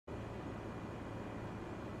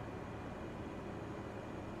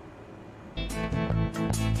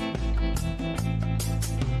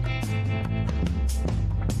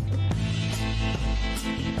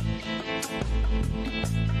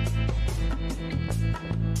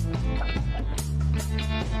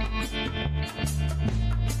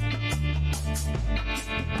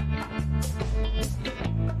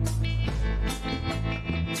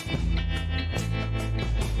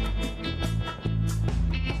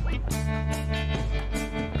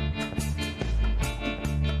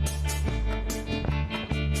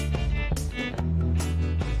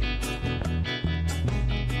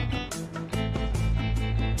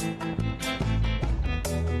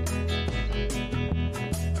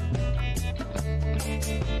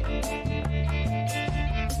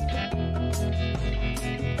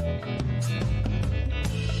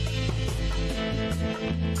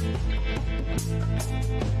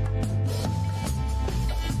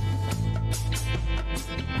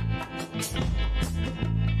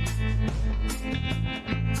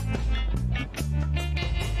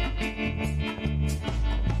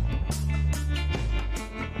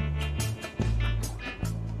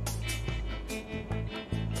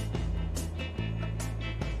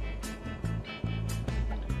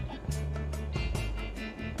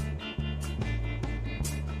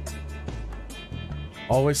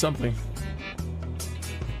Always something.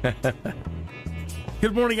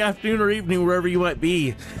 Good morning, afternoon, or evening, wherever you might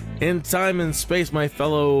be in time and space, my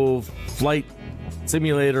fellow flight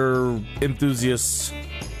simulator enthusiasts.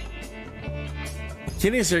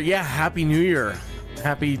 Kinneas here. Yeah, Happy New Year.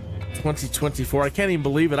 Happy 2024. I can't even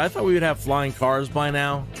believe it. I thought we would have flying cars by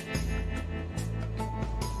now.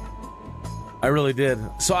 I really did.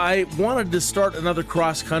 So I wanted to start another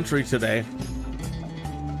cross country today.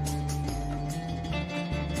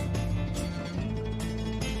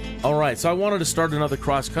 All right, so I wanted to start another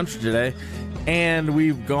cross country today, and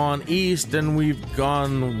we've gone east and we've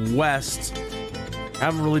gone west.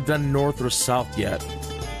 Haven't really done north or south yet.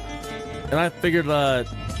 And I figured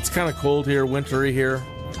it's kind of cold here, wintry here.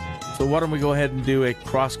 So why don't we go ahead and do a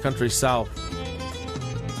cross country south?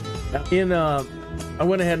 I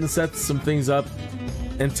went ahead and set some things up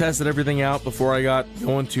and tested everything out before I got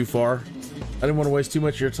going too far. I didn't want to waste too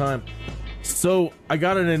much of your time. So I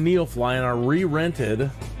got it in NEOFLY and I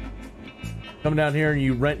re-rented. Come down here and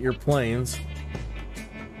you rent your planes.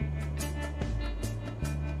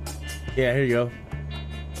 Yeah, here you go.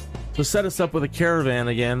 So set us up with a caravan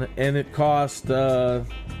again, and it cost it's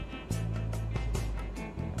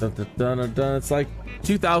like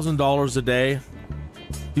 $2,000 a day.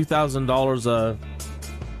 $2,000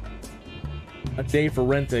 a day for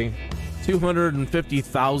renting.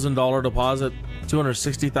 $250,000 deposit.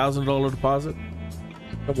 $260,000 deposit.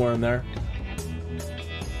 Somewhere in there.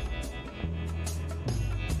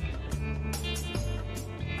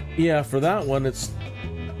 Yeah, for that one, it's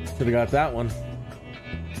should have got that one.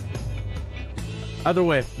 Either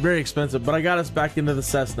way, very expensive, but I got us back into the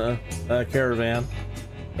Cessna caravan,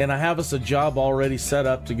 and I have us a job already set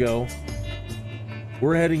up to go.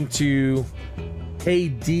 We're heading to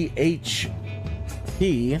KDHT.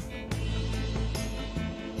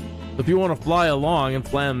 If you want to fly along and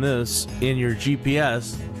plan this in your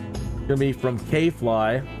GPS, it's gonna be from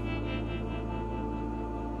KFLY,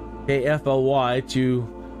 KFLY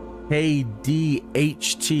to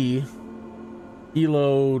KDHT,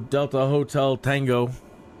 Kilo Delta Hotel Tango.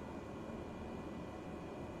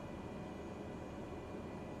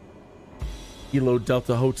 Kilo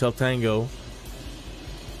Delta Hotel Tango.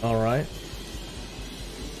 All right.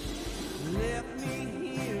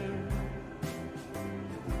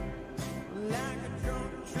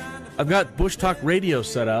 I've got Bush Talk Radio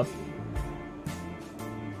set up.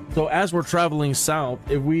 So as we're traveling south,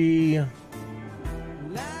 if we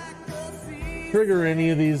trigger any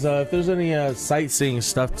of these, if there's any sightseeing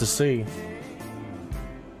stuff to see,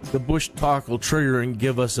 the Bush Talk will trigger and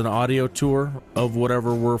give us an audio tour of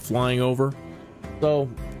whatever we're flying over. So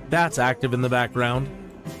that's active in the background.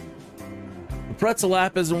 The Pretzel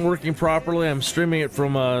app isn't working properly. I'm streaming it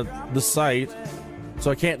from the site, so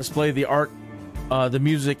I can't display the art, the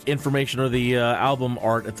music information or the album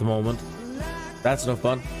art at the moment. That's no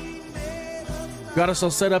fun. Got us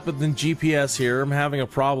all set up with the GPS here. I'm having a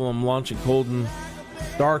problem launching cold and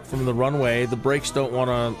dark from the runway. The brakes don't want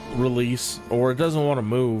to release, or it doesn't want to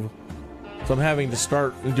move. So I'm having to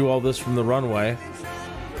start and do all this from the runway.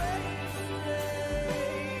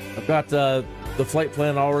 I've got the flight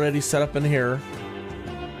plan already set up in here.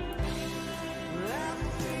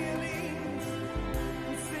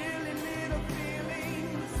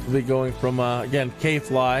 We'll be going from, again,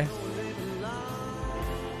 KFLY.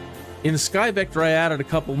 In Sky Vector, I added a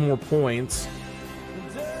couple more points.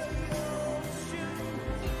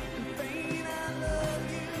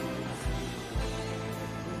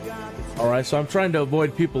 All right, so I'm trying to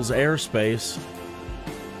avoid people's airspace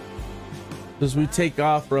as we take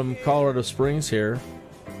off from Colorado Springs here.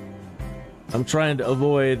 I'm trying to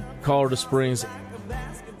avoid Colorado Springs,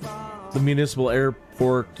 the municipal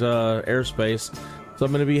airport airspace. So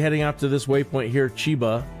I'm going to be heading out to this waypoint here,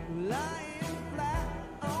 Chiba.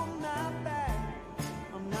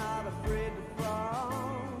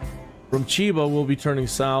 From Chiba, we'll be turning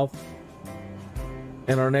south.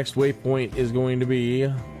 And our next waypoint is going to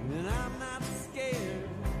be...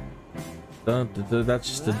 That's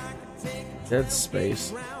just a dead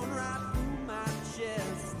space.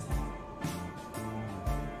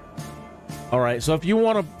 Alright, so if you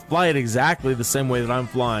want to fly it exactly the same way that I'm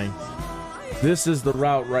flying, this is the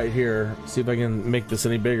route right here. See if I can make this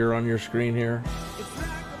any bigger on your screen here.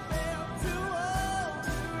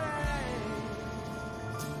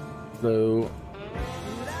 So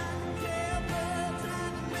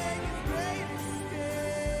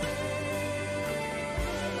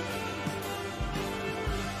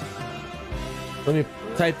let me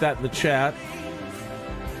type that in the chat.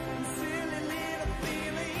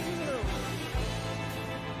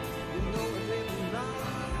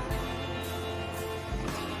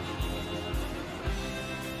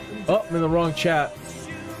 Oh, I'm in the wrong chat.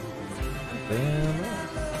 Damn.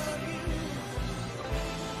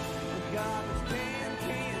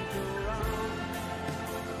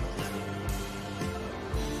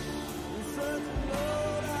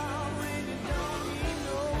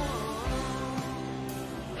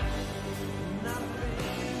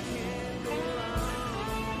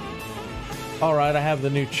 All right, I have the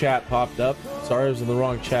new chat popped up. Sorry, I was in the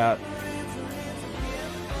wrong chat.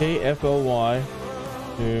 KFLY.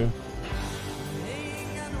 Two.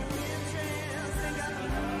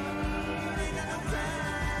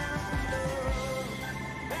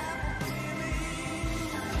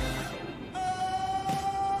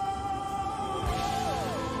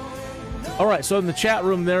 All right, so in the chat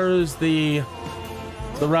room there is the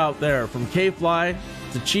route there from KFLY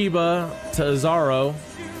to Chiba to Azaro,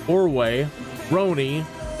 Orway, Roni,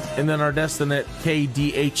 and then our destination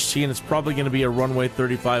KDHT, and it's probably going to be a runway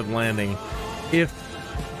 35 landing if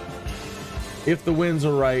the winds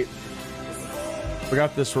are right. I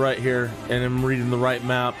got this right here and I'm reading the right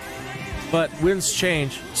map, but winds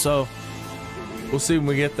change, so we'll see when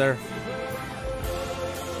we get there.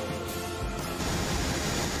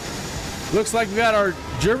 Looks like we got our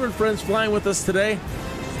German friends flying with us today.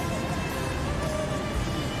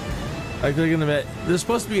 Like they're gonna be, they're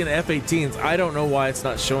supposed to be in F-18s. I don't know why it's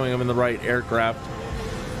not showing them in the right aircraft.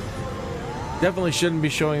 Definitely shouldn't be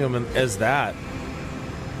showing them as that.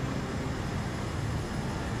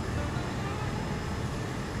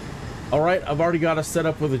 All right, I've already got us set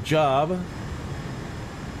up with a job.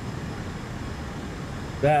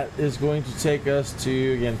 That is going to take us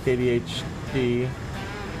to, again, KDHT.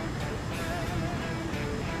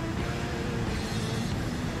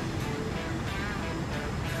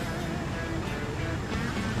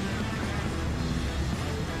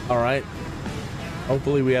 All right.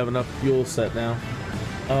 Hopefully we have enough fuel set now.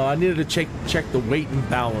 I needed to check the weight and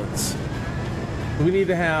balance. We need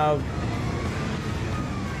to have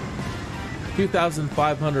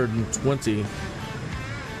 2,520.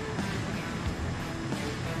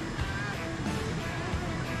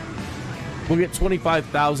 We'll get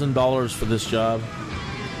 $25,000 for this job.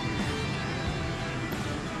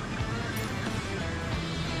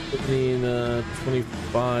 I mean,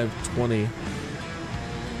 2520.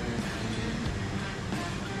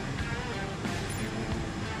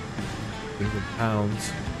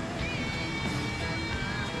 Pounds.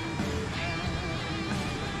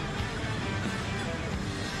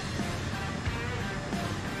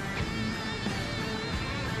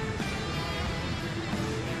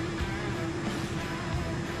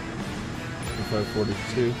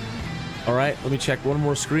 $542. All right, let me check one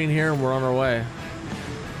more screen here and we're on our way.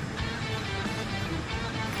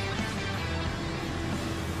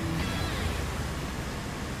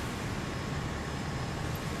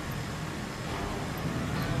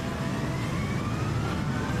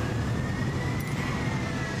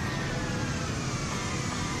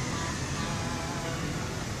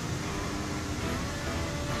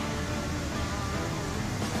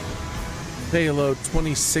 Payload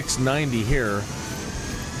 2690 here.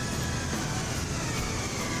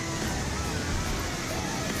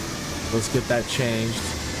 Let's get that changed.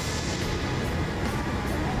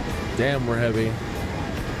 Damn, we're heavy.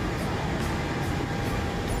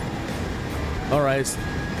 All right,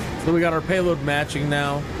 so we got our payload matching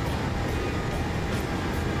now.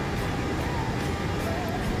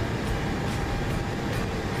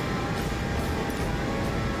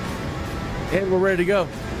 And we're ready to go.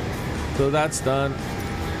 So that's done.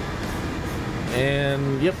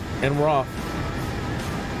 And yep, and we're off.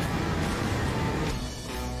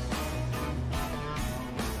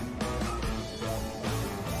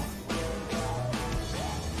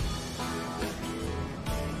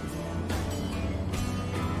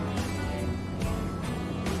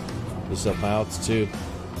 This up my altitude.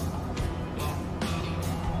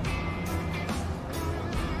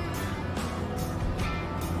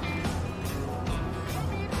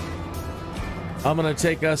 I'm gonna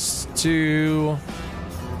take us to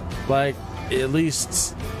like at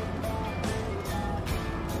least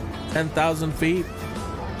 10,000 feet.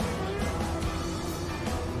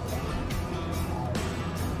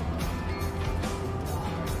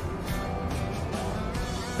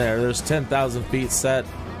 There's 10,000 feet set.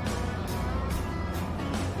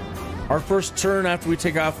 Our first turn after we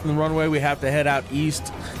take off from the runway, we have to head out east,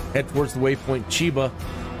 head towards the waypoint Chiba.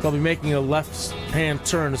 So I'll be making a left-hand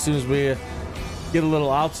turn as soon as we get a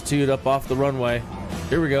little altitude up off the runway.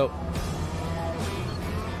 Here we go.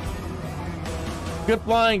 Good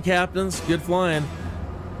flying, captains. Good flying.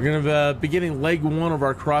 We're going to be beginning leg one of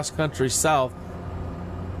our cross-country south.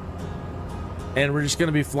 And we're just going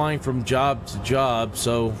to be flying from job to job,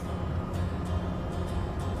 so...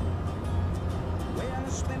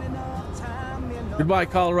 Goodbye,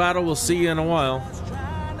 Colorado. We'll see you in a while.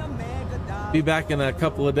 Be back in a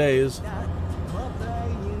couple of days.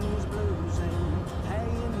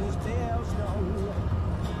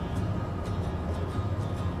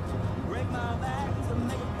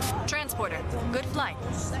 Transporter, good flight.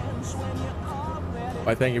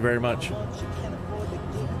 Why, thank you very much.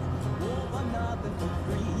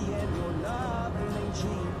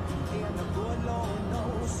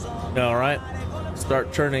 All right,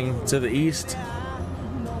 start turning to the east.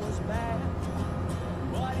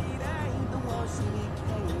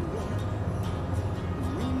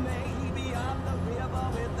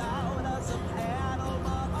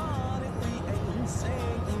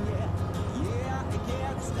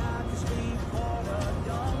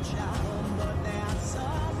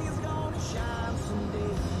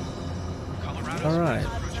 All right.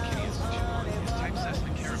 Type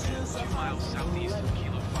CESSNA Caravan, 2 miles southeast of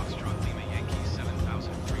Kilo Foxtrot Lima Yankee,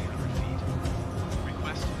 7,300 feet.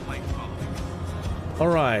 Request flight following. All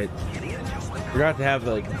right. Forgot to have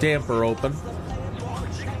the damper open.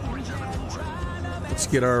 Let's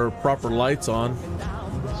get our proper lights on.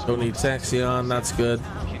 Don't need taxi on. That's good.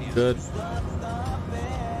 Good.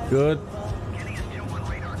 Good.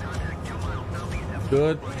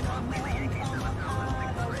 Good.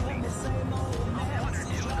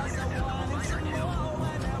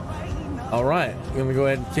 All right, I'm gonna go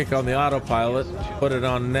ahead and kick on the autopilot, put it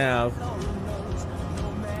on nav.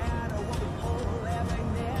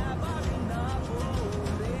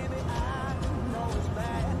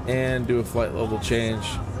 And do a flight level change.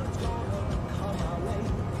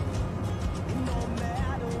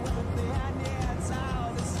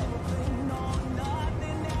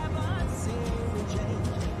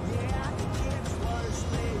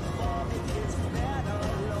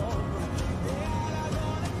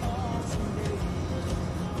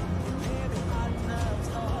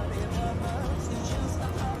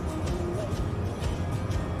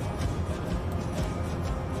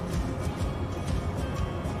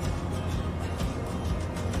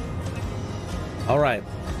 All right.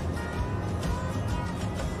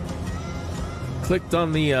 Clicked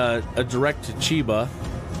on the a direct to Chiba.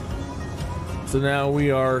 So now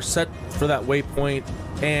we are set for that waypoint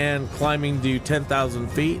and climbing to 10,000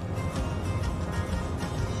 feet.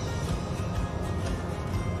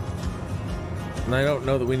 And I don't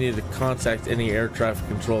know that we need to contact any air traffic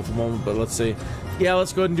control at the moment, but let's see. Yeah,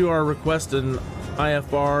 let's go ahead and do our request in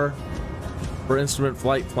IFR for instrument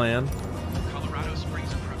flight plan. Colorado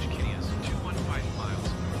Springs approach Kinneas, 215 miles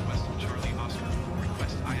northwest of Charlie Oscar.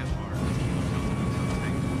 Request IFR.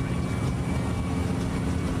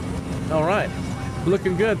 All right,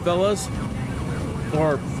 looking good, fellas.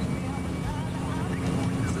 Or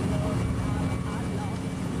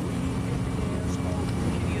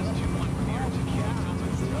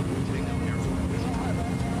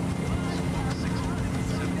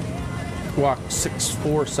Squawk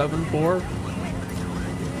 6474.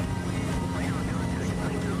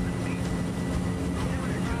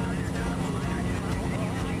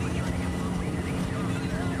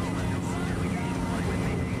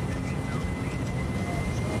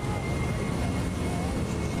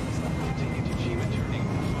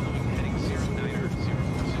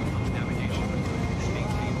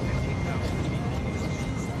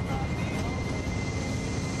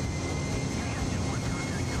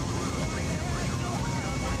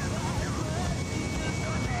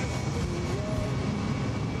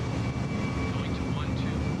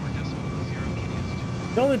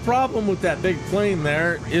 only problem with that big plane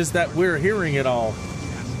there is that we're hearing it all.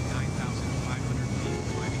 Passing 9,500 feet,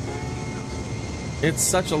 climbing 15,000 feet. It's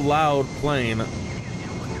such a loud plane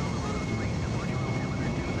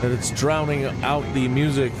that it's drowning out the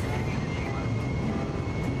music.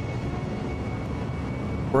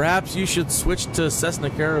 Perhaps you should switch to Cessna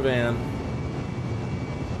Caravan.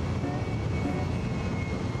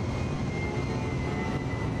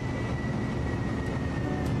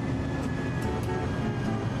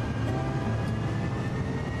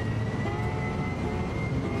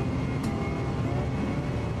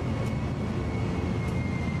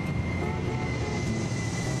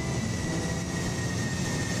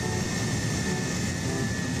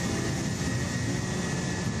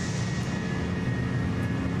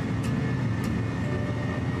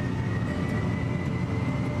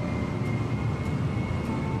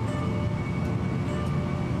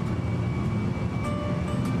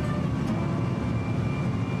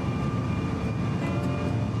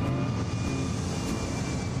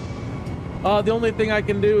 The only thing I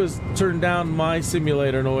can do is turn down my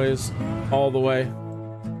simulator noise all the way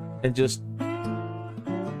and just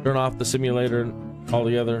turn off the simulator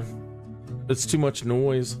altogether. It's too much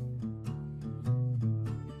noise.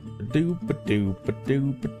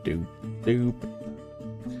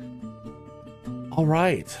 All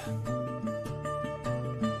right.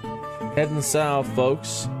 Heading south,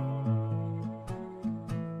 folks.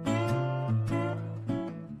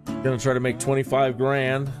 Gonna try to make 25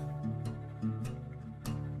 grand.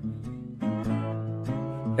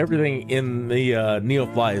 Everything in the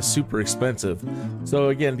NEOFLY is super expensive. So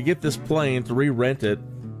again, to get this plane, to re-rent it,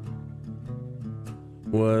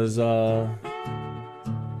 was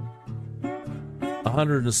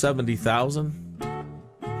 $170,000,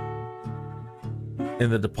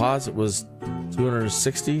 and the deposit was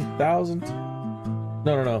 $260,000.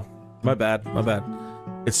 No, my bad.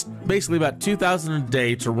 It's basically about $2,000 a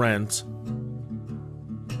day to rent.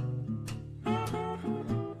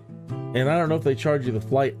 And I don't know if they charge you the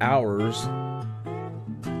flight hours. I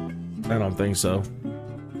don't think so.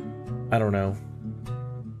 I don't know.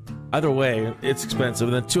 Either way, it's expensive.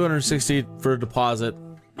 And then $260 for a deposit.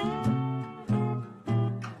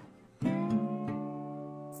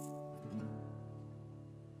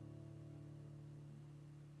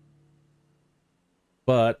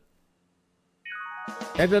 But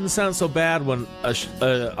it doesn't sound so bad when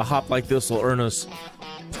a hop like this will earn us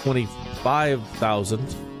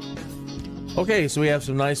 $25,000. Okay, so we have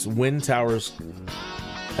some nice wind towers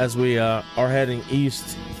as we are heading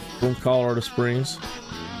east from Colorado Springs.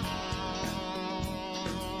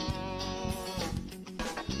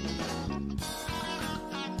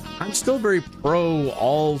 I'm still very pro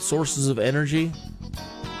all sources of energy.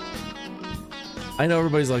 I know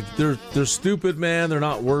everybody's like, they're stupid, man, they're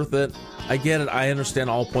not worth it. I get it, I understand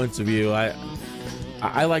all points of view.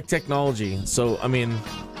 I like technology, so I mean,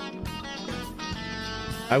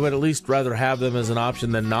 I would at least rather have them as an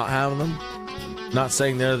option than not have them. Not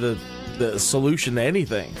saying they're the solution to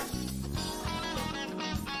anything.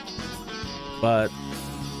 But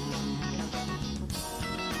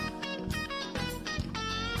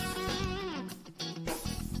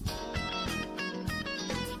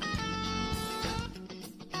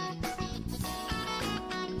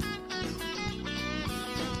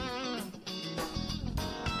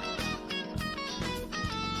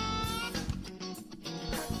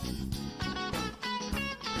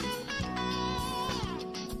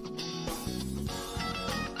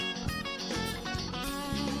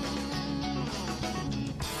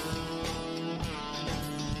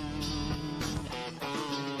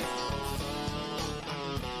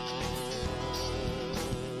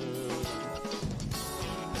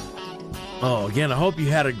oh, again, I hope you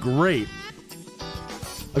had a great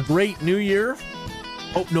New Year.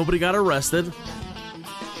 Hope nobody got arrested.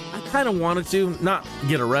 I kind of wanted to not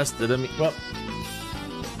get arrested. I mean, well,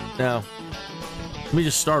 now let me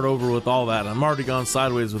just start over with all that. I'm already gone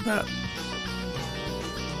sideways with that.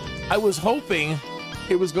 I was hoping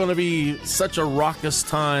it was going to be such a raucous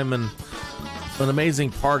time and an amazing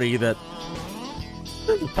party that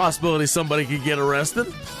there's a possibility somebody could get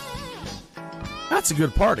arrested. That's a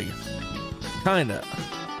good party. Kinda.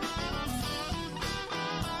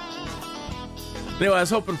 Anyway, I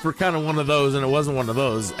was hoping for kind of one of those, and it wasn't one of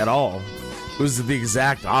those at all. It was the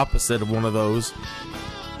exact opposite of one of those.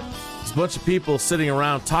 There's a bunch of people sitting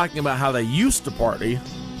around talking about how they used to party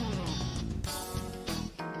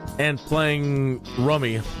and playing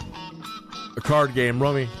Rummy, a card game,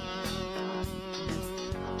 Rummy.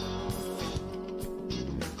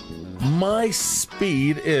 My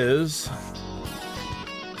speed is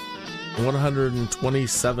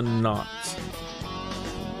 127 knots.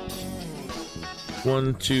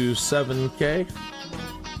 127K.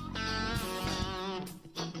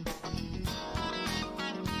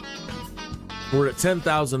 We're at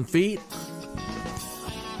 10,000 feet.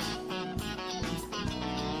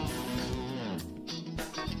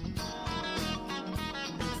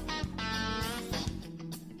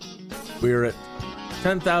 We're at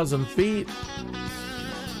 10,000 feet.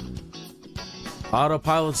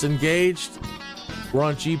 Autopilot's engaged. We're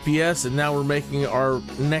on GPS, and now we're making our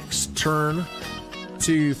next turn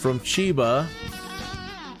from Chiba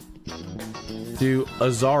to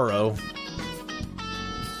Azaro.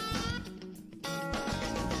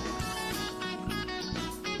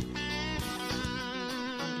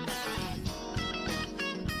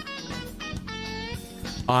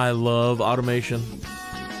 I love automation.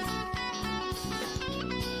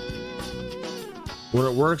 When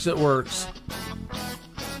it works, it works.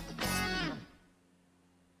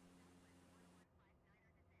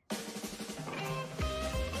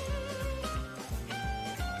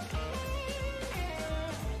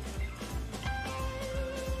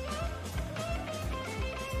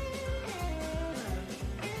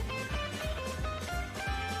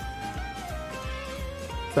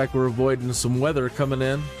 In fact, we're avoiding some weather coming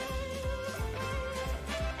in.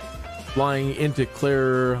 Flying into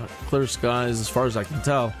clear skies as far as I can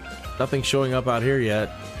tell. Nothing showing up out here yet.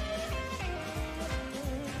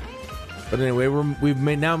 But anyway, we've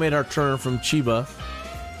now made our turn from Chiba,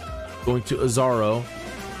 going to Azaro.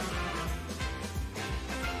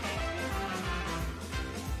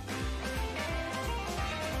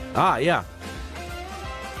 Ah, yeah.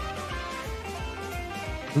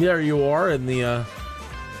 There you are in the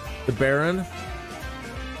Baron.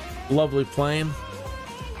 Lovely plane.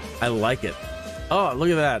 I like it. Oh, look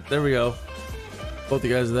at that. There we go. Both the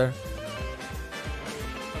guys are there.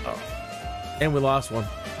 Oh. And we lost one.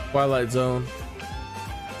 Twilight Zone.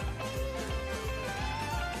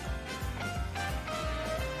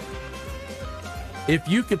 If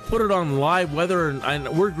you could put it on live weather, and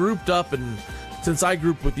we're grouped up, and since I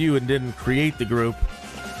grouped with you and didn't create the group,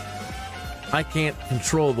 I can't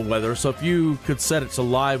control the weather. So if you could set it to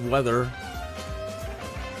live weather,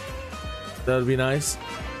 that would be nice.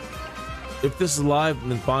 If this is live,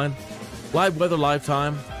 then fine. Live weather, live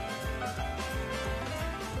time.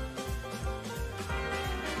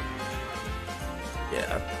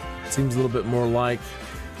 Yeah, seems a little bit more like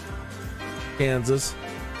Kansas.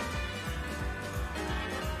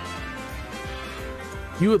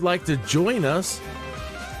 If you would like to join us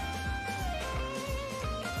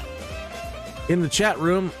in the chat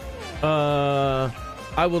room, I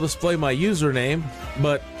will display my username,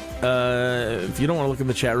 but if you don't want to look in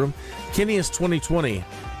the chat room, Kinneas 2020,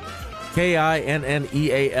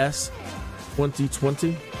 Kinneas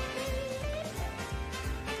 2020.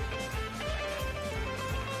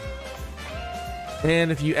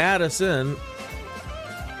 And if you add us in,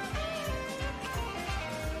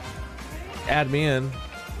 add me in,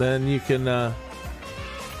 then you can or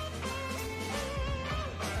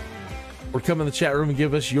come in the chat room and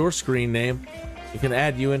give us your screen name. We can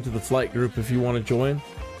add you into the flight group if you want to join.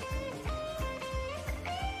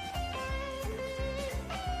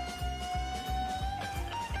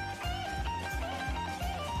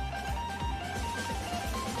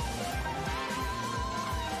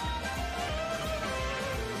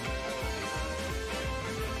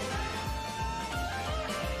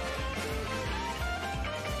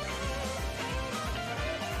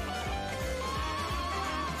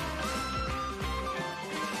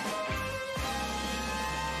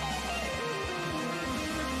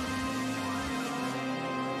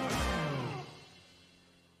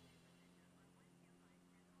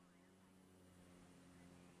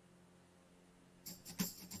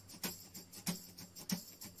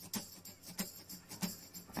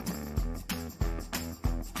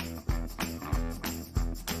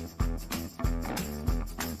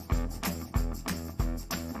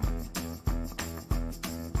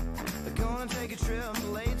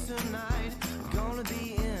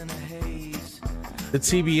 The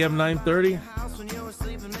TBM 930.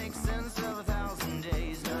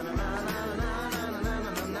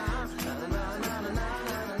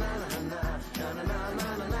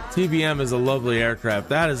 TBM is a lovely aircraft.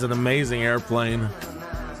 That is an amazing airplane.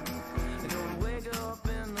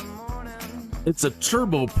 It's a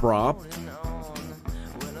turboprop,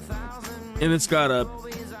 and it's got a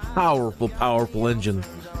powerful engine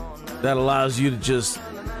that allows you to just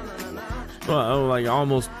like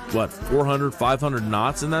almost what 400 500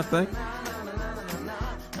 knots in that thing.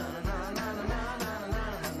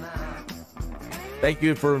 Thank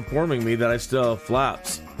you for informing me that I still have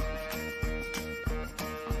flaps.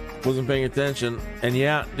 Wasn't paying attention, and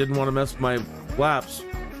yeah, didn't want to mess with my flaps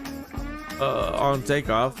on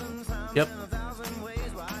takeoff. Yep.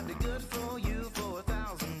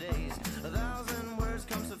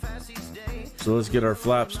 So let's get our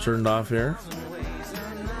flaps turned off here.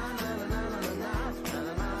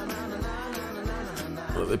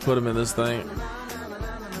 They put them in this thing.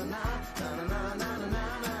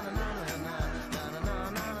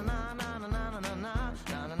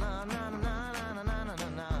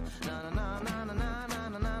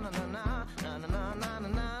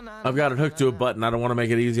 I've got it hooked to a button. I don't want to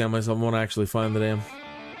make it easy on myself. I want to actually find the damn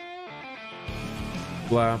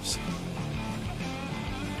flaps.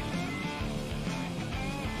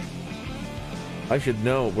 I should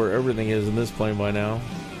know where everything is in this plane by now.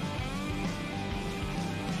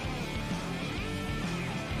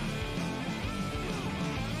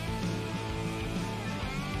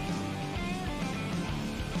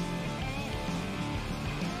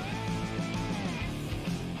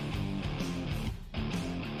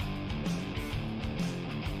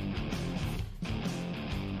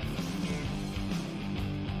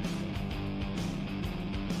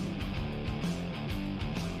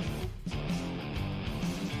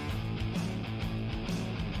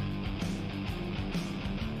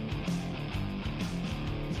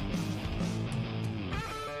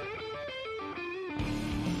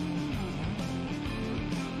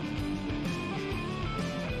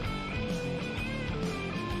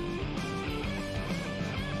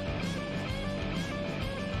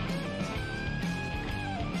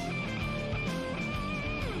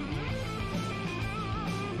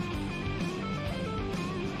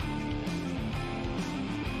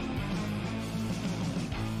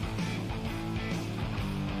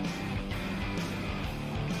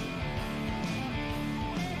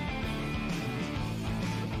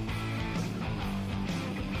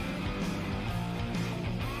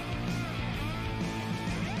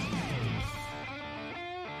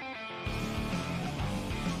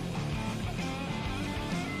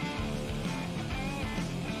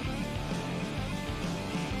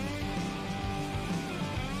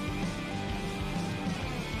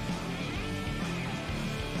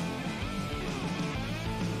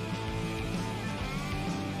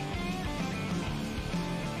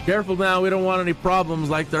 Careful now, we don't want any problems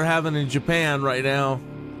like they're having in Japan right now.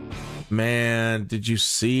 Man, did you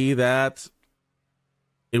see that?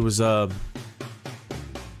 It was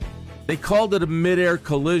they called it a mid-air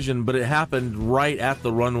collision, but it happened right at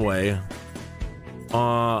the runway.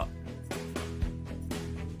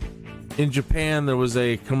 In Japan, there was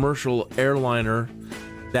a commercial airliner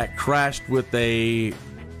that crashed with a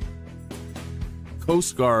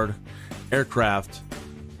Coast Guard aircraft.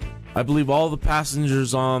 I believe all the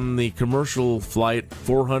passengers on the commercial flight,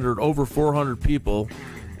 over 400 people,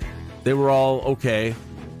 they were all okay.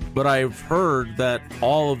 But I've heard that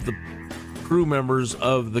all of the crew members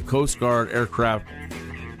of the Coast Guard aircraft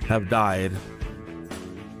have died.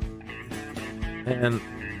 And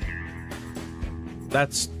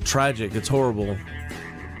that's tragic. It's horrible.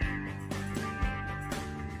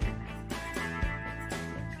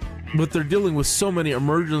 But they're dealing with so many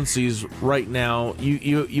emergencies right now.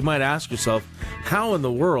 You might ask yourself, how in the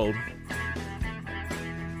world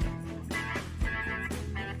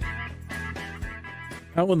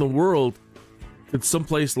could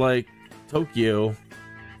someplace like Tokyo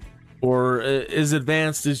or as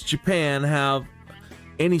advanced as Japan have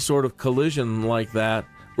any sort of collision like that?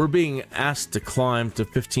 We're being asked to climb to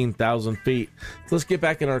 15,000 feet. So let's get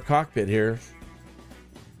back in our cockpit here.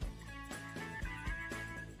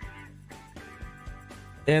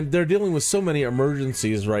 And they're dealing with so many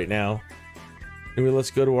emergencies right now. Anyway,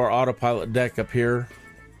 let's go to our autopilot deck up here.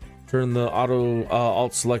 Turn the auto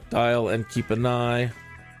alt select dial and keep an eye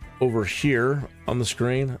over here on the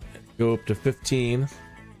screen. Go up to 15.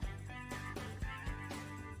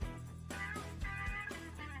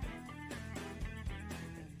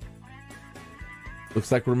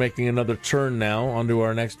 Looks like we're making another turn now onto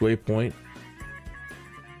our next waypoint.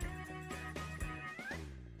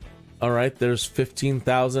 All right, there's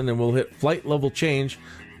 15,000, and we'll hit flight level change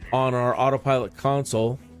on our autopilot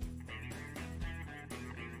console.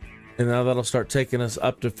 And now that'll start taking us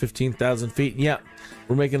up to 15,000 feet. Yeah,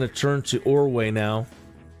 we're making a turn to Orway now.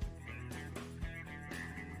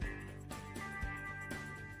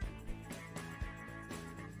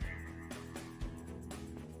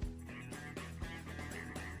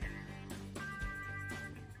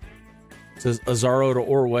 It says Azaro to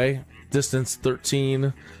Orway, distance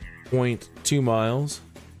 13.2 miles.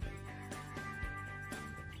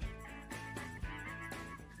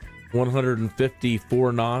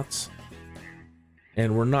 154 knots.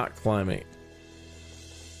 And we're not climbing.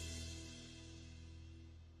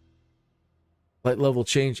 Flight level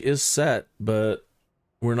change is set, but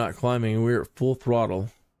we're not climbing. We're at full throttle.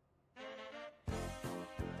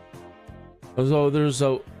 So there's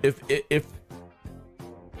a if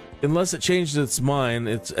unless it changes its mind,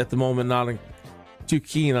 it's at the moment not too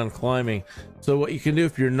keen on climbing. So what you can do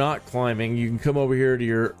if you're not climbing, you can come over here to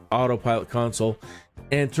your autopilot console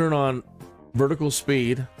and turn on vertical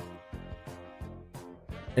speed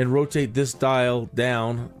and rotate this dial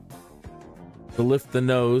down to lift the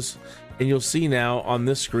nose, and you'll see now on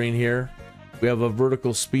this screen here we have a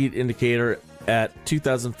vertical speed indicator at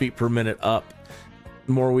 2,000 feet per minute up.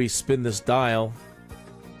 The more we spin this dial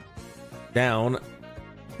down,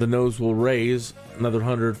 the nose will raise another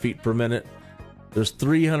 100 feet per minute. There's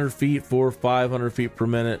 300 feet, 500 feet per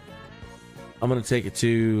minute. I'm going to take it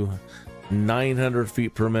to 900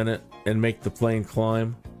 feet per minute and make the plane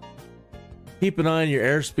climb. Keep an eye on your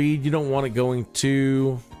airspeed. You don't want it going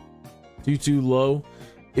too low.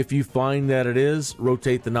 If you find that it is,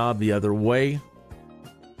 rotate the knob the other way,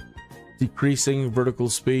 decreasing vertical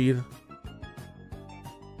speed.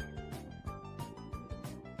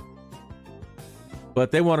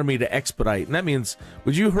 But they wanted me to expedite, and that means,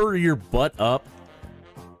 would you hurry your butt up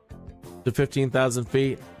to 15,000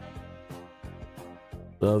 feet?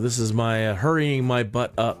 So this is my hurrying my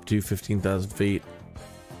butt up to 15,000 feet.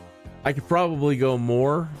 I could probably go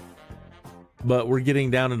more, but we're getting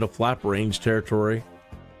down into flap range territory.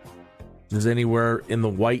 There's anywhere in the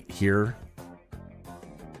white here.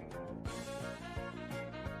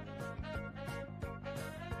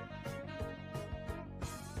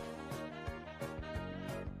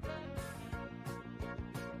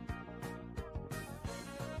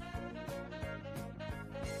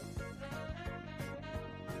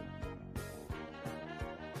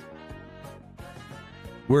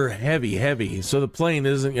 We're heavy, so the plane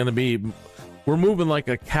isn't going to be... We're moving like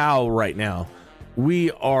a cow right now.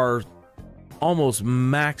 We are almost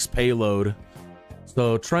max payload,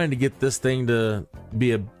 so trying to get this thing to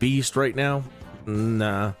be a beast right now,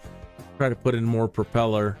 nah. Try to put in more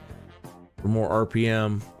propeller for more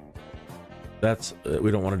RPM. That's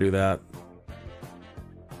we don't want to do that.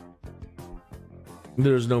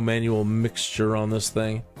 There's no manual mixture on this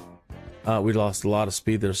thing. We lost a lot of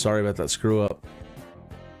speed there. Sorry about that screw up.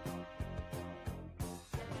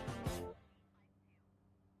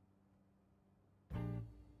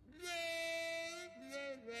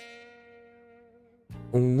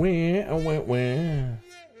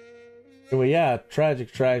 Anyway, yeah,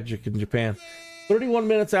 tragic in Japan. 31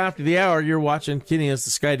 minutes after the hour, you're watching Kinneas,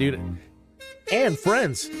 the Sky Dude, and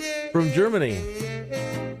friends from Germany.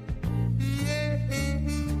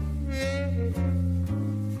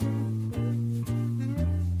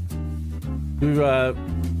 We've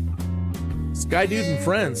Sky Dude and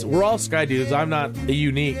friends. We're all Sky Dudes. I'm not a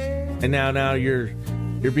unique. And now you're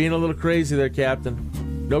being a little crazy there,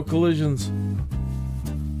 Captain. No collisions.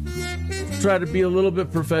 Try to be a little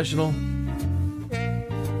bit professional.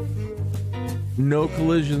 No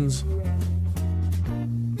collisions.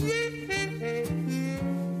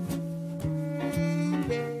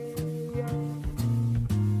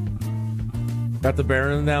 Got the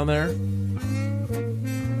Baron down there.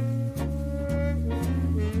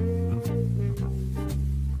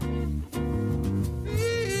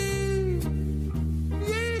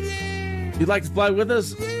 If you'd like to fly with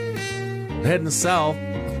us, heading south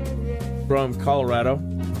from Colorado.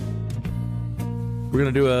 We're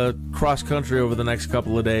gonna do a cross country over the next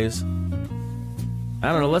couple of days.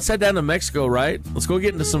 I don't know, let's head down to Mexico, right? Let's go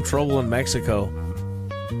get into some trouble in Mexico.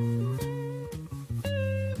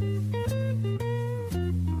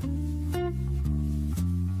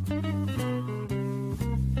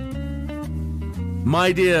 My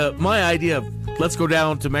idea of let's go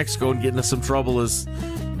down to Mexico and get into some trouble is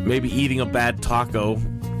maybe eating a bad taco.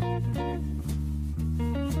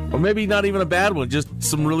 Or maybe not even a bad one, just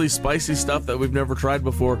some really spicy stuff that we've never tried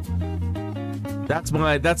before. That's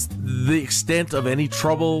the extent of any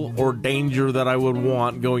trouble or danger that I would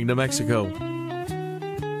want going to Mexico.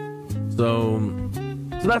 So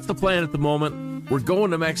that's the plan at the moment. We're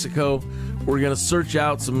going to Mexico. We're gonna search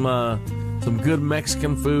out some good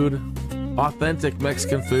Mexican food, authentic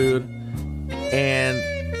Mexican food, and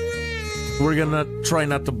we're gonna try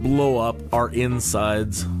not to blow up our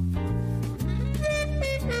insides.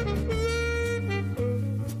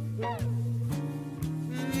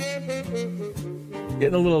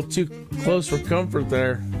 Getting a little too close for comfort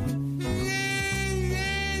there.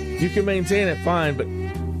 You can maintain it fine, but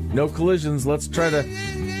no collisions. Let's try to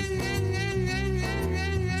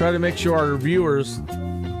make sure our viewers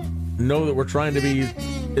know that we're trying to be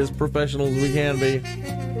as professional as we can be.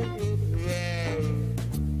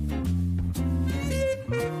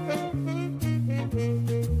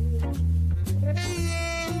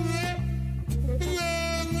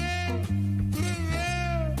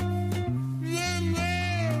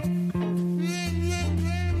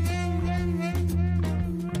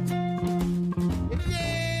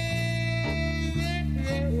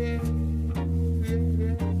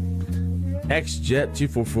 X-Jet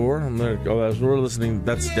 244. I'm there. Oh, we're listening.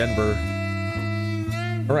 That's Denver.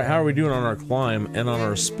 All right, how are we doing on our climb and on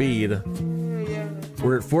our speed?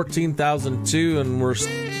 We're at 14,002, and we're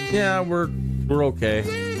okay.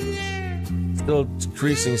 Still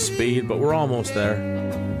decreasing speed, but we're almost there.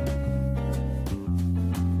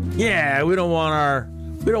 Yeah, we don't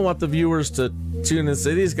want the viewers to tune in and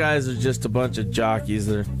say these guys are just a bunch of jockeys.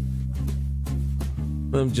 They're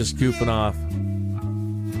them just goofing off.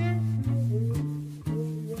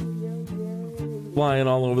 Flying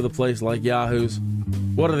all over the place like yahoos.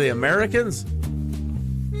 What are they, Americans?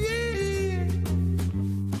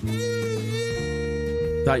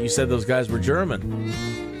 Thought you said those guys were German.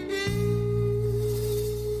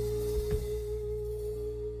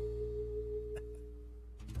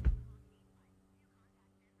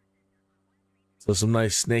 So some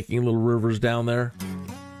nice snaking little rivers down there.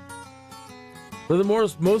 For the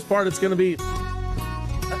most part, it's going to be...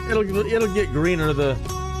 It'll get greener the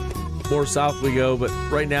more south we go, but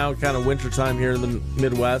right now, kind of wintertime here in the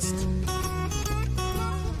Midwest.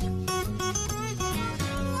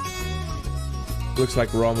 Looks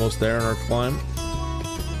like we're almost there in our climb.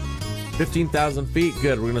 15,000 feet,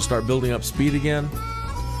 good. We're going to start building up speed again.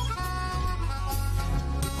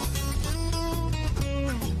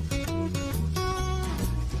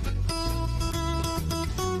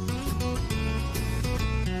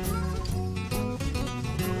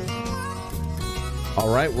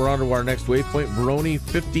 All right, we're on to our next waypoint, Veroni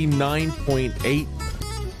 59.8.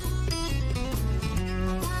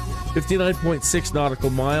 59.6 nautical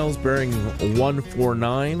miles, bearing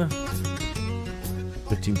 149.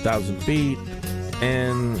 15,000 feet,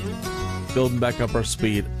 and building back up our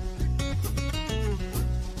speed.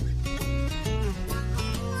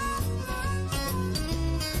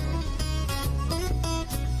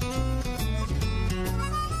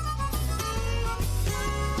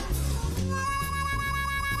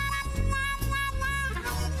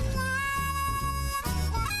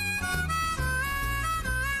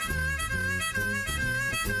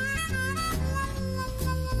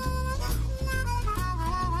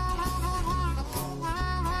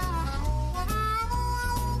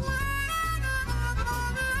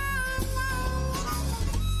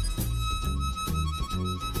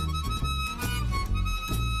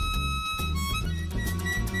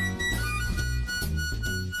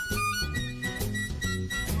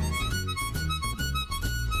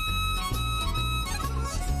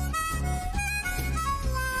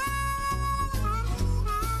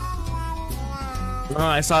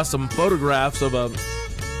 I saw some photographs of a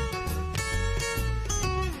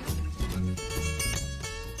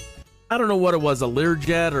I don't know what it was, a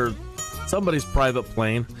Learjet or somebody's private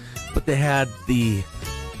plane, but they had the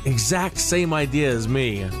exact same idea as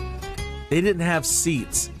me. They didn't have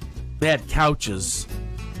seats. They had couches.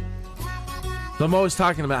 So I'm always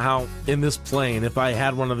talking about how in this plane, if I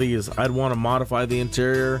had one of these, I'd want to modify the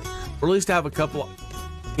interior, or at least have a couple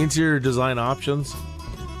interior design options.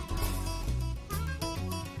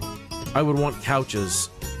 I would want couches.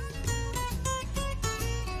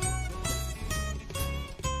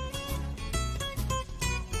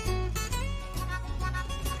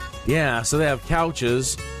 Yeah, so they have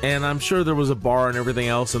couches, and I'm sure there was a bar and everything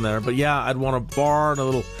else in there. But yeah, I'd want a bar and a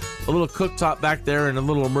little cooktop back there and a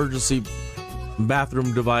little emergency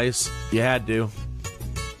bathroom device. You had to.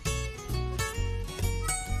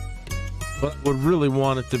 But I would really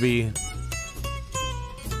want it to be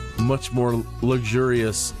much more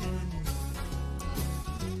luxurious.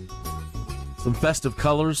 Some festive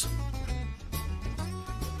colors.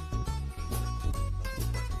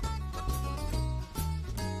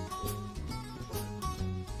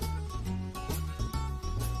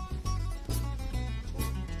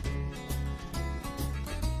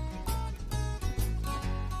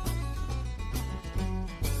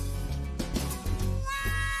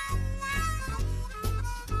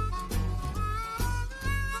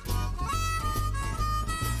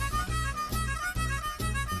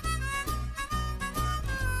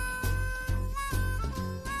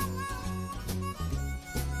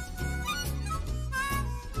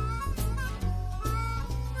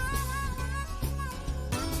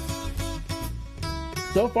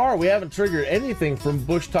 So far, we haven't triggered anything from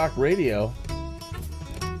Bush Talk Radio.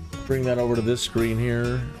 Bring that over to this screen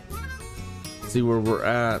here. See where we're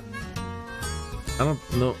at. I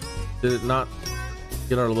don't know. Did it not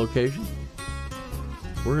get our location?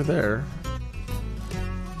 We're there.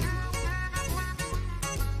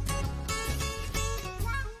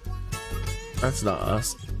 That's not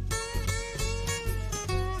us.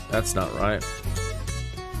 That's not right.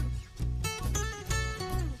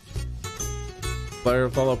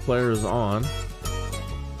 Follow player is on.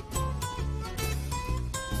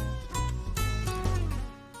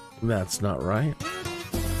 That's not right.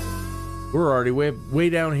 We're already way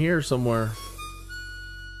down here somewhere.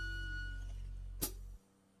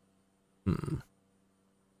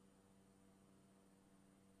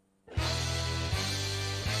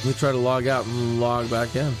 Let me try to log out and log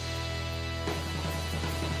back in.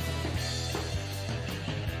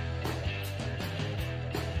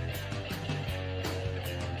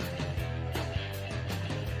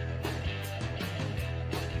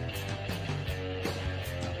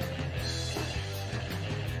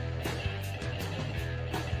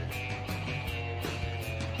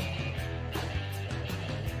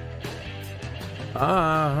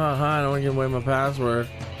 I don't want to give away my password.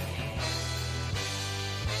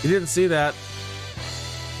 You didn't see that.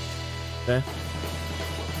 Okay.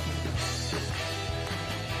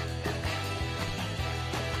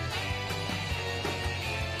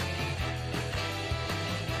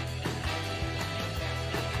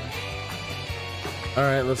 All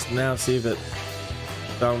right, let's now see if it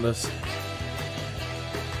found us.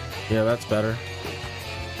 Yeah, that's better.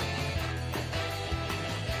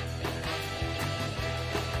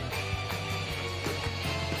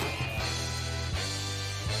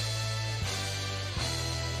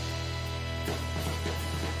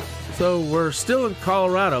 So we're still in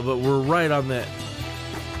Colorado, but we're right on the...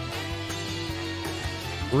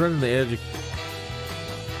 We're on the edge of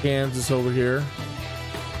Kansas over here.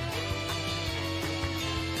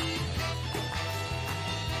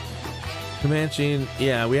 Comanche,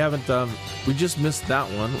 yeah, we haven't, we just missed that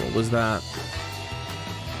one. What was that?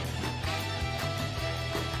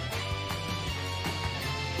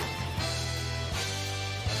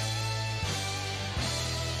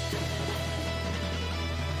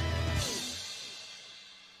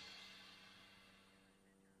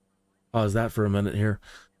 Pause that for a minute here.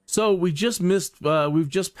 So we just missed, we've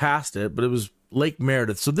just passed it, but it was Lake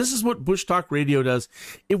Meredith. So this is what Bush Talk Radio does.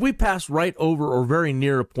 If we pass right over or very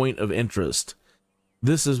near a point of interest,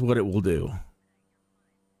 this is what it will do.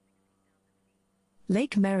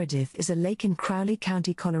 Lake Meredith is a lake in Crowley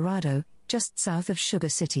County, Colorado, just south of Sugar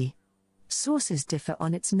City. Sources differ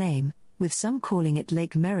on its name, with some calling it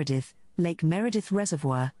Lake Meredith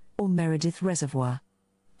Reservoir, or Meredith Reservoir.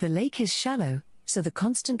 The lake is shallow, so the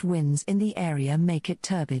constant winds in the area make it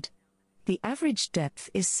turbid. The average depth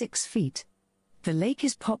is 6 feet. The lake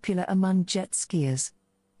is popular among jet skiers.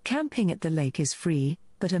 Camping at the lake is free,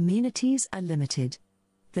 but amenities are limited.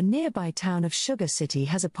 The nearby town of Sugar City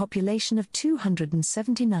has a population of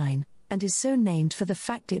 279, and is so named for the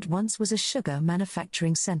fact it once was a sugar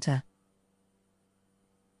manufacturing center.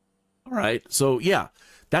 All right, so yeah,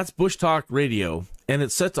 that's Bush Talk Radio, and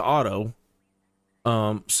it's set to auto.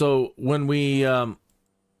 So when we,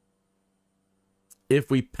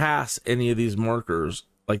 if we pass any of these markers,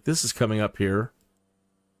 like this is coming up here,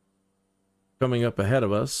 coming up ahead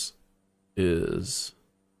of us is,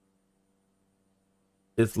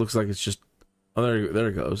 it looks like it's just, oh, there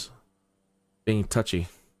it goes, being touchy.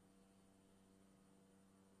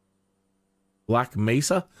 Black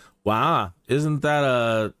Mesa? Wow, isn't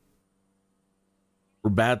that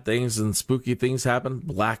where bad things and spooky things happen?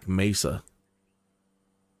 Black Mesa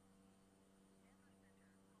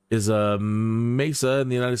is a mesa in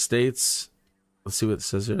the United States. Let's see what it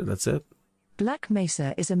says here. That's it. Black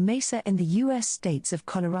Mesa is a mesa in the U.S. states of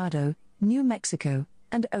Colorado, New Mexico,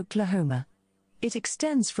 and Oklahoma. It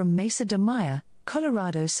extends from Mesa de Maya,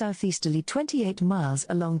 Colorado southeasterly 28 miles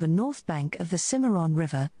along the north bank of the Cimarron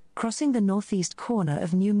River, crossing the northeast corner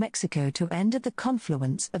of New Mexico to end at the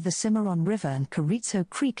confluence of the Cimarron River and Carrizo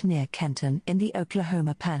Creek near Kenton in the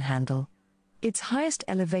Oklahoma Panhandle. Its highest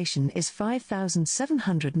elevation is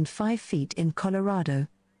 5,705 feet in Colorado.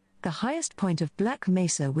 The highest point of Black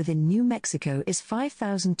Mesa within New Mexico is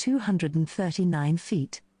 5,239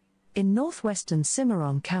 feet. In northwestern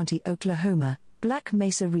Cimarron County, Oklahoma, Black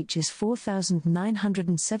Mesa reaches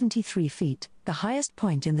 4,973 feet, the highest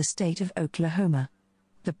point in the state of Oklahoma.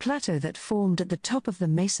 The plateau that formed at the top of the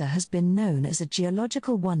mesa has been known as a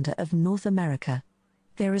geological wonder of North America.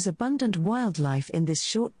 There is abundant wildlife in this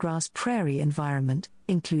short-grass prairie environment,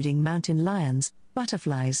 including mountain lions,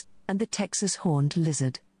 butterflies, and the Texas horned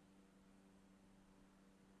lizard.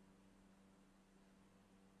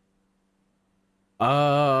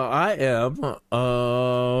 I am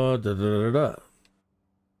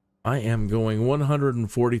going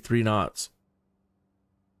 143 knots.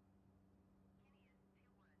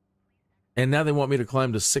 And now they want me to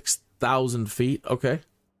climb to 6,000 feet. Okay.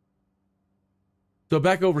 So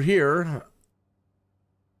back over here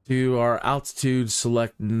to our altitude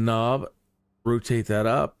select knob, rotate that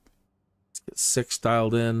up. Let's get 6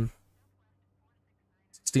 dialed in.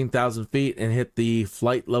 16,000 feet and hit the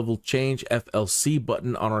flight level change FLC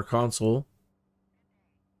button on our console.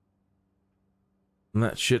 And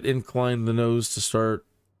that should incline the nose to start.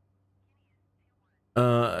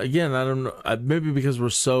 Again, I don't know. Maybe because we're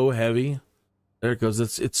so heavy. There it goes.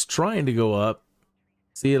 It's trying to go up.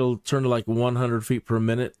 See, it'll turn to like 100 feet per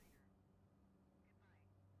minute.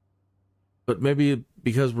 But maybe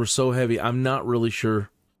because we're so heavy, I'm not really sure.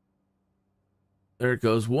 There it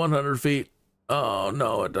goes, 100 feet. Oh,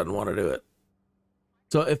 no, it doesn't want to do it.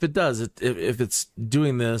 So if it does, if it's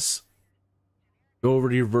doing this, go over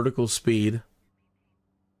to your vertical speed.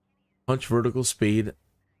 Punch vertical speed.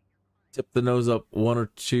 Tip the nose up 1 or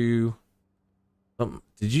 2.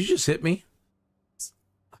 Did you just hit me?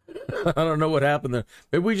 I don't know what happened there.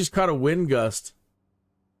 Maybe we just caught a wind gust.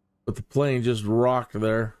 But the plane just rocked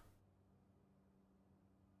there.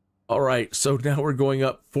 All right, so now we're going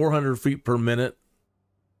up 400 feet per minute.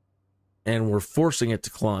 And we're forcing it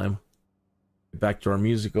to climb. Back to our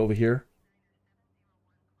music over here.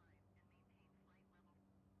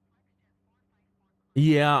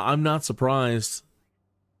 Yeah, I'm not surprised.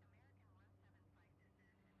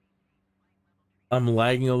 I'm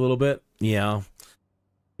lagging a little bit. Yeah.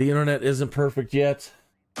 The internet isn't perfect yet.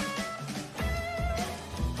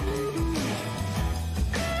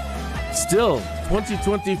 Still,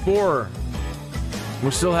 2024.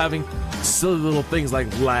 We're still having silly little things like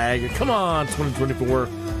lag. Come on, 2024.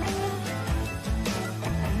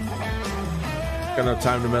 Got no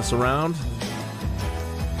time to mess around.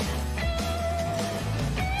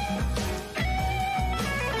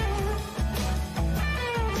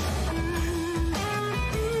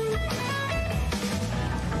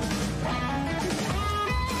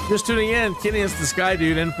 Just tuning in, Kinneas the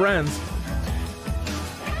SKYDUDE and friends.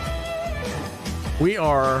 We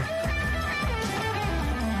are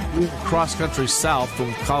cross country south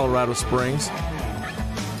from Colorado Springs,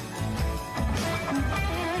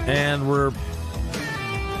 and we're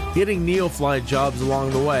getting NEOFLY jobs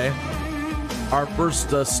along the way. Our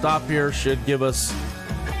first stop here should give us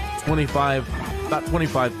about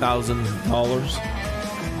 $25,000.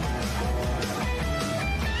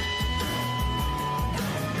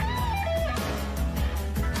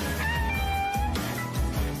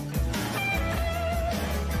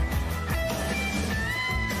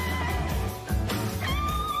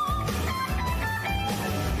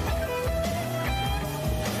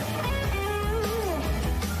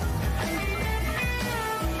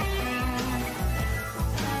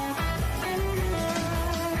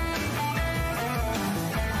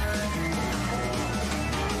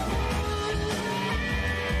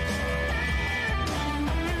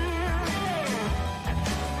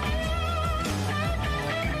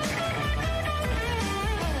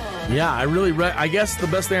 Yeah, I guess the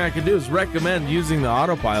best thing I could do is recommend using the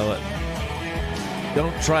autopilot.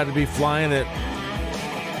 Don't try to be flying it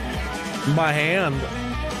by hand.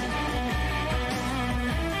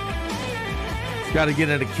 Got to get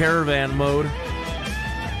into caravan mode.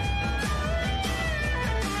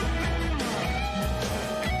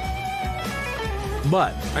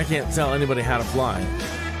 But I can't tell anybody how to fly.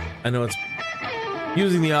 I know it's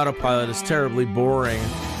using the autopilot is terribly boring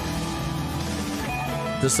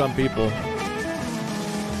to some people.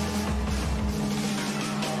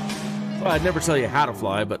 Well, I'd never tell you how to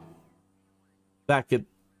fly, but that could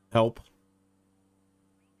help.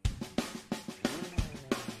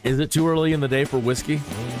 Is it too early in the day for whiskey?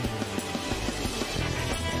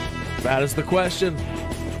 That is the question.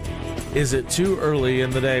 Is it too early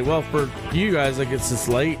in the day? Well, for you guys, I guess it's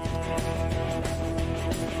late.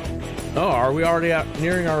 Oh, are we already out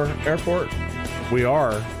nearing our airport? We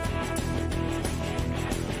are.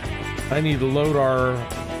 I need to load our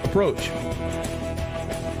approach.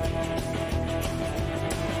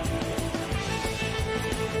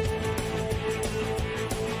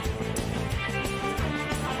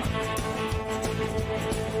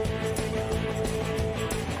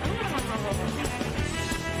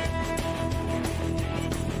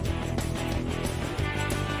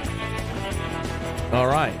 All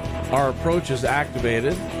right, our approach is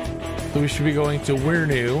activated, so we should be going to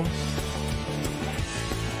Meadow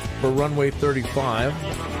for runway 35.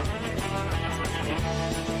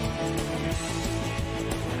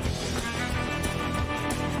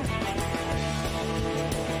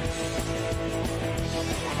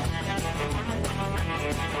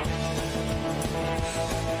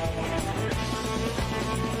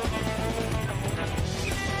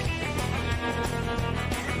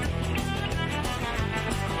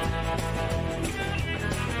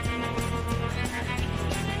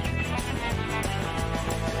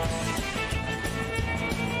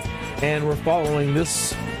 And we're following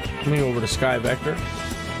this, coming over to Sky Vector.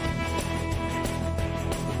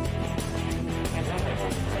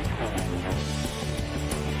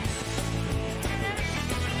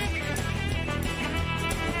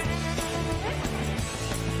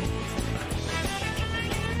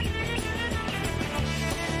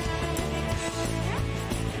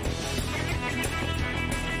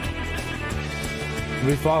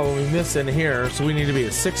 be following this in here, so we need to be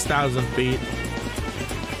at 6,000 feet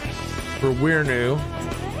for We're New.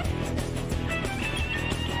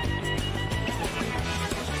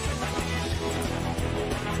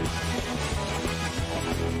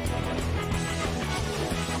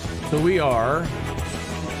 So we are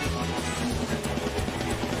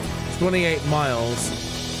 28 miles.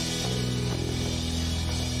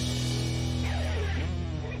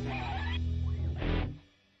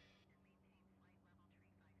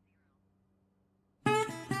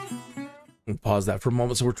 Pause that for a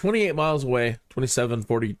moment. So we're 28 miles away,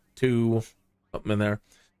 2742, something in there.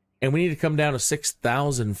 And we need to come down to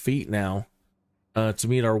 6,000 feet now to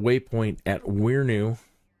meet our waypoint at We're New.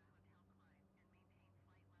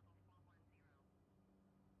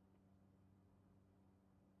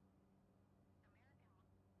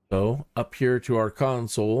 So up here to our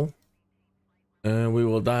console, and we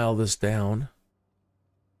will dial this down.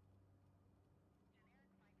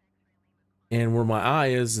 And where my eye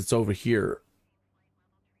is, it's over here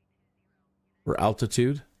for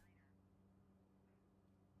altitude.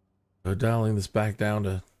 So dialing this back down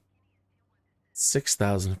to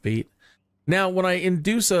 6,000 feet. Now, when I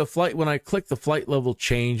induce a flight, when I click the flight level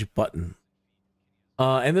change button,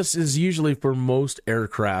 and this is usually for most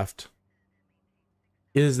aircraft,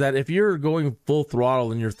 is that if you're going full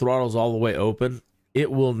throttle and your throttle's all the way open,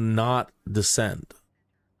 it will not descend.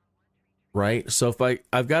 Right? So if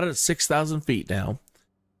I've got it at 6,000 feet now,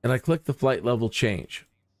 and I click the flight level change,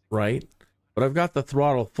 right? But I've got the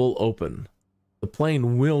throttle full open, the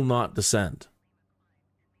plane will not descend.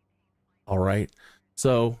 All right?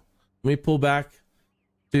 So let me pull back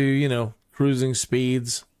to, you know, cruising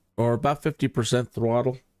speeds or about 50%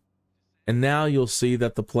 throttle. And now you'll see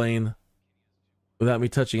that the plane, without me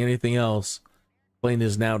touching anything else, plane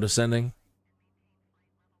is now descending.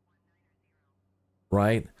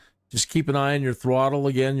 Right? Just keep an eye on your throttle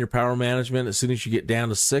again, your power management. As soon as you get down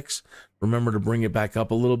to 6, remember to bring it back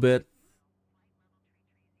up a little bit.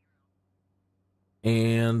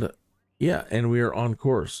 And yeah, and we are on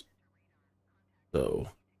course. So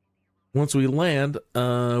once we land,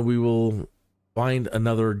 we will find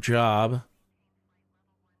another job.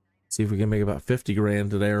 See if we can make about 50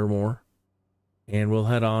 grand today or more. And we'll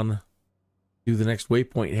head on to the next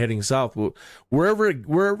waypoint heading south. Wherever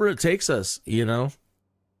it takes us, you know.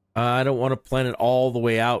 I don't want to plan it all the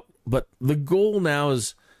way out, but the goal now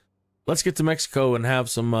is let's get to Mexico and have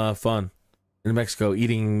some fun in Mexico,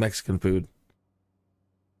 eating Mexican food.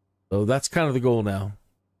 So that's kind of the goal now.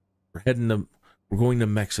 We're going to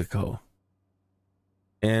Mexico,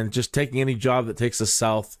 and just taking any job that takes us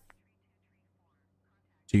south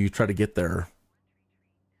to try to get there.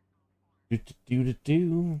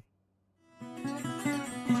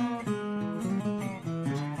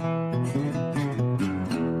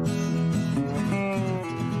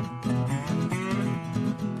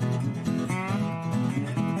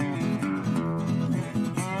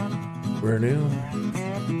 We're new.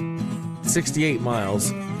 68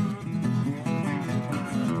 miles.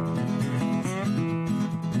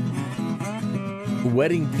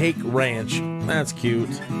 Wedding Cake Ranch. That's cute.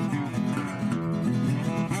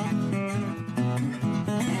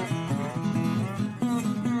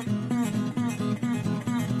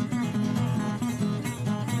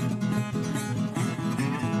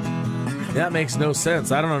 That makes no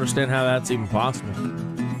sense. I don't understand how that's even possible.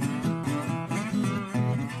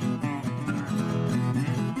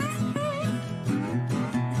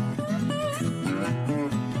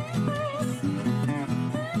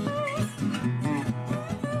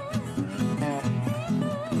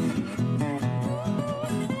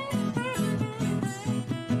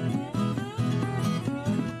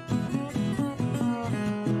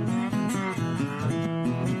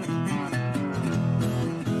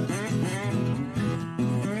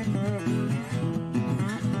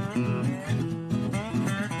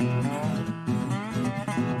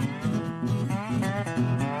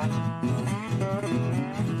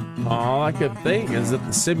 All I could think is that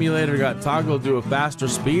the simulator got toggled to a faster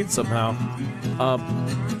speed somehow.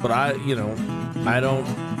 But I don't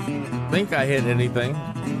think I hit anything.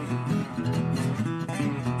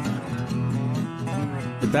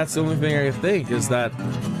 But that's the only thing I can think is that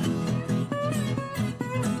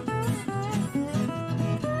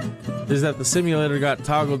the simulator got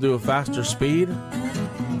toggled to a faster speed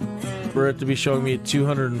for it to be showing me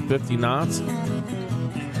 250 knots.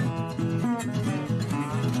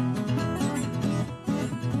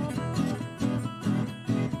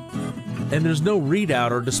 And there's no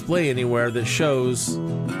readout or display anywhere that shows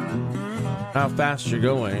how fast you're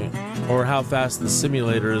going or how fast the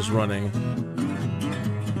simulator is running.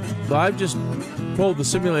 So I've just Told the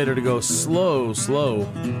simulator to go slow, slow.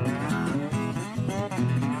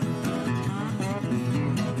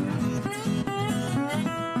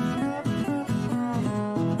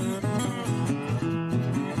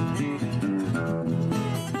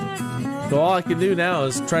 So all I can do now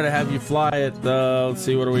is try to have you fly at, let's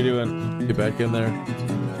see, what are we doing? Get back in there.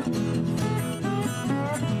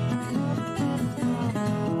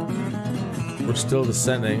 We're still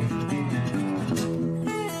descending.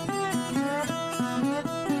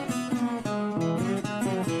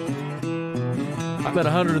 I'm at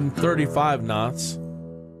 135 knots.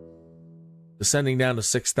 Descending down to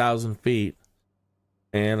 6,000 feet.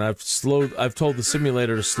 And I've told the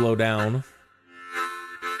simulator to slow down.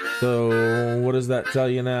 So, what does that tell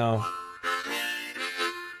you now?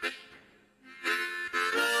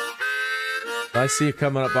 I see it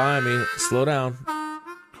coming up behind me. Slow down.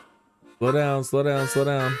 Slow down, slow down, slow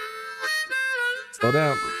down. Slow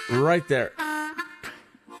down. Right there.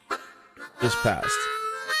 Just passed.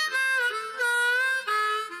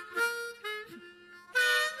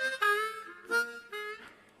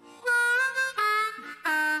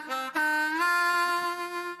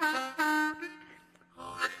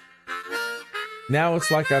 Now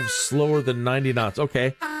it's like I'm slower than 90 knots.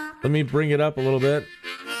 Okay, let me bring it up a little bit.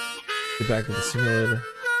 Get back to the simulator.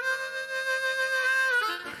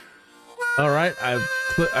 All right, I've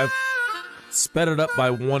sped it up by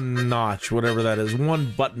 1 notch, whatever that is,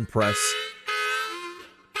 1 button press.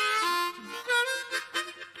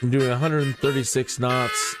 I'm doing 136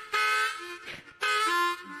 knots.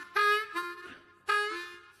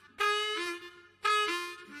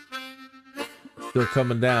 Still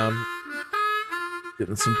coming down.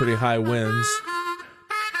 Getting some pretty high winds.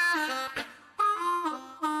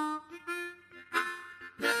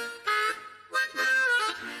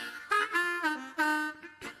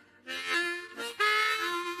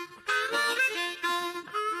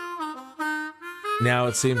 Now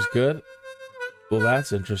it seems good. Well,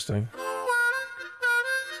 that's interesting.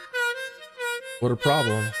 What a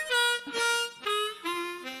problem.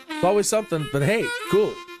 It's always something, but hey,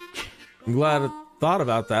 cool. I'm glad I thought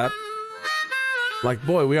about that. Like,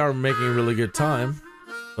 boy, we are making really good time,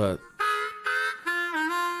 but...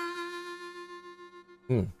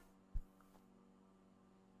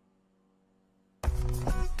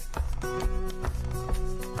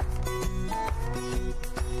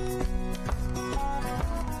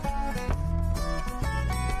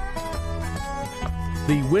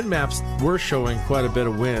 The wind maps were showing quite a bit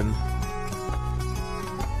of wind.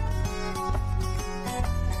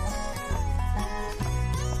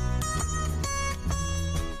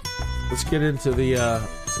 Let's get into the,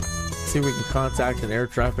 see if we can contact an air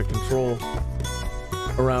traffic control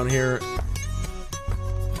around here.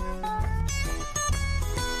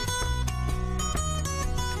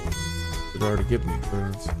 It already give me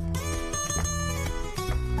clearance.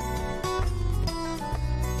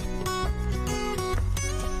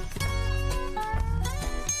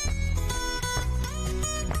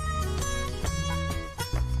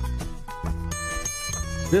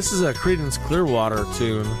 This is a Creedence Clearwater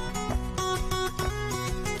tune.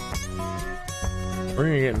 We're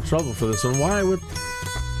gonna get in trouble for this one. Why would...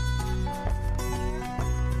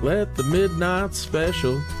 Let the Midnight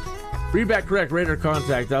Special. Read back correct. Radar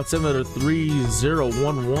contact. Altimeter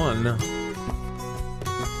 3011.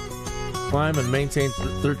 Climb and maintain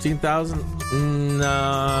 13,000.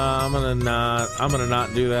 Nah, I'm gonna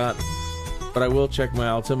not do that. But I will check my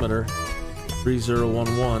altimeter.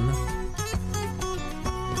 3011.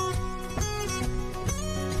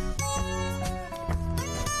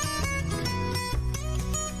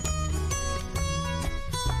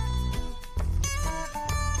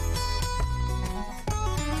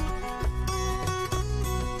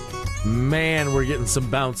 Man, we're getting some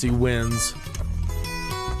bouncy winds.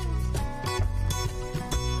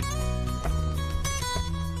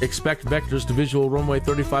 Expect vectors to visual runway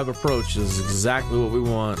 35 approach is exactly what we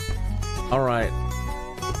want. All right.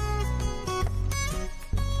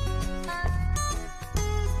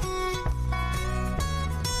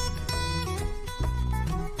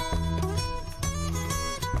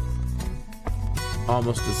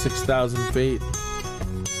 Almost to 6,000 feet.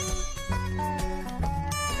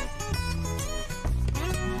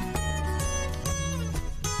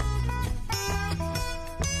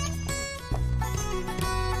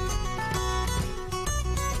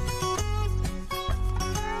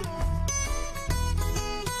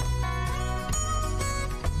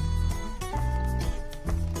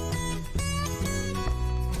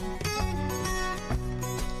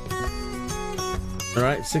 All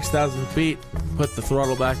right, 6,000 feet. Put the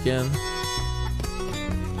throttle back in.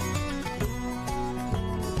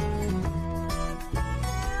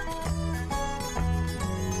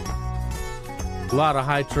 A lot of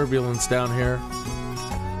high turbulence down here.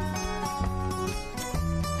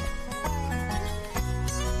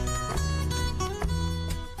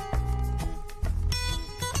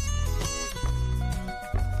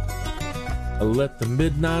 I let the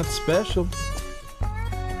midnight special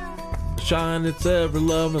shine its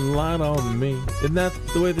ever-loving light on me. Isn't that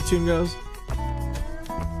the way the tune goes?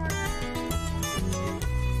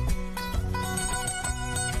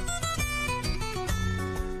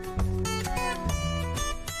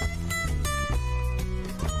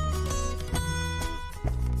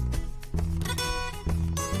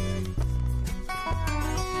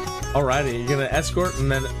 Alrighty, you're gonna escort and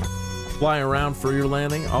then fly around for your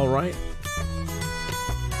landing. All right.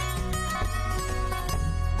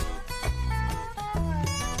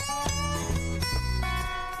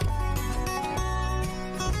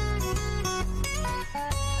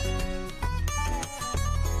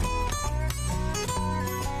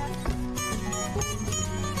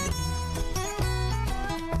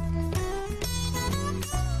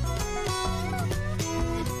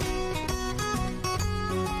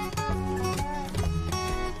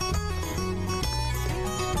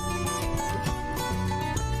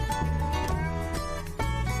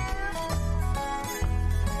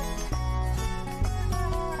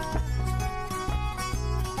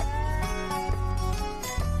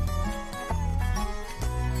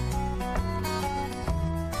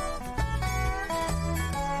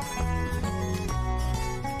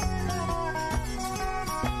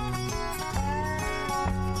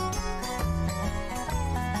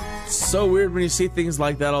 So weird when you see things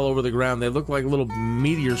like that all over the ground. They look like little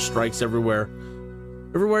meteor strikes everywhere.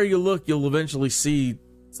 Everywhere you look, you'll eventually see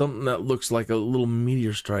something that looks like a little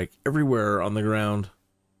meteor strike everywhere on the ground.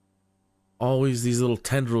 Always these little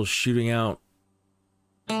tendrils shooting out.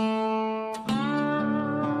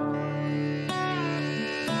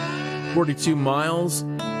 42 miles.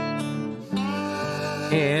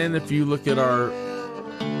 And if you look at our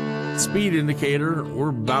speed indicator,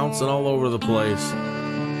 we're bouncing all over the place.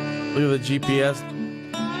 Look at the GPS.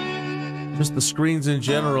 Just the screens in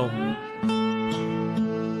general.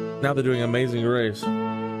 Now they're doing Amazing Grace.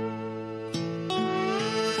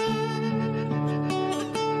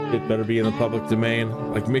 It better be in the public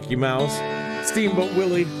domain, like Mickey Mouse, Steamboat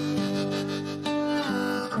Willie.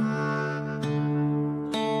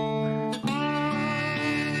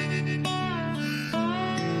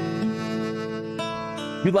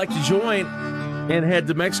 If you'd like to join and head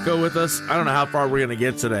to Mexico with us, I don't know how far we're going to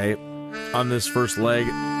get today on this first leg,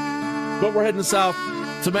 but we're heading south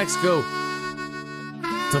to Mexico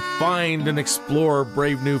to find and explore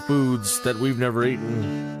brave new foods that we've never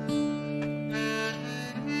eaten.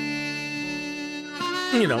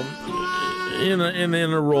 You know, in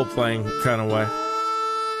a role-playing kind of way.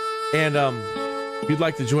 And if you'd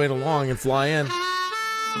like to join along and fly in,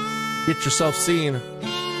 get yourself seen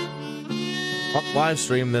on live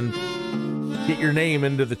stream, then get your name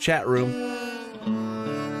into the chat room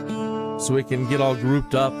so we can get all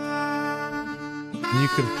grouped up and you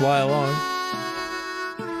can fly along.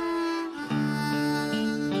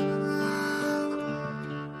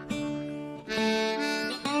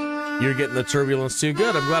 You're getting the turbulence too.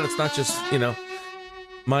 Good. I'm glad it's not just, you know,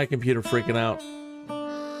 my computer freaking out.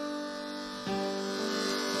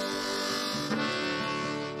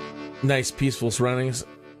 Nice peaceful surroundings.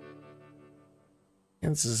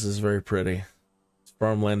 Kansas is very pretty.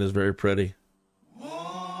 Farmland is very pretty.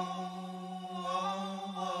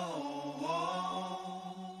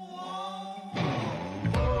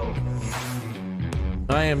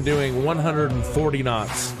 I am doing 140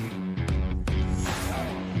 knots.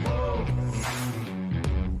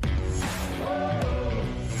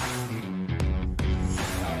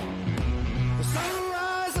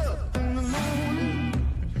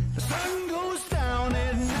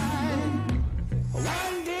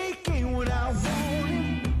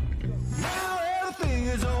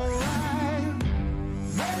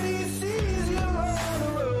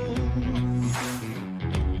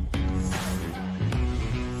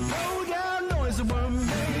 We're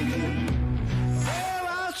making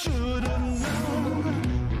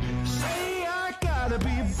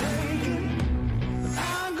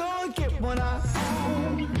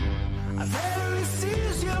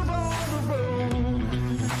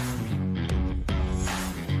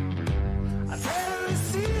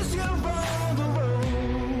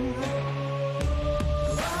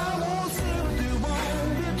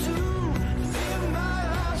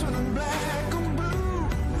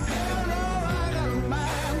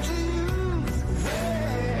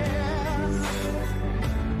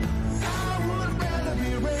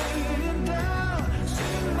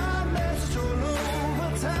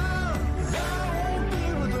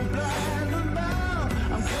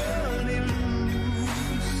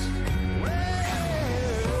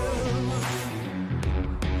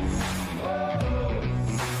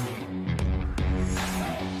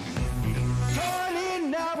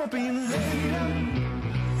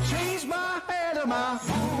of my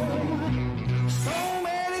home. So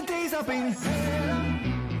many days I've been here.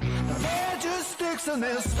 They're just sticks and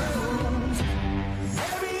their stones.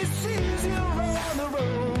 Every season around the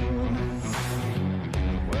road.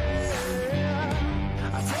 Well,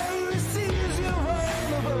 I tell you, it seems you're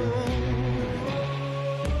on the road.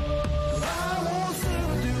 I won't say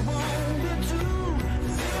what you want me to.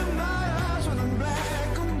 Fill my eyes with them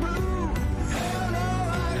black and blue. Hell no,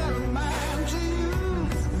 I got a mind to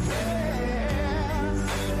use. Yeah.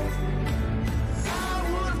 I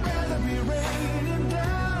would rather be raining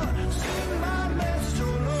down. Sing my message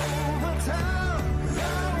all over town. I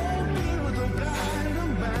won't be with the blind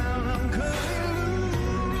and bound. I'm cutting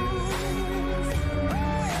loose.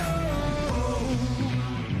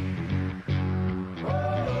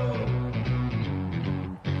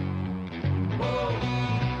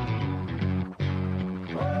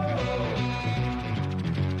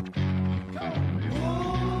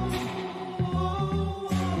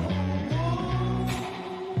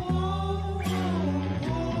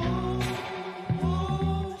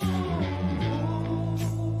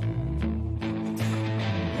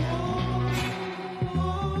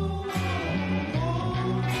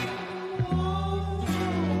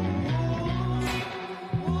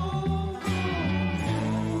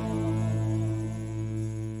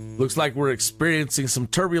 Looks like we're experiencing some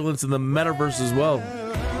turbulence in the metaverse as well.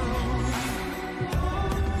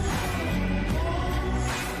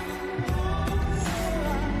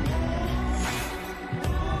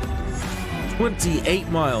 "28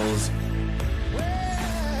 miles.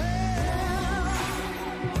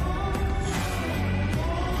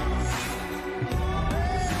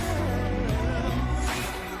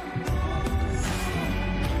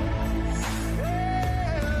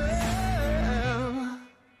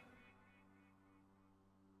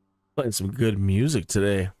 Playing some good music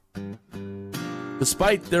today.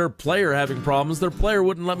 Despite their player having problems, their player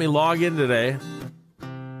wouldn't let me log in today.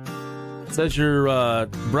 It says your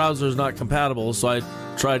browser is not compatible, so I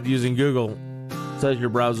tried using Google. It says your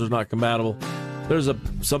browser is not compatible. There's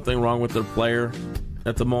something wrong with their player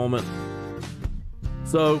at the moment.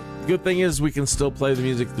 So, good thing is we can still play the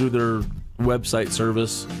music through their website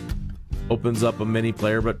service. Opens up a mini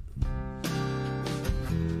player, but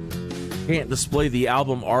can't display the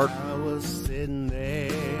album art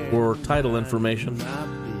or title information.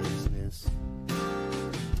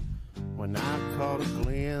 When I caught a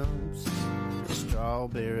glimpse of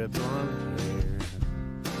strawberry blonde hair,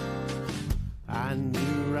 I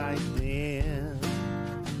knew right then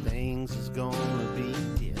things was gonna be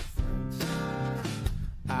different.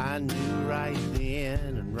 I knew right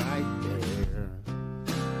then and right there.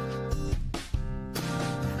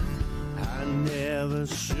 I never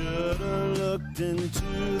should have looked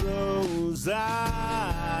into those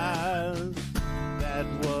eyes. That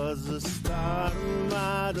was the start of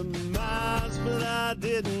my demise, but I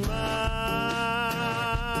didn't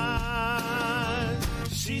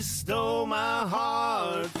mind. She stole my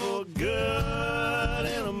heart for good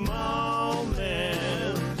in a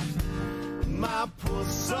moment. My poor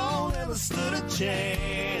soul never stood a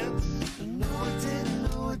chance. No, it didn't,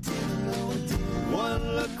 no, it didn't, no, it didn't.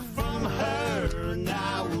 One look from her and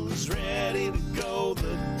I was ready to go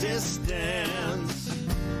the distance.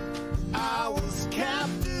 I was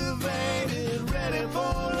captivated, ready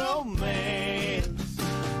for romance.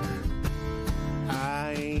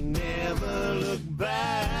 I ain't never looked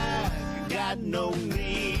back, got no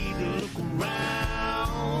need to look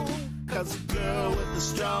around. 'Cause the girl with the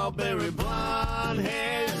strawberry blonde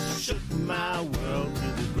hair shook my world to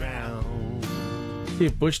the ground. See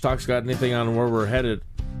if Bush Talk's got anything on where we're headed.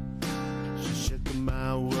 She shook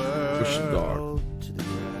my world Bush Dog. to the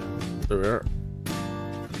ground. There.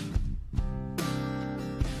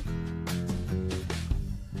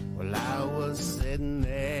 Well, I was sitting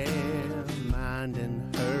there minding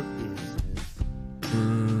her business,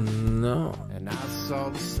 No. and I saw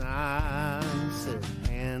the sign said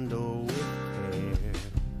handle with care.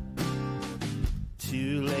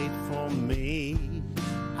 Too late for me,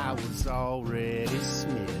 I was already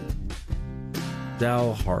smitten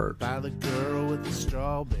Dalhart. by the girl with the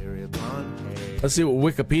strawberry blonde hair. Let's see what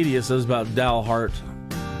Wikipedia says about Dalhart.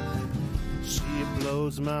 She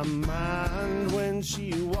blows my mind when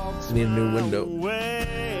she walks Need a new window. my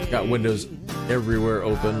way. Got windows everywhere I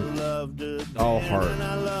open. loved her All then, hard. and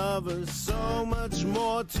I love her so much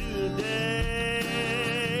more today.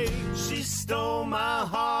 She stole my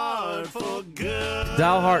heart for good.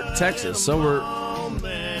 Dalhart, Texas. So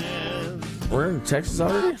Moment. we're in Texas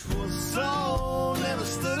already? Poor soul never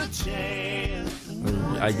stood a chance.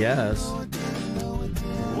 I guess.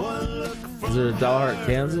 One look from Is it Dalhart,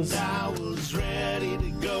 Kansas? I was ready to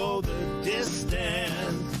go the distance.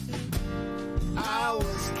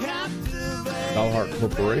 Dalhart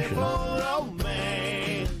Corporation.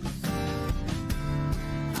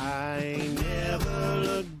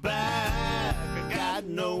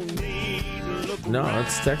 No,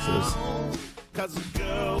 it's Texas. Cause a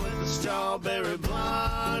girl with the strawberry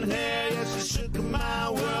blonde hair, yeah, she shook my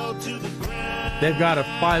world to the ground. They've got a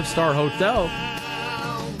 5-star hotel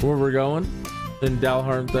where we're going in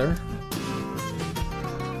Dalhart there.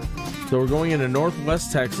 So we're going into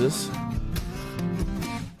Northwest Texas.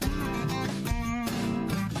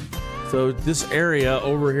 So this area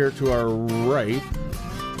over here to our right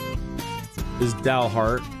is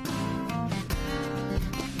Dalhart.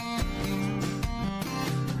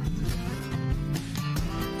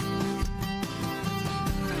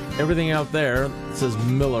 Everything out there says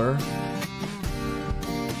Miller.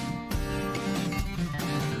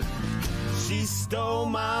 She stole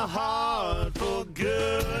my heart for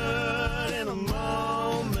good in a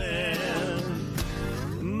moment.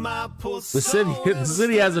 My poor The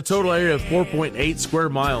city has a total area of 4.8 square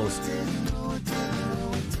miles.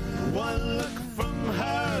 One look from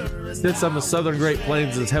her. It sits on the southern Great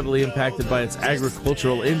Plains and is heavily impacted by its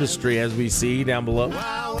agricultural industry, as we see down below.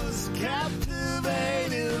 I was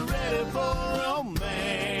captivated, ready for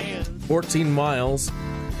romance. 14 miles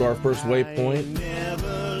to our first waypoint.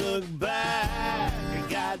 Never look back. I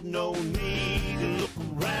got no need to look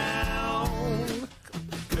around.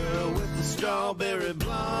 Girl with the strawberry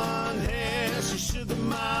blonde hair, she shook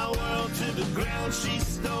my world to the ground. She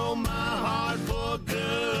stole my heart for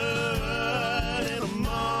good in a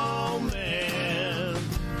moment.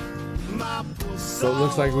 My poor So it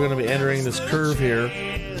looks like we're going to be entering this curve here,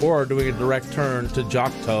 or doing a direct turn to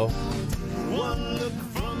Jocto. one look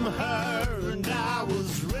from her and I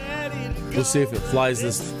was ready to We'll see if it flies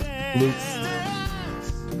this loop.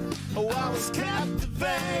 Oh, I was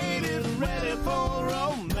captivated, ready for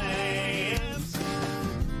romance.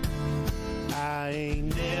 I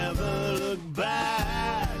ain't never looked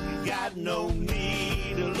back, got no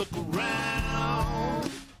need to look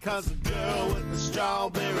around. Cause the girl with the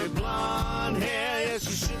strawberry blonde hair, yeah,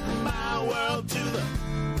 she shook my world to the.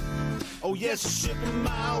 Oh, yes, she shook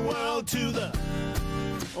my world to the.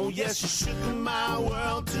 Oh, yes, she shook my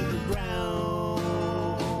world to the ground.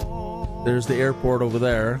 There's the airport over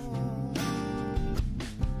there.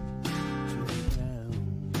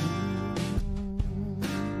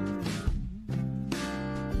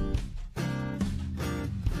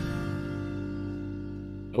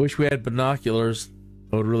 I wish we had binoculars.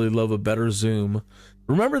 I would really love a better zoom.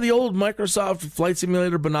 Remember the old Microsoft Flight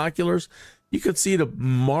Simulator binoculars? You could see to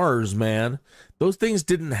Mars, man. Those things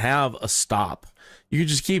didn't have a stop. You could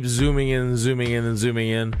just keep zooming in and zooming in and zooming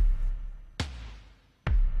in.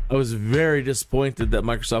 I was very disappointed that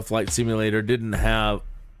Microsoft Flight Simulator didn't have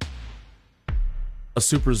a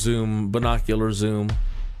super zoom, binocular zoom.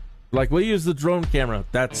 Like, we'll use the drone camera.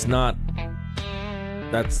 I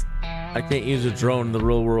can't use a drone in the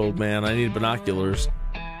real world, man. I need binoculars.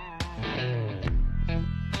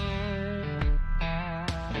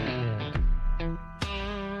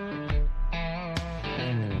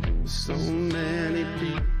 So many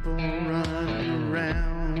people running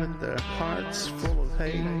around with their hearts full of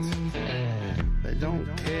hate. They don't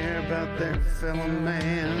care about their fellow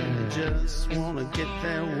man, they just want to get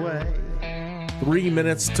their way. 3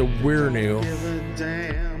 minutes to Weirnew. Give a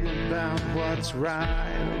damn about what's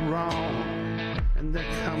right or wrong, and they're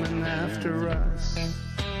coming after us.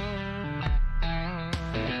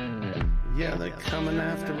 Yeah, they're coming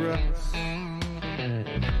after us.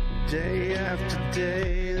 Day after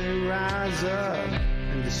day they rise up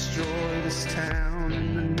and destroy this town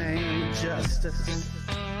in the name of justice.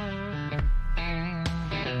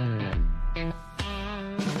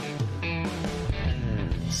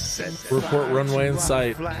 Report runway in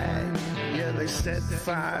sight. Yeah, they set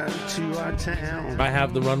fire to our town. I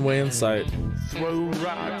have the runway in sight. Throw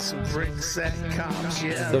rocks and bricks at cops.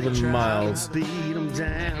 Yeah, 7 miles. beat them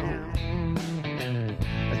down.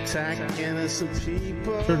 Attack innocent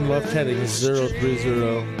people. Turn left heading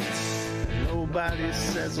 030. Nobody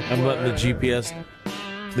says a I'm letting the word. GPS,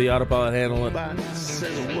 the autopilot handle it. Nobody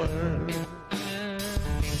says a word.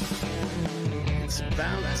 It's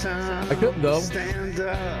about time. I couldn't though. Stand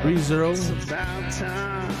up. 30. It's about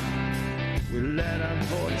time we let our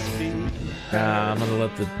voice be. I'm gonna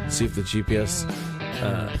let see if the GPS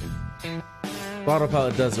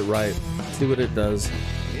autopilot does it right. See what it does.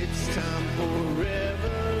 It's time for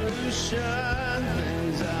revolution.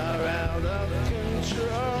 Things are out of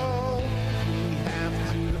control. We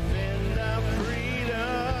have to defend our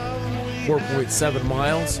freedom. 4.7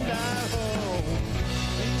 miles. These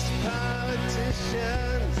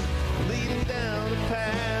politicians leading down the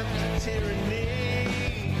path to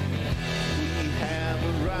tyranny. We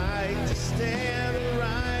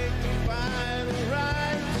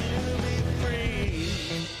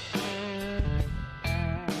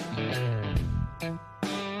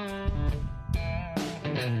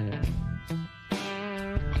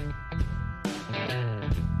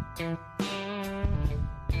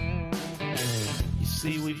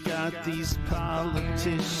See, we've got these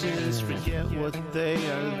politicians, forget what they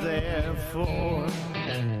are there for.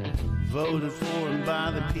 Voted for and by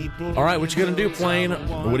the people. All right, what you gonna do, plane?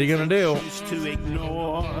 What are you gonna do? To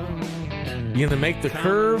ignore. You gonna make the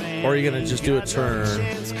curve, or are you gonna just do a turn?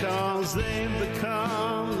 Cause they've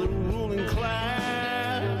become the ruling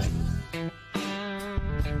class.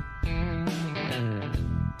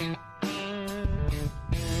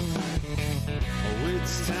 Oh,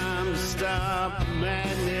 it's time to stop the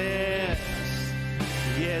madness.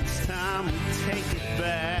 Yeah, it's time to take it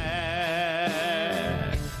back.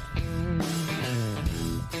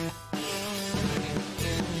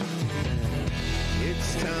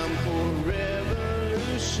 It's time for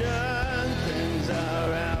revolution. Things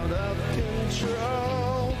are out of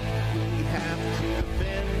control. We have to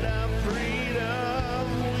defend our freedom.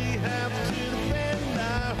 We have to defend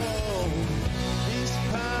our home. These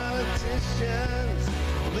politicians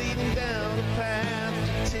leading down a path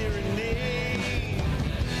to tyranny.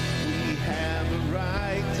 We have a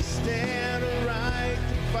right to stand, a right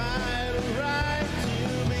to fight, a right to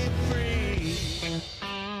be free.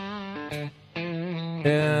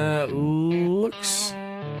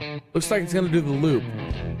 Looks like it's gonna do the loop.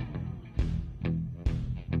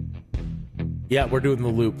 Yeah, we're doing the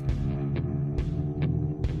loop.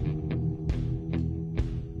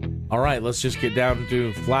 All right, let's just get down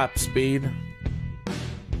to flap speed.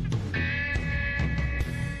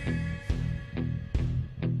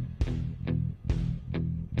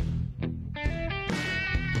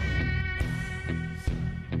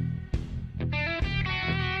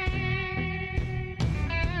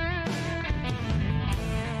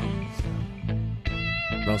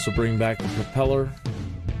 Also bring back the propeller.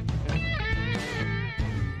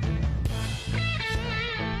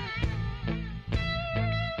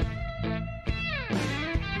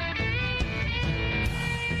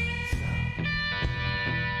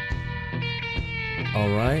 All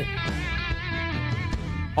right.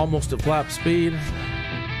 Almost at flap speed.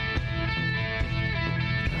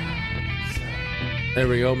 There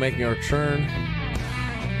we go, making our turn.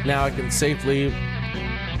 Now I can safely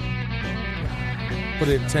put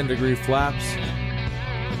in 10-degree flaps.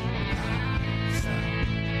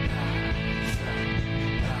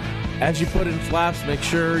 As you put in flaps, make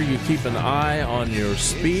sure you keep an eye on your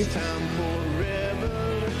speed. Things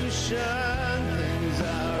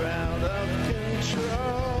are out of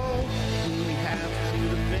control. We have to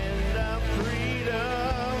defend our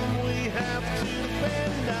freedom. We have to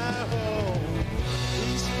defend our home.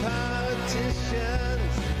 These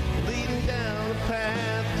politicians leading down a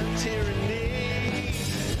path to tyranny.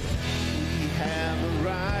 We have a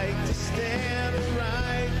right to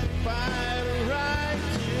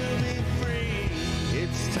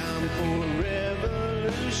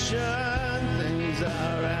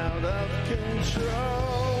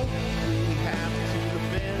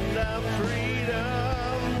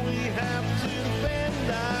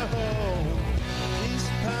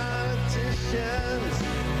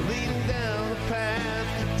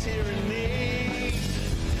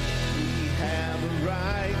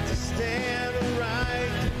stand, a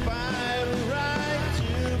right to fight, a right to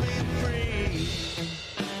be free.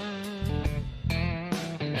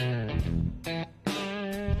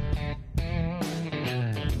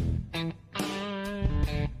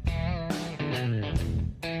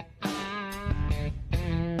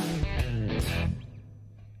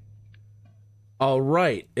 All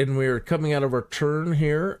right, and we're coming out of our turn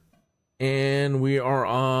here, and we are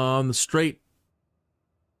on the straight.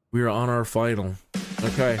 We are on our final.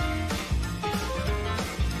 Okay.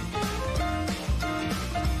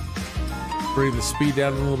 Bring the speed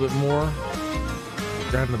down a little bit more,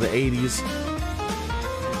 down to the 80s.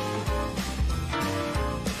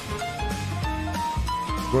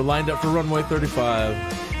 We're lined up for runway 35.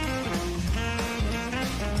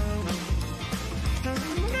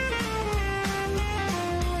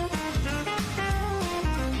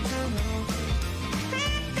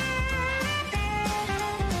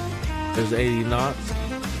 There's 80 knots.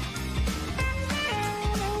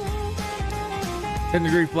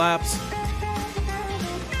 10-degree flaps.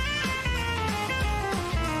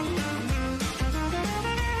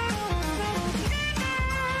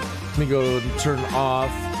 Let me go and turn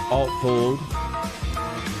off alt hold.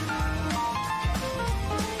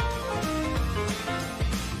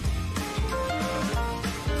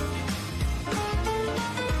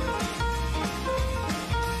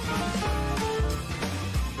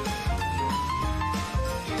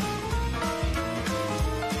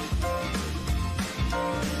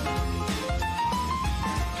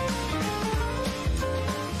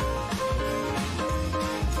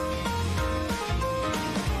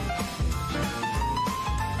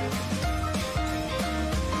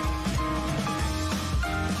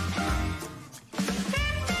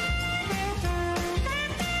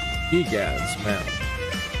 Egads, man.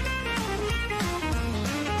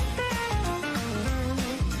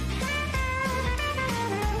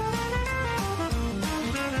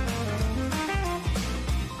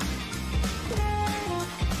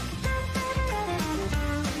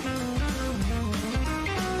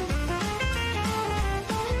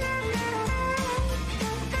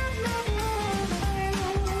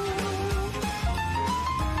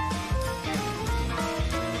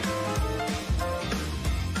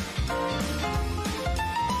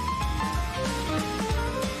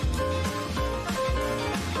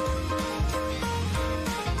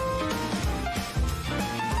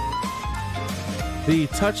 The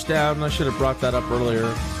touchdown, I should have brought that up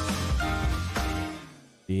earlier.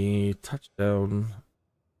 The touchdown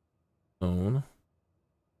zone.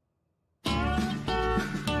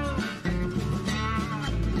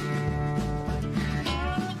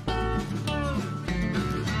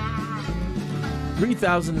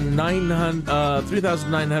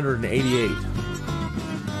 $3,988.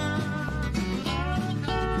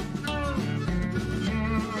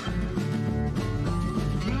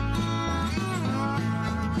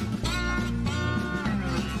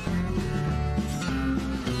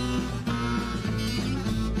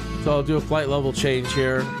 So I'll do a flight level change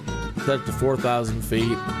here, set it to 4,000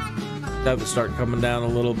 feet. Have it start coming down a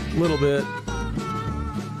little bit.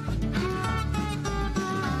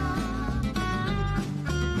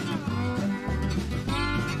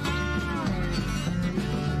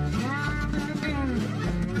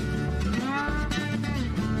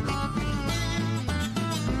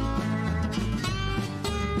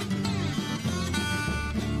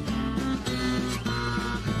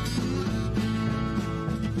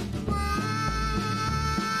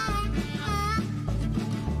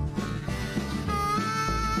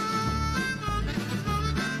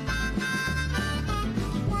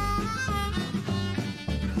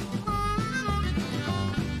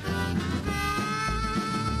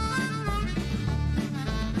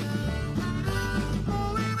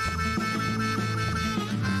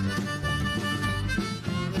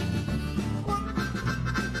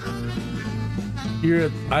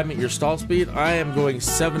 I'm at your stall speed. I am going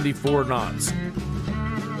 74 knots.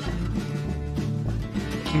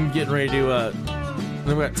 I'm getting ready to I've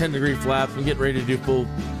got 10-degree flaps. I'm getting ready to do full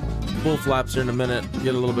flaps here in a minute.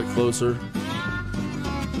 Get a little bit closer.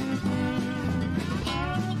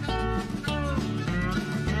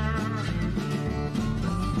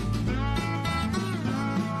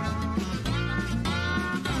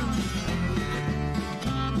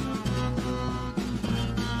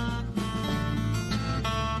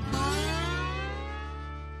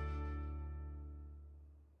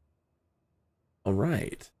 All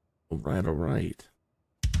right.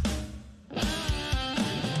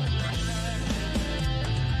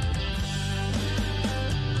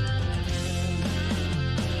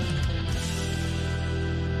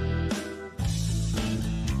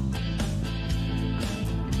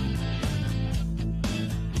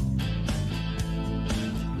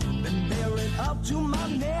 Been buried up to my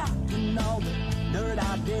neck in all the dirt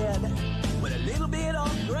I did, with a little bit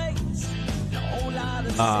of grace.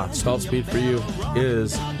 Stall speed for you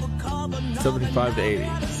is 75 to 80.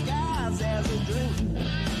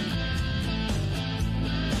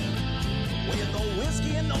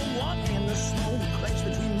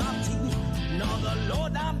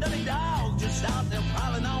 Just out there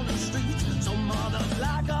prowling on the streets. So mother,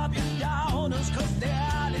 lock up your daughters, 'cause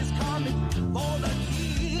dad is coming for the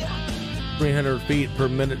key. 300 feet per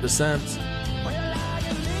minute descent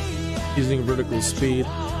using vertical speed.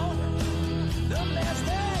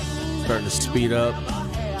 Starting to speed up.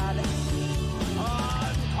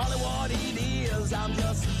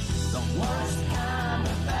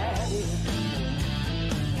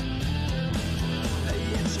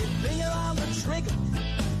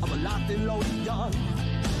 Loaded gun,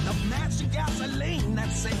 the match of gasoline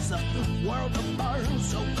that sets the world to burn.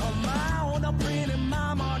 So come on, a pretty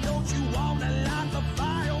mama, don't you wanna light the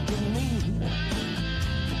fire with me?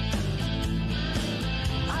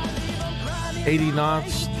 80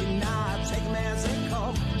 knots,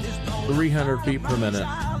 300 feet per minute.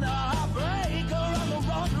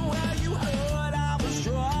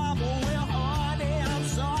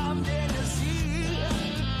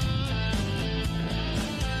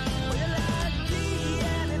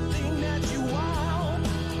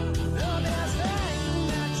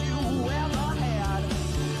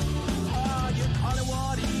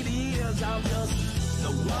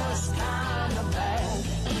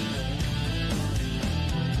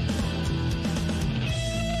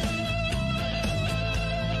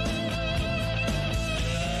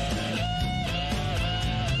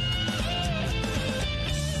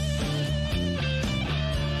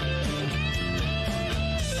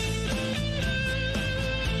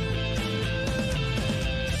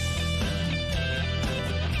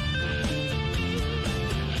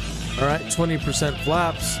 All right, 20%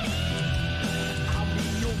 flaps.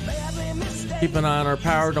 Keep an eye on our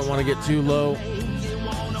power. Don't want to get too low.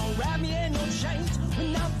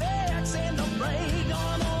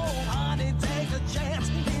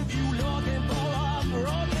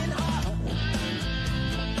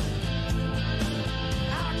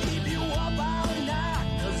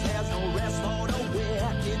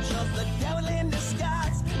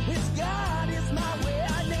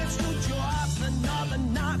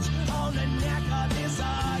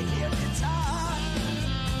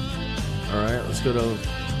 All right, let's go to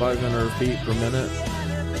 500 feet per minute.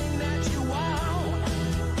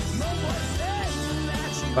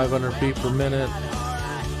 500 feet per minute.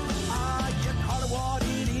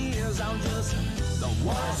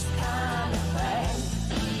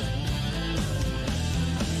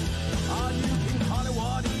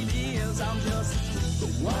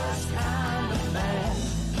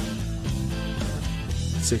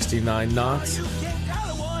 $69 knots.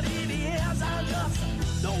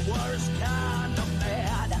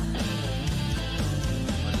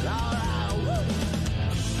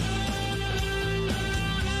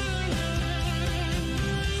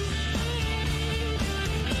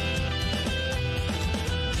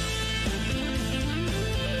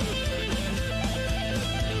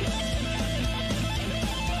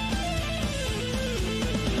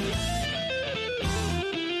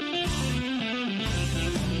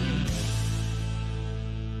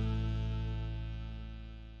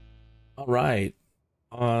 All right,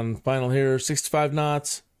 on final here, 65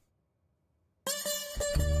 knots.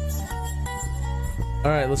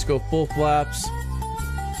 All right, let's go full flaps.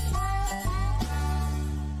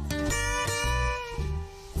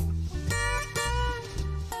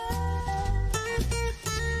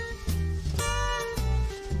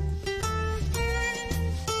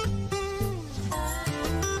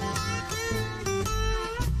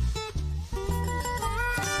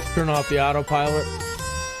 Turn off the autopilot.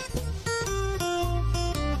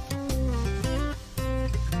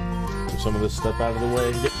 Some of this stuff out of the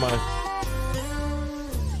way and get my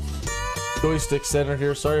joystick centered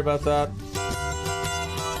here. Sorry about that.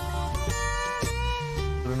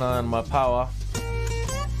 Put an eye on my power.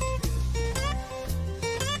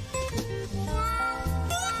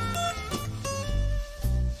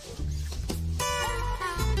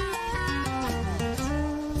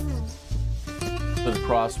 Bit of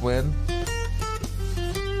crosswind.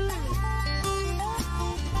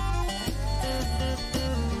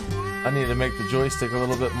 I need to make the joystick a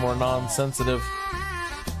little bit more non-sensitive.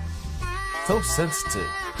 So sensitive.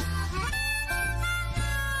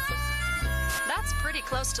 That's pretty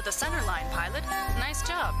close to the center line, pilot. Nice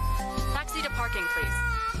job. Taxi to parking, please.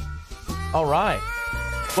 All right.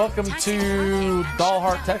 Welcome to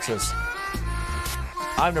Dalhart, Texas.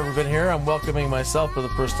 I've never been here. I'm welcoming myself for the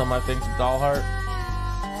first time, I think, to Dalhart.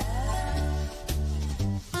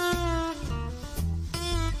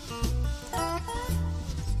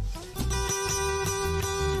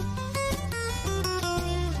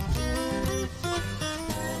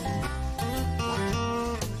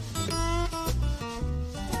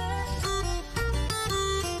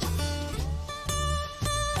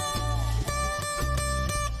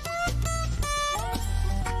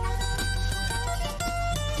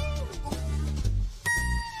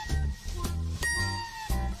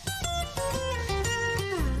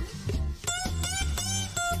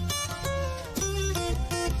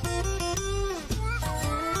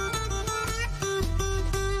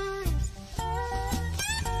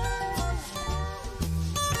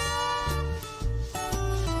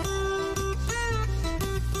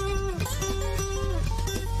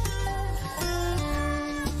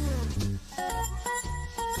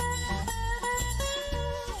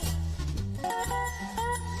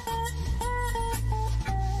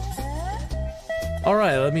 All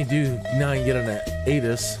right, let me do now and get an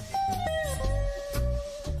ATIS.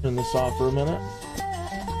 Turn this off for a minute.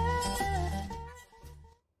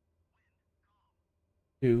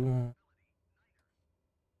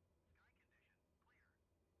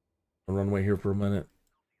 Runway here for a minute.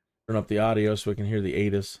 Turn up the audio so we can hear the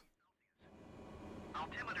ATIS.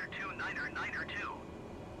 Altimeter 2992.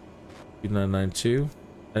 2992.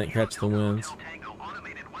 I didn't catch the winds. Tango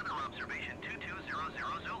automated weather observation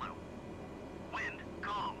 2200 Zulu. Wind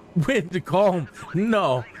calm. Wind calm?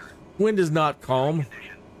 No. Wind is not calm.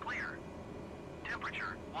 Condition clear.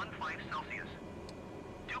 Temperature 15 Celsius.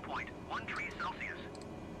 2.13 Celsius.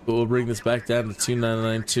 But we'll bring this back down to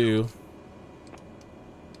 2992.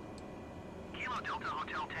 Kilo Delta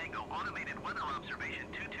Hotel Tango automated weather observation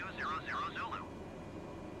 2200 Zulu.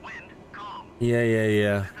 Wind calm.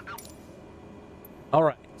 Yeah. All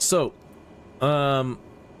right. So,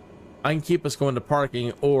 I can keep us going to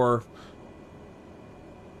parking, or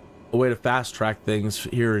a way to fast track things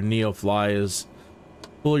here in NEOFLY is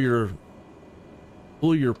pull your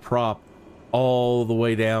prop all the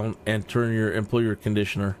way down and pull your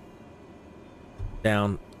conditioner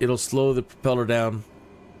down. It'll slow the propeller down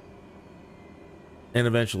and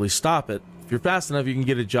eventually stop it. If you're fast enough, you can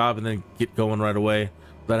get a job and then get going right away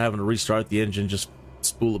without having to restart the engine. Just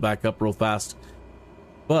spool it back up real fast.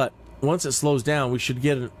 But once it slows down, we should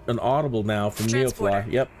get an audible now from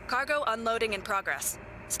NEOFLY. Yep. Cargo unloading in progress.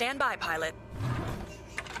 Stand by, pilot.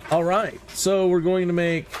 All right, so we're going to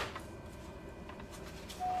make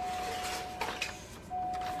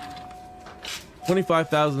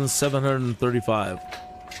 $25,735.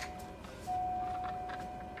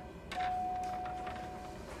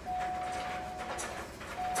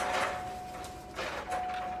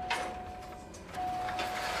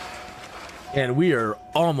 And we are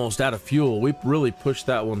almost out of fuel. We really pushed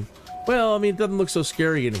that one. Well, I mean, it doesn't look so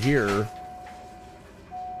scary in here.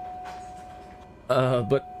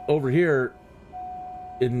 But over here,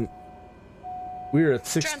 we're at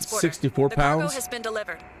 64 the pounds. Cargo has been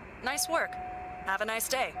delivered. Nice work. Have a nice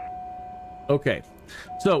day. Okay,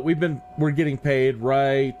 so we're getting paid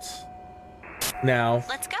right now.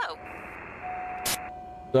 Let's go.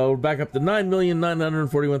 So we're back up to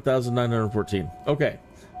 9,941,914. Okay,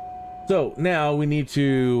 so now we need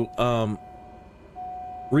to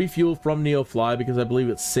refuel from NEOFLY because I believe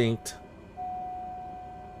it's synced.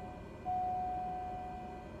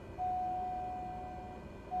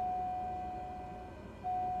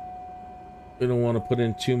 We don't want to put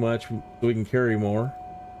in too much so we can carry more.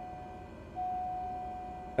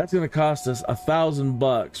 That's going to cost us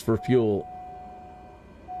 $1,000 for fuel.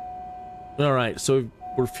 All right, so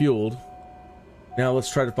we're fueled. Now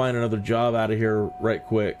let's try to find another job out of here right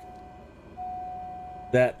quick.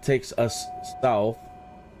 That takes us south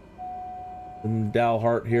from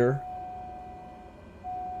Dalhart here.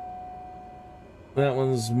 That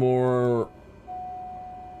one's more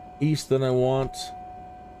east than I want.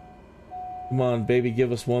 Come on, baby,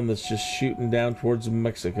 give us one that's just shooting down towards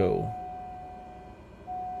Mexico.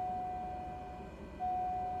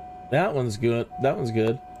 That one's good. That one's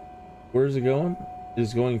good. Where's it going?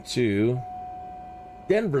 It's going to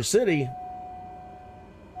Denver City.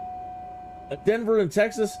 Denver in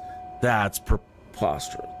Texas? That's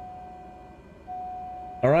preposterous.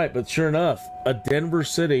 All right, but sure enough, a Denver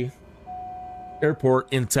City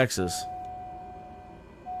airport in Texas.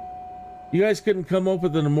 You guys couldn't come up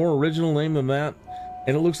with a more original name than that,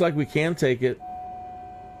 and it looks like we can take it.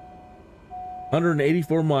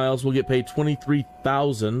 184 miles. We'll get paid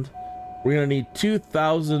 $23,000. We're gonna need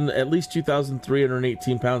 2,000, at least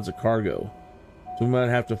 2,318 pounds of cargo. So we might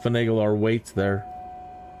have to finagle our weights there.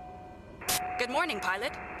 Good morning,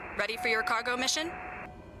 pilot. Ready for your cargo mission?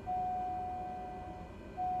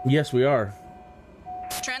 Yes, we are.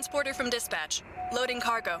 Transporter from dispatch. Loading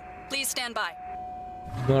cargo. Please stand by.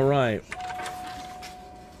 All right.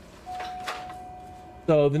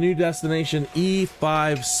 So the new destination,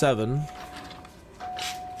 E57.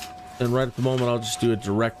 And right at the moment, I'll just do a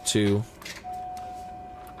direct to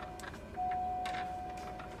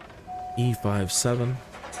E57.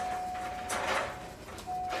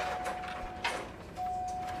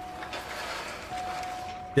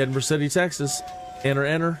 Denver City, Texas. Enter,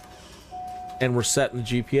 enter. And we're setting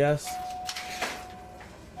the GPS.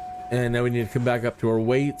 And now we need to come back up to our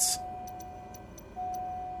weights.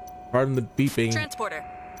 Pardon the beeping. Transporter.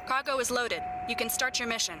 Cargo is loaded. You can start your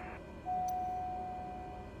mission.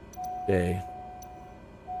 Okay.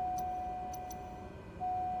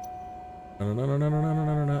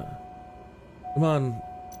 No. Come on.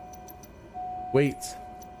 Weights.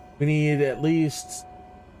 We need at least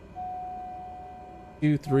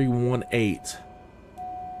 2318.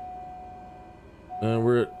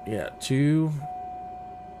 We're at, yeah, 2.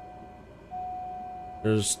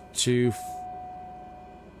 There's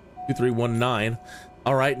 2319.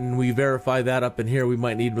 All right, and we verify that up in here. We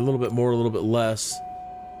might need a little bit more, a little bit less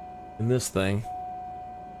in this thing.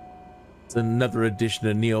 It's another addition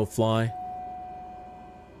to NEOFLY.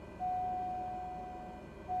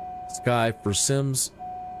 Sky for Sims,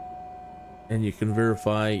 and you can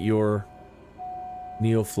verify your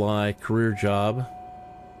NEOFLY career job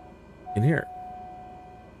in here.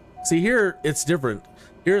 See, here it's different.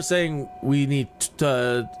 Here it's saying we need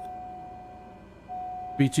to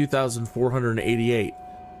be 2,488.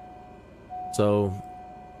 So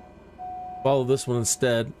follow this one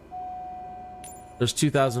instead. There's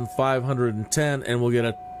 2,510, and we'll get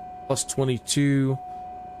a plus 22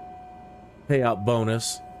 payout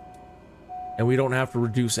bonus. And we don't have to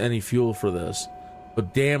reduce any fuel for this.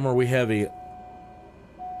 But damn, are we heavy.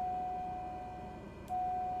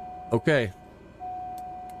 Okay.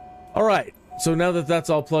 All right. So now that that's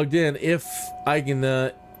all plugged in, if I can,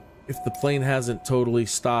 if the plane hasn't totally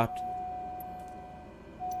stopped,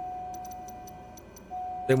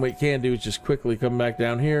 then what you can do is just quickly come back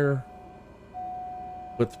down here,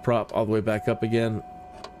 put the prop all the way back up again,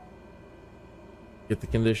 get the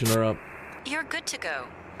conditioner up. You're good to go.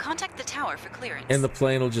 Contact the tower for clearance. And the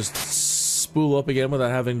plane will just spool up again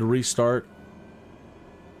without having to restart.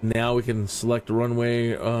 Now we can select a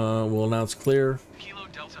runway, we'll announce clear. Kilo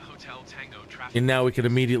Delta Hotel Tango traffic. And now we can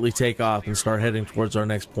immediately take off and start heading towards our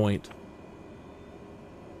next point.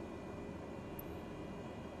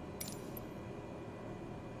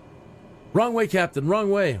 Wrong way, Captain, wrong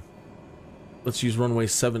way. Let's use runway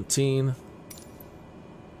 17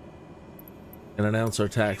 and announce our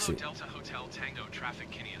taxi. Kilo Delta Hotel Tango traffic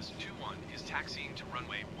Kinneas 21 is taxiing to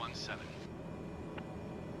runway 17.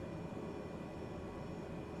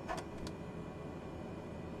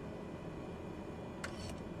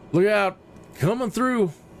 Look out, coming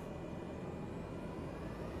through.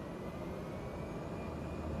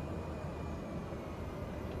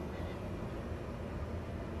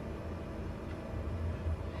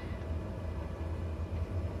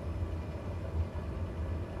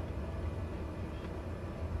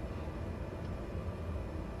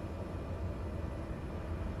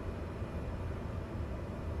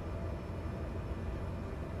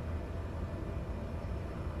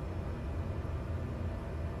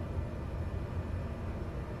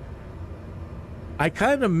 I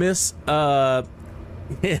kind of miss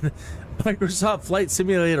in Microsoft Flight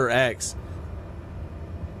Simulator X.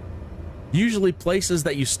 Usually places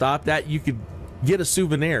that you stopped at, you could get a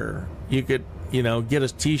souvenir. You could, you know, get a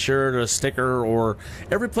t-shirt or a sticker, or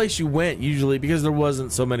every place you went, usually, because there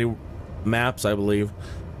wasn't so many maps, I believe,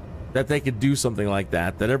 that they could do something like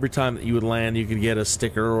that. That every time that you would land, you could get a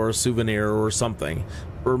sticker or a souvenir or something,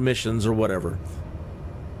 or missions or whatever.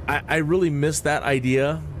 I really miss that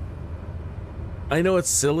idea. I know it's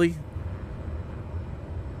silly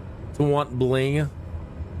to want bling,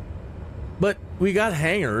 but we got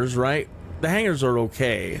hangars, right? The hangars are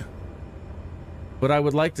okay, but I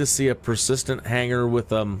would like to see a persistent hangar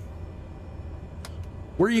with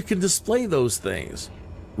where you can display those things,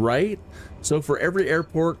 right? So for every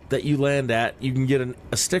airport that you land at, you can get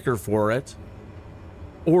a sticker for it,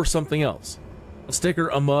 or something else. A sticker,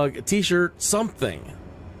 a mug, a t-shirt, something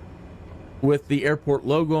with the airport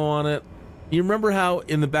logo on it. You remember how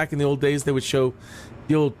back in the old days they would show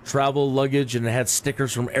the old travel luggage and it had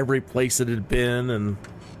stickers from every place it had been? And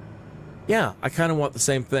yeah, I kind of want the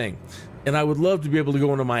same thing. And I would love to be able to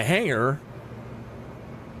go into my hangar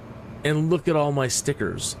and look at all my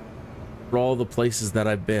stickers for all the places that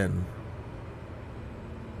I've been.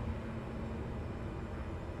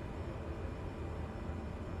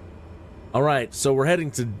 All right, so we're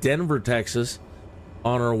heading to Denver, Texas,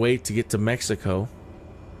 on our way to get to Mexico.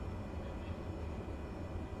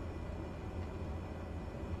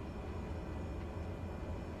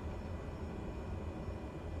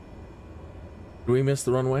 Do we miss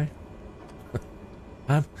the runway?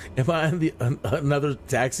 Am I on another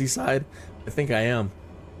taxi side? I think I am.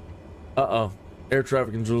 Uh-oh. Air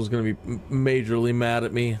traffic control is going to be majorly mad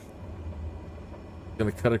at me.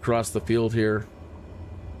 Going to cut across the field here.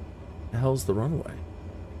 The hell's the runway?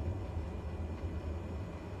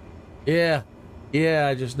 Yeah. Yeah,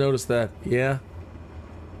 I just noticed that. Yeah.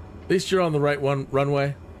 At least you're on the right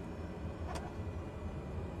runway.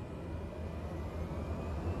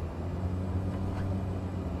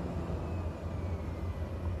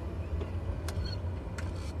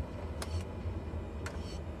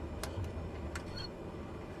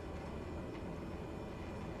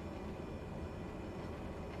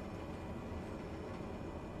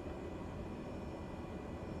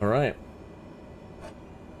 All right.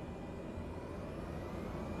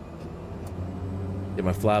 Get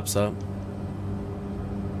my flaps up.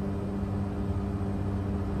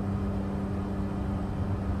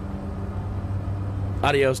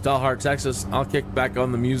 Adios, Dalhart, Texas. I'll kick back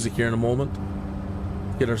on the music here in a moment.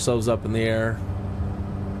 Get ourselves up in the air.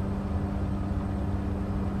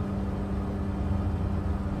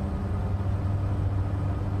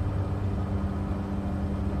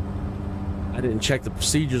 I didn't check the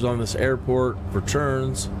procedures on this airport for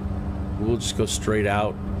turns. We'll just go straight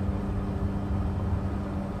out.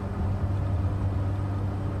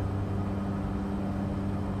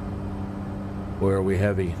 Where are we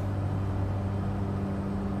heavy?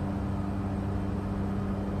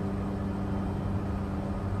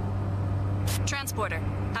 Transporter,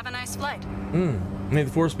 have a nice flight. May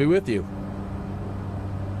the force be with you.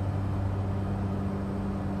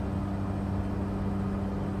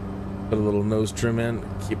 Put a little nose trim in,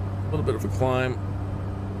 keep a little bit of a climb.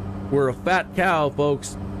 We're a fat cow,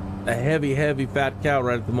 folks. A heavy, heavy fat cow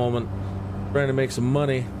right at the moment. Trying to make some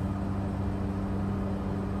money.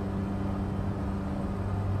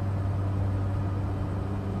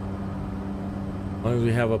 As long as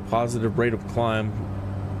we have a positive rate of climb.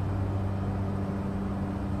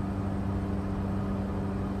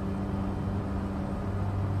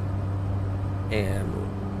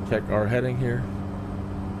 And check our heading here.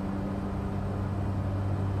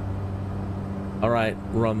 All right,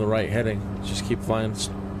 we're on the right heading. Just keep flying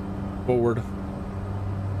forward.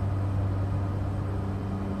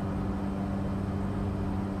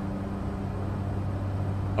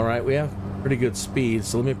 All right, we have pretty good speed,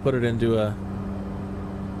 so let me put it into a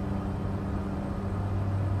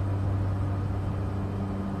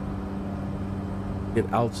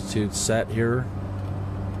get altitude set here.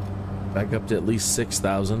 Back up to at least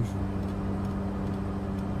 6,000.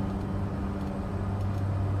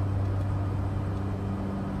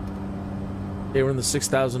 Okay, we're in the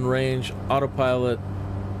 6,000 range. Autopilot,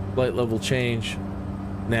 flight level change,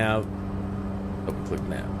 nav. Double click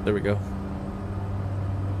nav. There we go.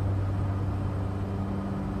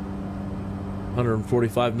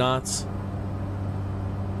 145 knots.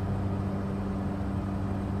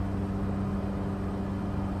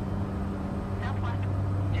 Southwest,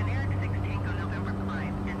 generic 6 Tango November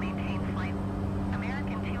climb and maintain flight.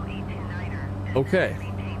 American 2829er. Okay.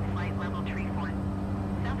 Maintain flight level tree fort.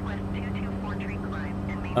 Southwest 224 tree climb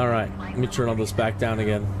and maintain. All right, flight let me turn all level this back down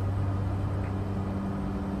again.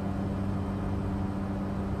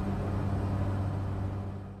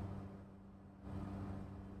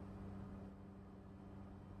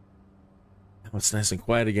 Now it's nice and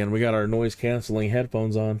quiet again. We got our noise canceling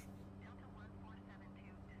headphones on.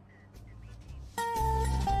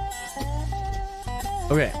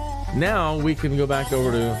 Okay, now we can go back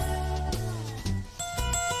over to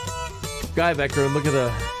Sky Vector and look at the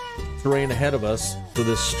terrain ahead of us for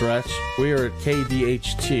this stretch. We are at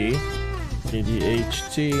KDHT,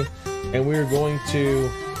 and we're going to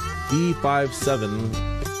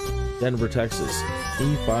E57, Denver, Texas.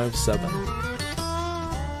 E57.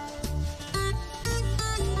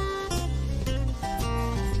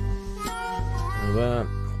 That,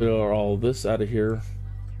 clear all this out of here.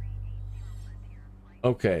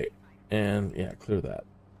 Okay, and yeah, clear that.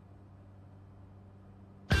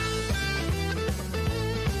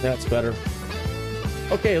 That's better.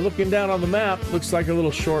 Okay, looking down on the map, looks like a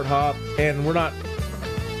little short hop, and we're not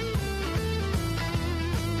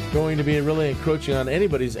going to be really encroaching on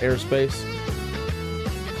anybody's airspace.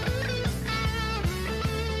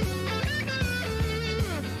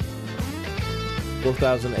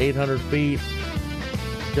 (4,800 feet).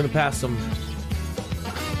 Gonna pass some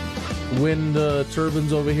wind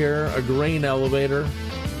turbines over here, a grain elevator.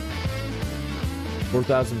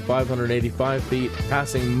 4,585 feet,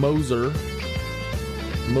 passing Moser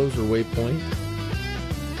waypoint.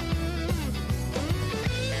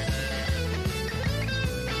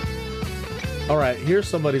 All right, here's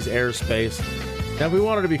somebody's airspace. Now, if we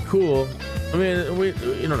wanted to be cool, I mean,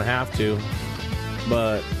 you don't have to,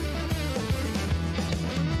 but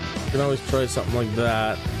you can always try something like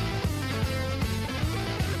that.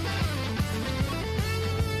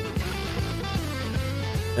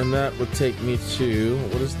 And that would take me to,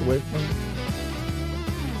 what is the waypoint?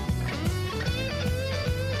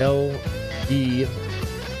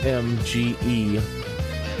 LEMGE.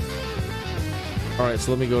 All right,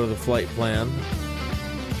 so let me go to the flight plan.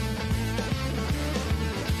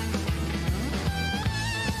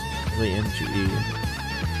 LEMGE.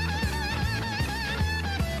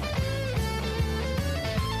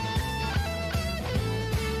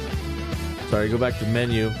 Sorry, go back to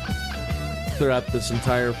menu. Clear out this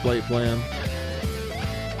entire flight plan.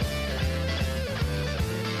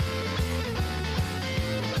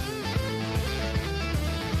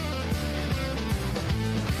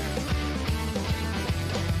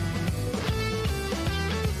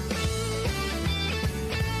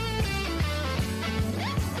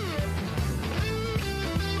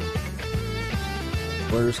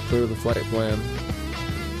 Where's clear the flight plan?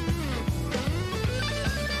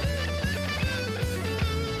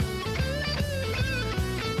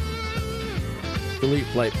 Delete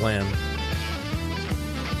flight plan.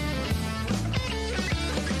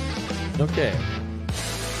 Okay.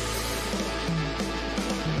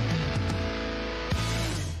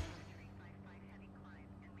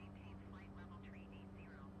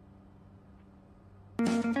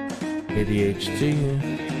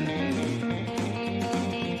 ADHD.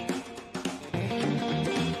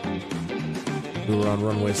 We were on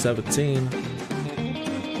runway 17.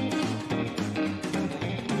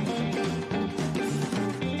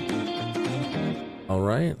 All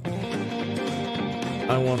right.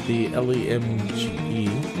 I want the LEMGE.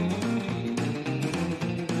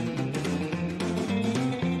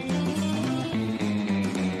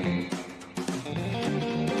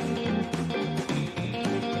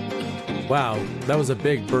 Wow, that was a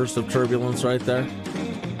big burst of turbulence right there.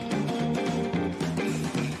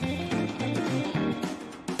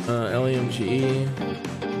 LEMGE.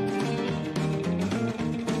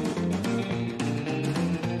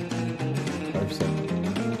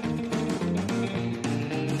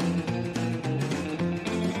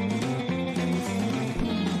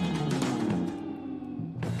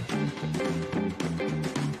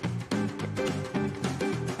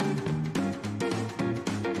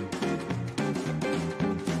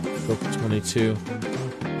 Go for 22.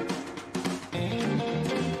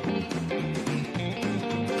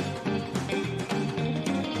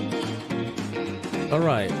 All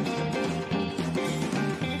right.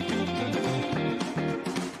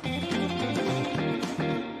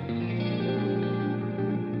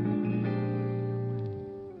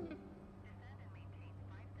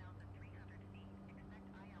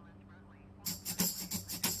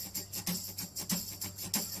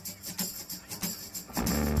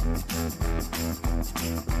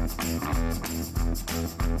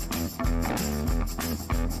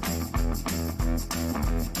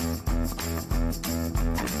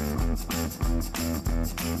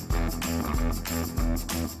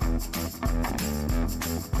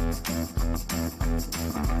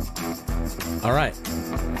 All right.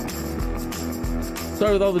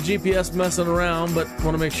 Sorry with all the GPS messing around, but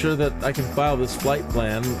want to make sure that I can file this flight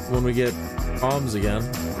plan when we get comms again.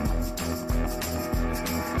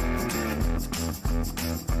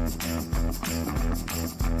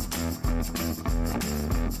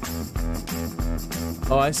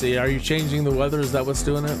 Oh, I see. Are you changing the weather? Is that what's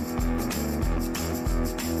doing it?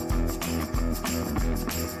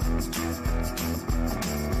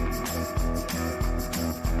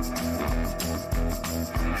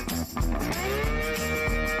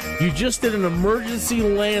 You just did an emergency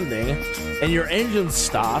landing and your engine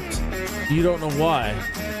stopped. You don't know why.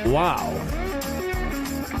 Wow.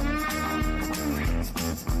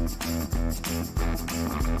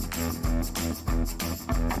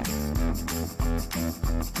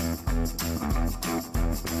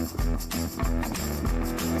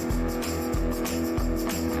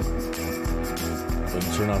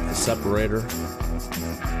 Let's turn off the separator.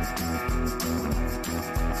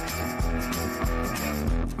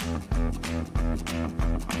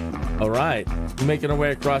 All right, making our way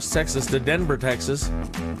across Texas to Denver, Texas.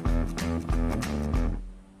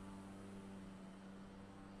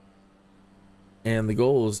 And the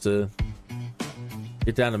goal is to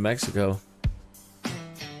get down to Mexico.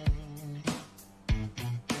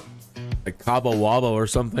 Like Cabo Wabo or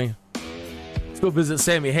something. Let's go visit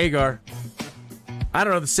Sammy Hagar. I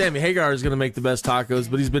don't know if Sammy Hagar is going to make the best tacos,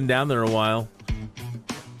 but he's been down there a while.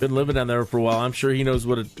 Been living down there for a while. I'm sure he knows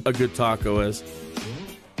what a good taco is.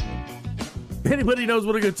 If anybody knows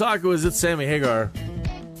what a good taco is, it's Sammy Hagar.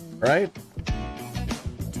 Right?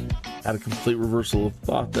 Had a complete reversal of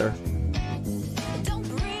thought there. Don't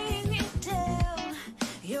bring me down.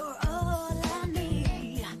 You're all I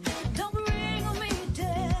need. Don't bring me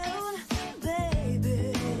down,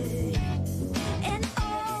 baby. And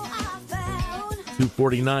all I found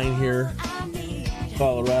 249 here, I need.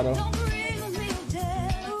 Colorado. Don't bring me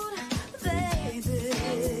down, baby.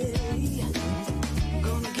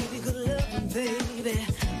 Gonna give you good loving, baby.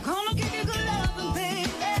 Gonna give you good loving, baby.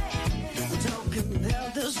 Talking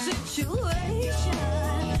about the situation.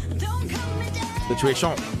 Don't cut me down.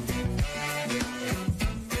 Situation.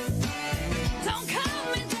 Don't cut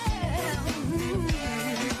me down.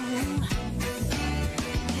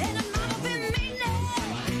 And I'm not up in me now.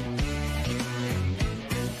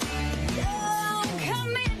 Don't cut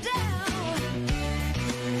me down.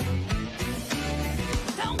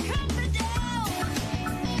 Don't cut me down.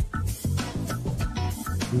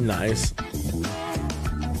 Nice.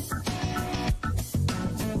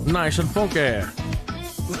 Nice and funky. Well,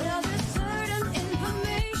 there's certain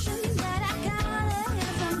information that I gotta have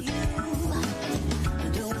from you.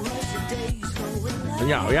 Don't rush the days going by.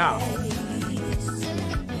 Yeah, yeah. I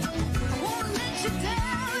won't let you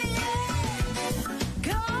down, yeah.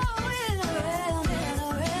 Going around and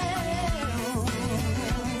around.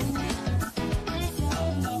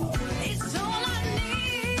 It's all I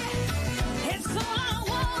need. It's all I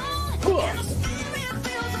want. And the spirit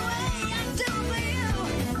feels the way I do for you.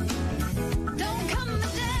 Don't cut me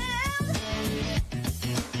down.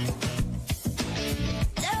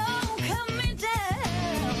 Don't cut me down.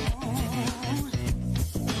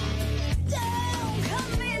 Don't cut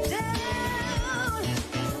me down.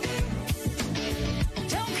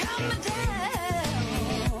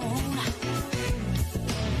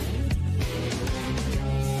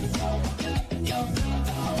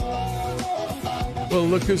 Well,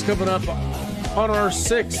 look who's coming up on our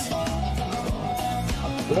 6th.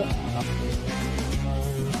 Oh.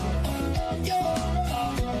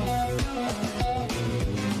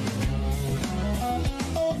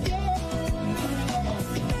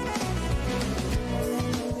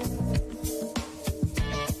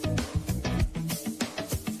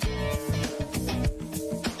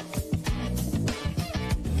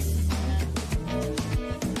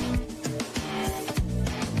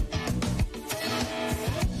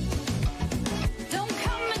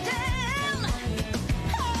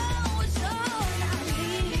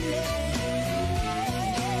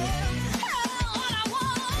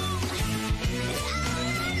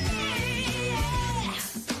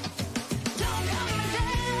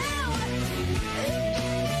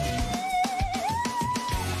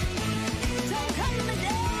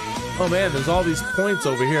 Oh man, there's all these points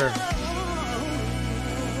over here.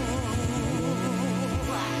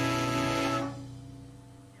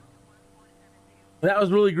 That was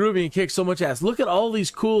really groovy and kicked so much ass. Look at all these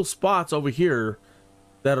cool spots over here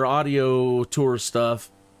that are audio tour stuff.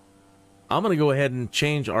 I'm going to go ahead and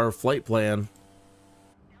change our flight plan.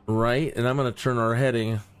 Right? And I'm going to turn our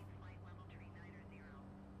heading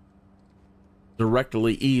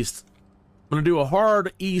directly east. I'm going to do a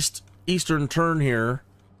hard eastern turn here.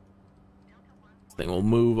 Thing will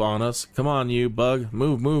move on us. Come on, you bug.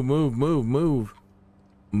 Move, move, move, move, move.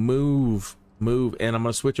 Move, move. And I'm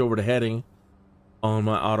going to switch over to heading on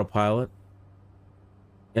my autopilot.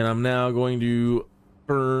 And I'm now going to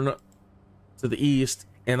turn to the east.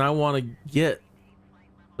 And I want to get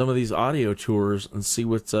some of these audio tours and see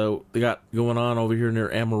what's they got going on over here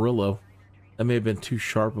near Amarillo. That may have been too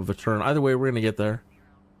sharp of a turn. Either way, we're going to get there.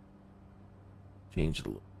 Change it a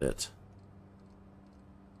little bit.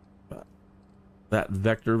 That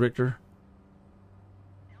vector, Victor.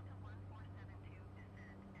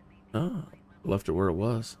 Oh, left it where it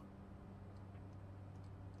was.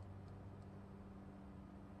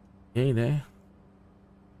 Yay, nay.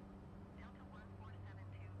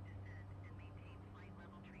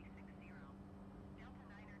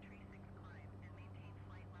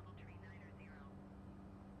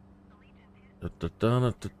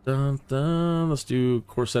 Let's do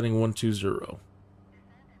course setting 120.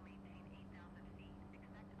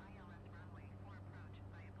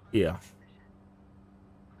 Yeah.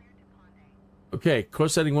 Okay,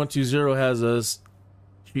 course setting 120 has us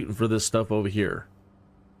shooting for this stuff over here.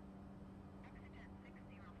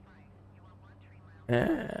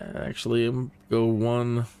 Actually, I'm go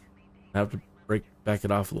one. I have to back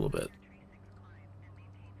it off a little bit.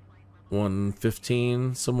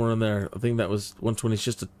 115, somewhere in there. I think that was 120. It's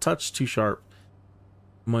just a touch too sharp.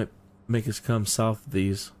 Might make us come south of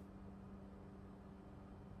these.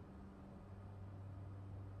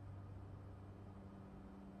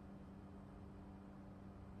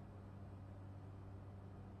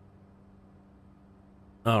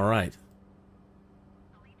 All right.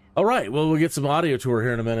 All right. Well, we'll get some audio tour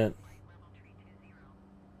here in a minute.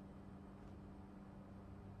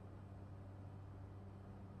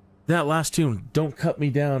 That last tune, Don't Cut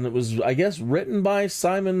Me Down, it was, I guess, written by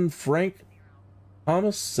Simon Frank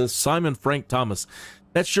Thomas. It says Simon Frank Thomas.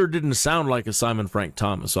 That sure didn't sound like a Simon Frank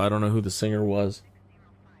Thomas, so I don't know who the singer was.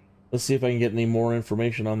 Let's see if I can get any more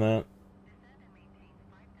information on that.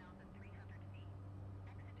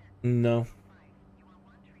 No.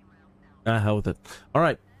 Ah, hell with it. All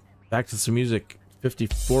right, back to some music.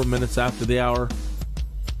 54 minutes after the hour.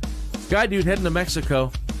 SKYDUDE heading to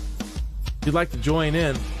Mexico. If you'd like to join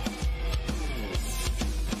in,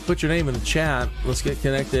 put your name in the chat. Let's get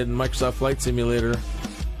connected in Microsoft Flight Simulator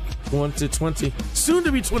 2020, soon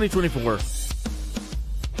to be 2024.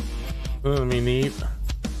 Let me neat.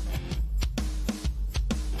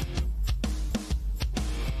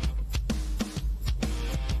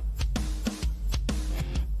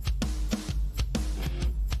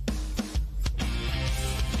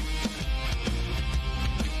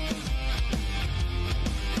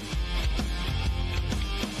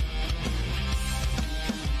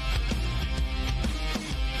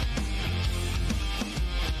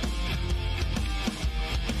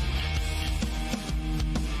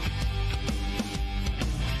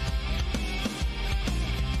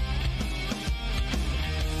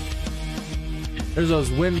 There's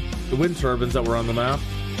those wind turbines that were on the map.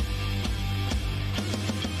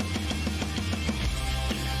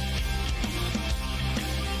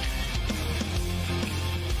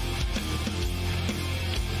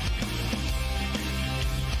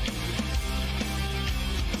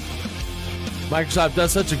 Microsoft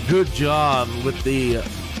does such a good job with the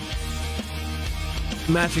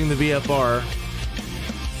matching the VFR,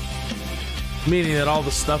 meaning that all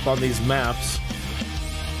the stuff on these maps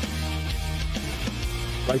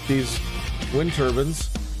like these wind turbines,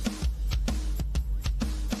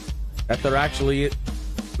 that they're actually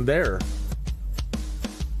there.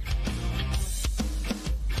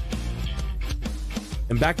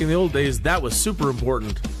 And back in the old days, that was super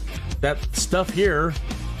important. That stuff here,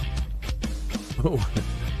 oh,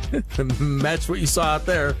 match what you saw out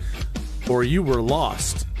there, or you were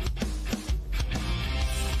lost.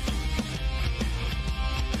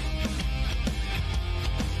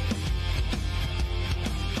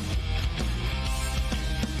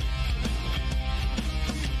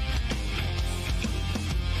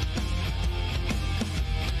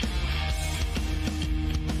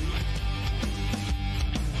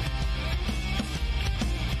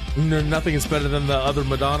 No, nothing is better than the other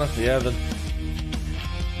Madonna. Yeah, then.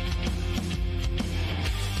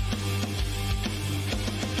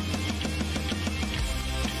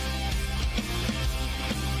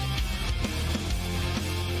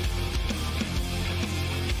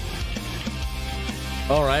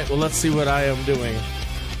 All right, well, let's see what I am doing.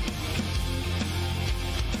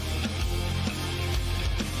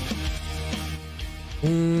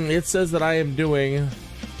 It says that I am doing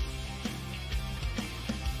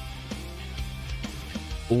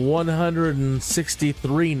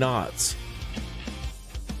 163 knots.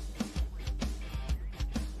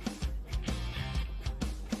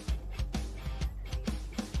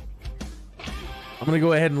 I'm gonna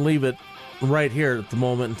go ahead and leave it right here at the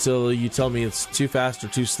moment until you tell me it's too fast or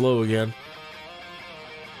too slow again.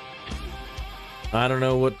 I don't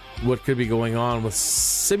know what could be going on with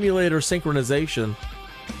simulator synchronization.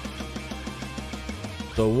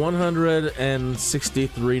 So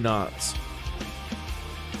 163 knots.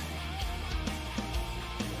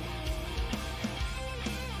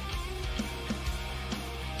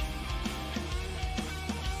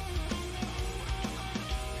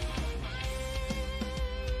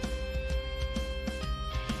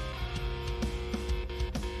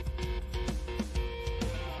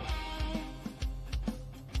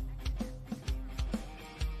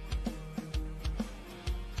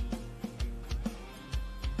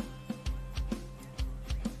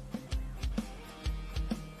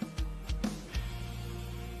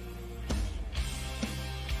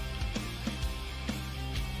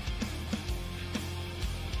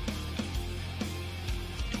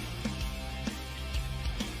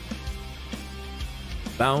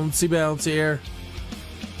 Bouncy, bouncy air.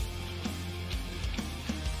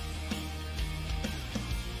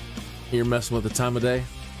 You're messing with the time of day.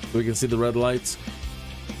 We can see the red lights.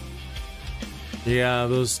 Yeah,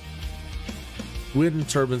 those wind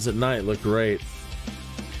turbines at night look great.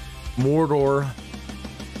 Mordor.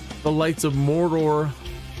 The lights of Mordor.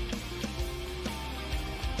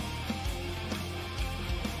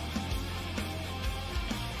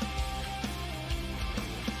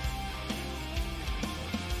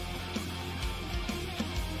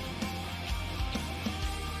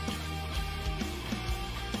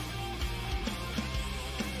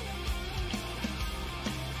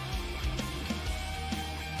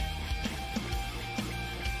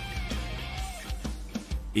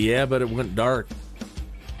 Yeah, but it went dark.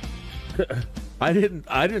 I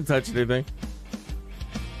didn't touch anything.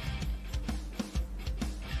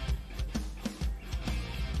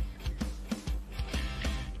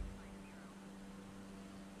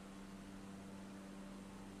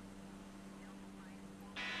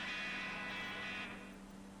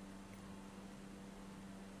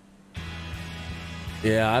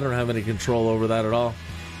 Yeah, I don't have any control over that at all.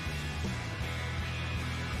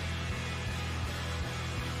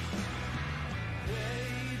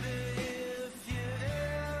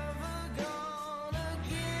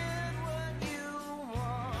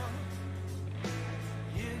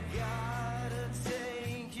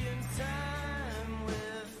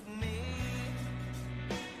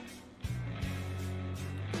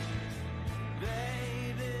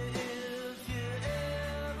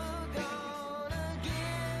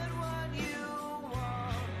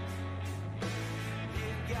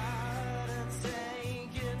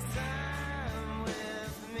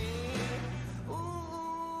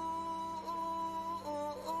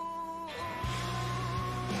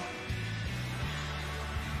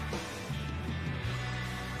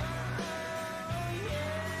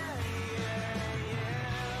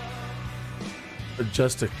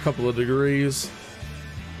 Adjust a couple of degrees.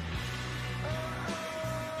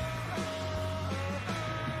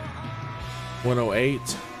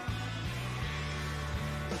 $108.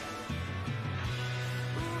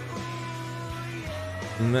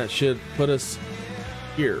 And that should put us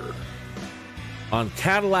here on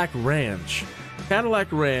Cadillac Ranch.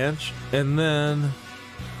 Cadillac Ranch, and then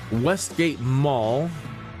Westgate Mall.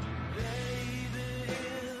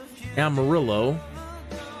 Amarillo.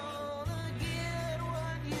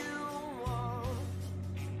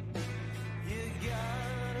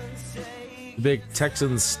 Big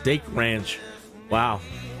Texan steak ranch. Wow.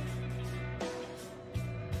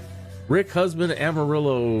 Rick Husband,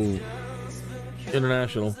 Amarillo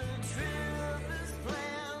International.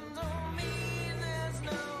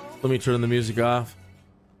 Let me turn the music off.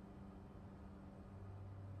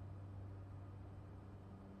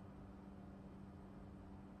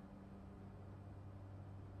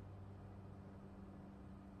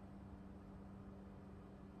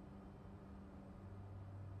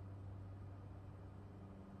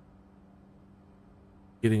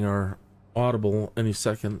 Getting our audible any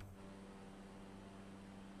second.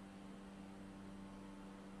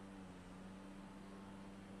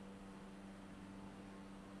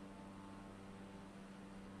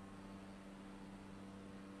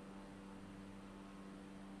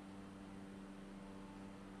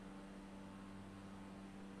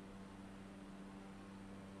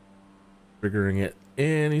 Triggering it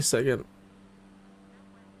any second.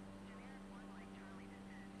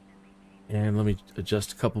 And let me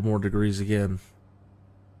adjust a couple more degrees again.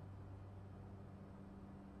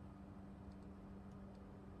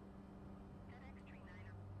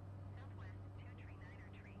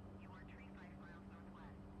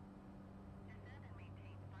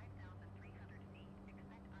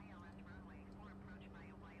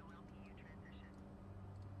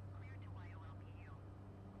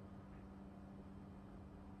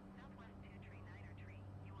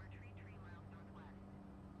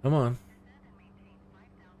 Come on.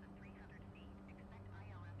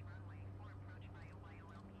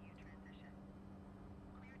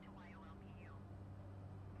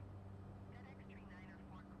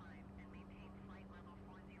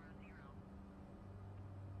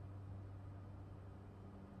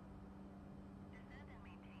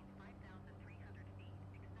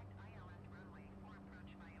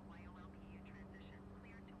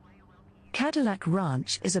 Cadillac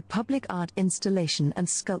Ranch is a public art installation and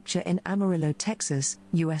sculpture in Amarillo, Texas,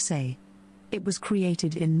 USA. It was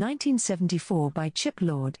created in 1974 by Chip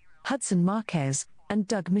Lord, Hudson Marquez, and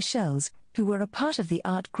Doug Michels, who were a part of the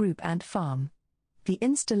art group Ant Farm. The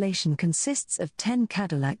installation consists of 10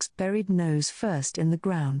 Cadillacs buried nose first in the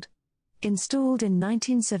ground. Installed in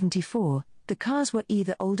 1974, the cars were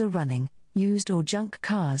either older running, used or junk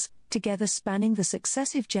cars, together spanning the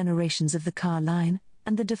successive generations of the car line,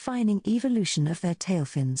 and the defining evolution of their tail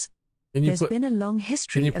fins. There's been a long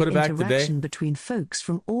history of interaction between folks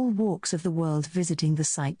from all walks of the world visiting the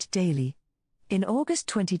site daily. In August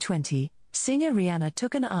 2020, singer Rihanna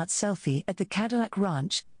took an art selfie at the Cadillac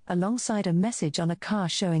Ranch, alongside a message on a car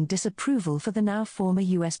showing disapproval for the now former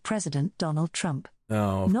US President Donald Trump.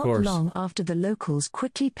 Oh, of Not course. long after, the locals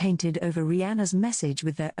quickly painted over Rihanna's message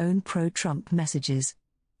with their own pro-Trump messages.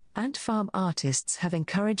 Ant Farm artists have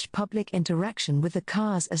encouraged public interaction with the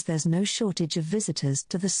cars, as there's no shortage of visitors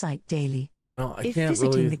to the site daily. Well, If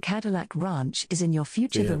visiting the Cadillac Ranch is in your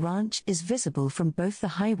future, the ranch is visible from both the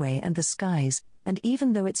highway and the skies, and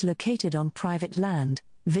even though it's located on private land,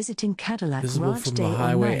 visiting Cadillac Ranch day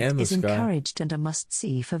or night is encouraged and a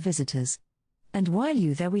must-see for visitors. And while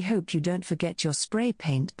you're there, we hope you don't forget your spray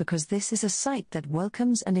paint, because this is a site that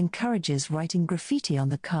welcomes and encourages writing graffiti on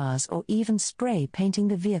the cars or even spray painting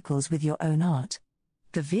the vehicles with your own art.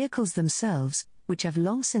 The vehicles themselves, which have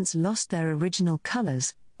long since lost their original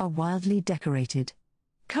colors, are wildly decorated.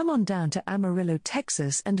 Come on down to Amarillo,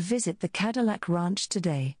 Texas and visit the Cadillac Ranch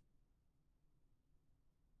today.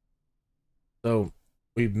 So,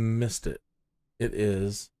 we've missed it. It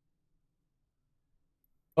is...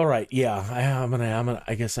 All right, yeah,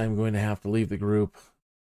 I guess I'm going to have to leave the group.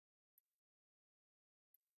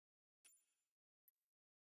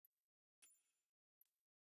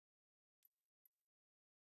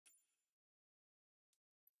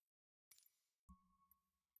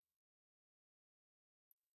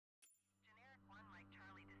 Generic 1 Mike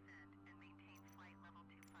Charlie descend and maintain flight level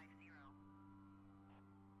 250.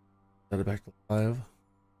 Set it back to live.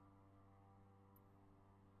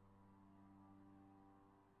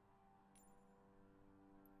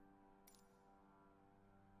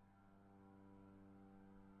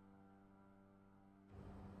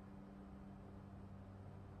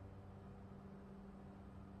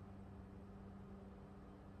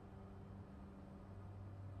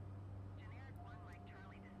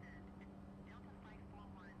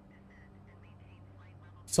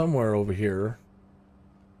 Somewhere over here.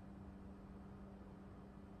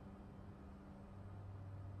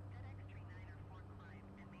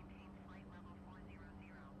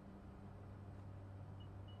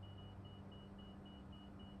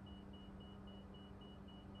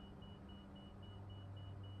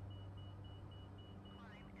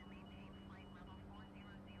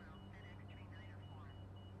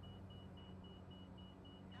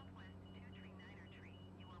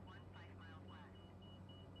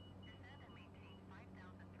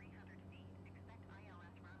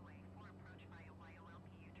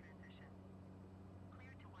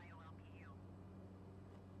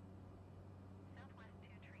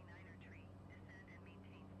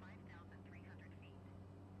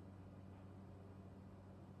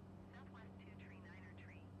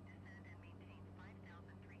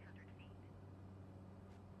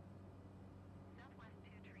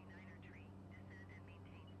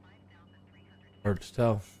 Hard to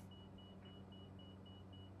tell.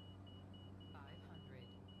 500.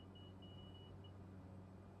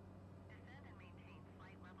 Descend and maintain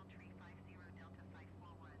flight level 350 Delta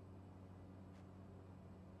 541.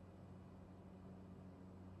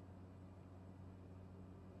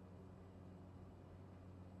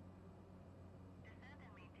 Descend and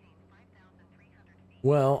maintain 5,300 feet.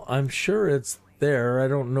 Well, I'm sure it's there. I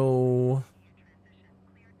don't know. Transition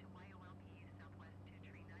cleared to YOLP Southwest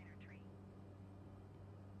 239er tree.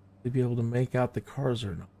 To be able to make out the cars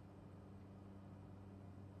or not.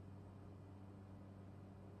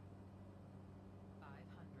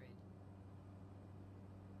 500.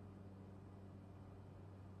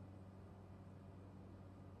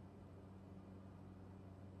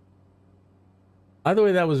 Either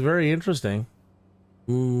way, that was very interesting.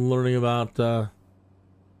 Learning about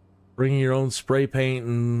bringing your own spray paint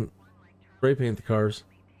and spray paint the cars.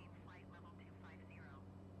 Maintain flight level 250.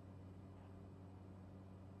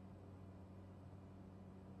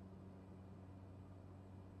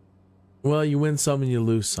 Well, you win some and you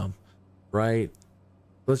lose some, right?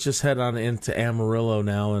 Let's just head on into Amarillo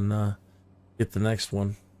now and get the next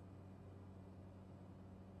one.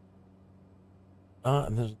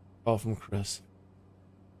 And there's a call from Chris.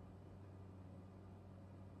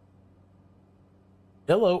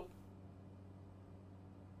 Hello.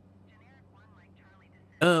 Generic 1 like Charlie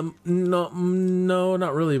descend. No,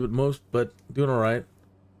 not really, but doing all right.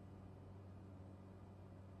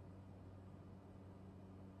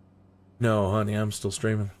 No, honey, I'm still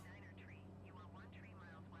streaming. 9er tree. You are 1 tree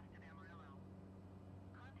miles west of Amarillo.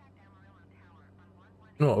 Contact Amarillo Tower on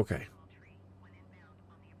 118 Oh, okay. tree when inbound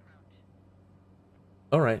on the approach.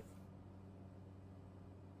 All right.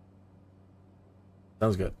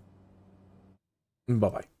 Sounds good.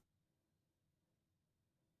 Bye-bye.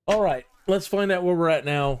 All right, let's find out where we're at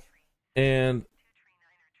now. And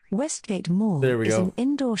Westgate Mall There we is go. an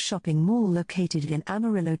indoor shopping mall located in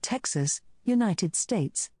Amarillo, Texas, United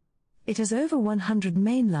States. It has over 100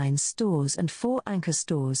 mainline stores and 4 anchor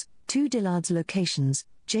stores, 2 Dillard's locations,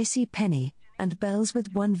 J.C. Penney, and Bell's,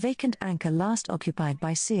 with 1 vacant anchor last occupied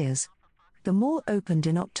by Sears. The mall opened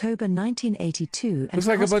in October 1982 and Looks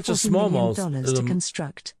like a cost bunch of $40 small million malls. to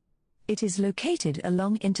construct. It is located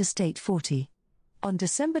along Interstate 40. On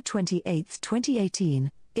December 28,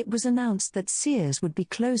 2018, it was announced that Sears would be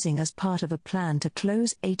closing as part of a plan to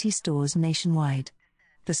close 80 stores nationwide.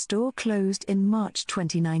 The store closed in March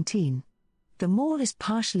 2019. The mall is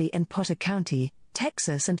partially in Potter County,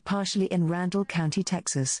 Texas, and partially in Randall County,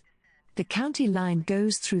 Texas. The county line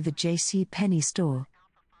goes through the J.C. Penney store.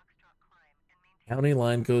 county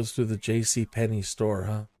line goes through the J.C. Penney store,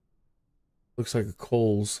 huh? Looks like a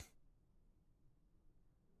Kohl's.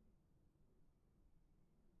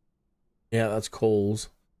 Yeah, that's Kohl's.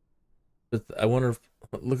 But I wonder if,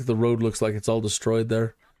 look at the road, looks like it's all destroyed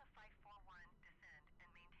there.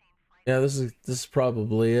 Yeah, this is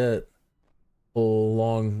probably it. Whole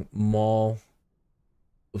long mall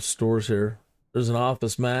of stores here. There's an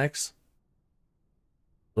Office Max.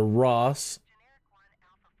 The Ross. Generic 1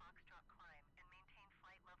 Alpha Foxtrot climb and maintain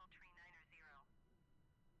flight level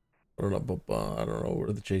 390. I don't know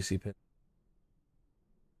where the JC Penney.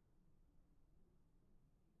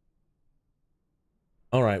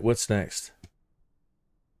 All right, what's next?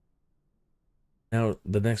 Now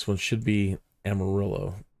the next one should be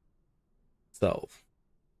Amarillo itself.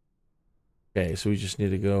 Okay, so we just need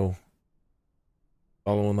to go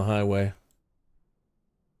following the highway.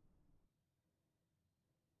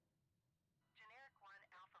 Generic 1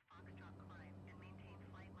 Alpha Foxtrot climb and maintain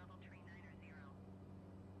flight level 390.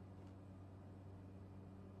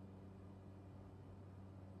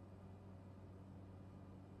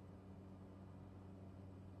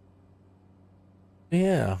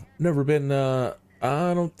 Yeah, never been.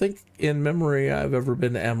 I don't think in memory I've ever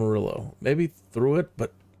been to Amarillo. Maybe through it,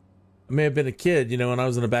 but I may have been a kid, you know, and I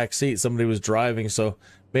was in the back seat. Somebody was driving, so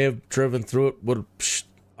may have driven through it.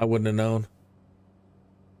 I wouldn't have known.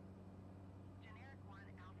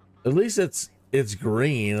 At least it's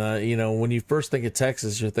green. You know, when you first think of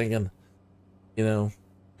Texas, you're thinking, you know,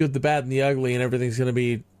 good, the bad, and the ugly, and everything's gonna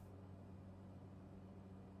be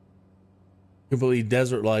completely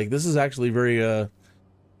desert-like. This is actually very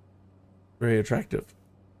very attractive.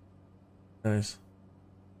 Nice.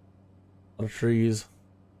 A lot of trees.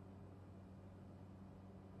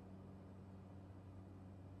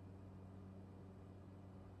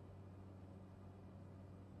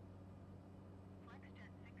 FlexJet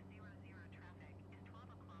 600 traffic is 12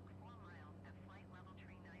 o'clock 4 miles at flight level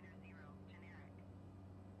 390. Generic.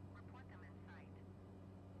 Report them in sight.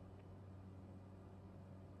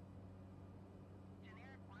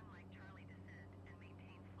 Generic 1 like Charlie descend and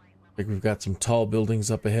maintain flight level think we've got some tall buildings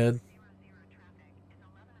up ahead.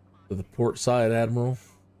 To the port side, Admiral.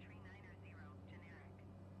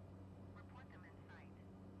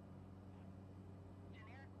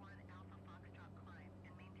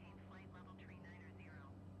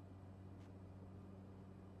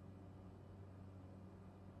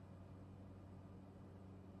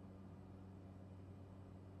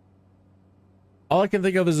 All I can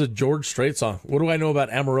think of is a George Strait song. What do I know about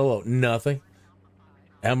Amarillo? Nothing.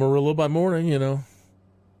 Amarillo by morning, you know.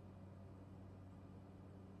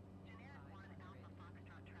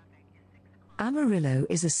 Amarillo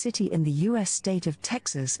is a city in the U.S. state of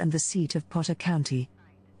Texas and the seat of Potter County.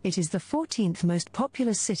 It is the 14th most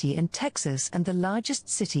populous city in Texas and the largest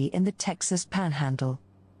city in the Texas Panhandle.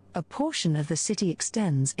 A portion of the city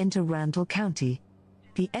extends into Randall County.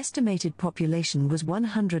 The estimated population was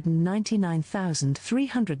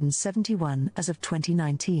 199,371 as of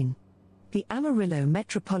 2019. The Amarillo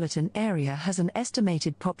metropolitan area has an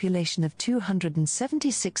estimated population of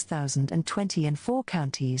 276,020 in 4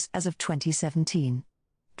 counties as of 2017.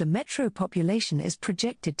 The metro population is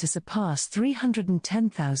projected to surpass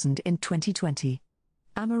 310,000 in 2020.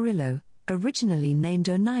 Amarillo, originally named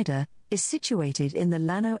Oneida, is situated in the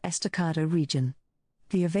Llano Estacado region.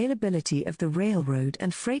 The availability of the railroad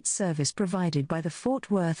and freight service provided by the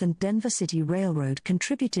Fort Worth and Denver City Railroad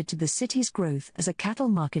contributed to the city's growth as a cattle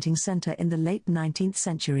marketing center in the late 19th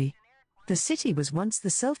century. The city was once the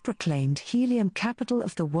self-proclaimed helium capital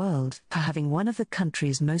of the world, for having one of the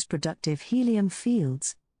country's most productive helium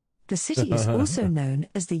fields. The city is also known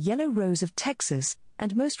as the Yellow Rose of Texas,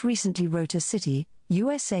 and most recently Rotor City,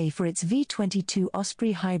 USA, for its V-22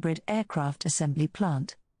 Osprey hybrid aircraft assembly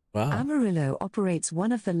plant. Wow. Amarillo operates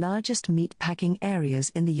one of the largest meat packing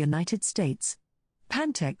areas in the United States.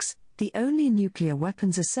 Pantex, the only nuclear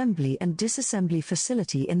weapons assembly and disassembly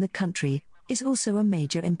facility in the country, is also a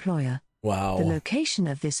major employer. Wow. The location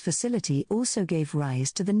of this facility also gave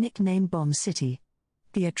rise to the nickname Bomb City.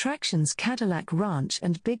 The attractions Cadillac Ranch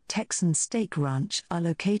and Big Texan Steak Ranch are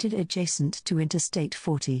located adjacent to Interstate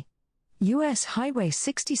 40. U.S. Highway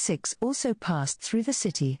 66 also passed through the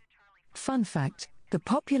city. Fun fact: the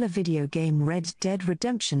popular video game Red Dead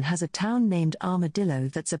Redemption has a town named Armadillo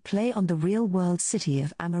that's a play on the real-world city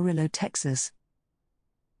of Amarillo, Texas.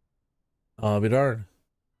 I'll be darned.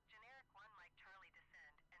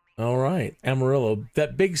 All right, Amarillo.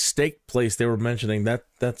 That big steak place they were mentioning,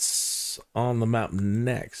 that's on the map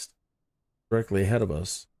next. Directly ahead of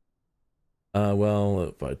us. Well,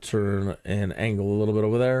 if I turn and angle a little bit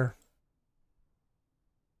over there.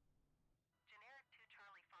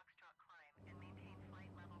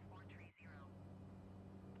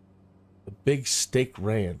 Big Steak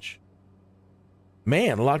Ranch.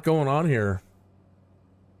 Man, a lot going on here.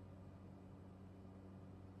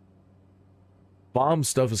 Bomb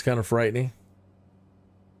stuff is kind of frightening.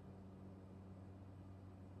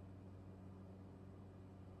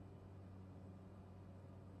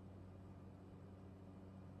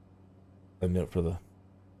 A note for the...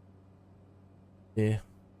 Yeah.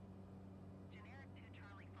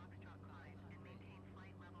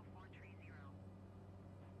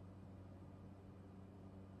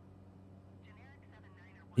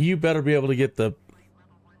 You better be able to get the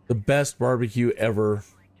best barbecue ever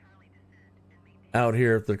out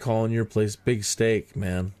here if they're calling your place Big Steak,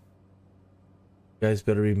 man. You guys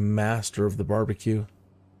better be master of the barbecue.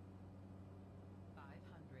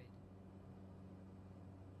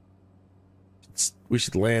 500. We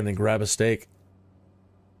should land and grab a steak.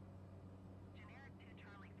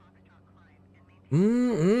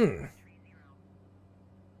 Isn't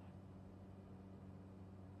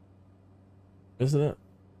it?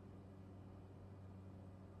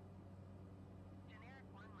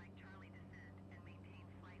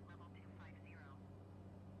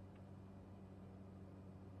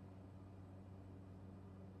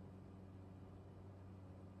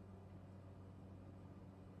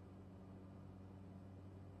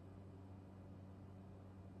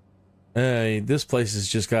 This place has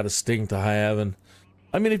just got a sting to high heaven.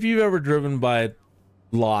 I mean, if you've ever driven by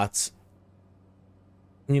lots,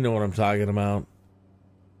 you know what I'm talking about.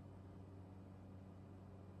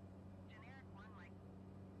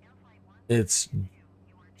 It's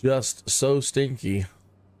just so stinky.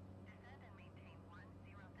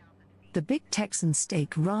 The Big Texan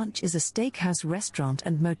Steak Ranch is a steakhouse restaurant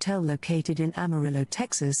and motel located in Amarillo,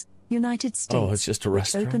 Texas, United States. Oh, it's just a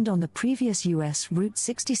restaurant. Opened on the previous U.S. Route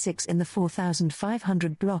 66 in the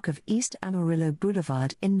 4,500 block of East Amarillo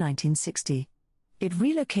Boulevard in 1960. It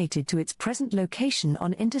relocated to its present location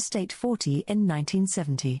on Interstate 40 in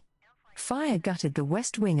 1970. Fire gutted the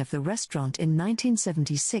west wing of the restaurant in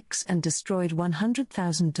 1976 and destroyed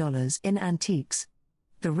 $100,000 in antiques.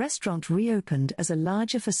 The restaurant reopened as a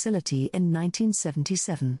larger facility in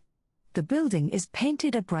 1977. The building is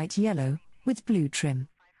painted a bright yellow, with blue trim.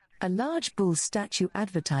 A large bull statue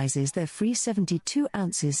advertises their free 72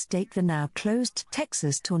 ounces steak. The now closed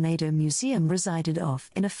Texas Tornado Museum resided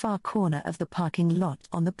off in a far corner of the parking lot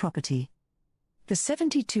on the property. The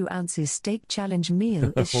 72 ounces steak challenge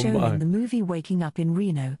meal is shown in the movie Waking Up in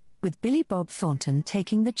Reno, with Billy Bob Thornton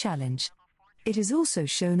taking the challenge. It is also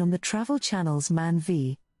shown on the Travel Channel's Man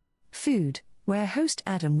v. Food, where host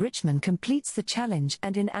Adam Richman completes the challenge,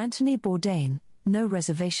 and in Anthony Bourdain, No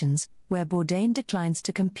Reservations, where Bourdain declines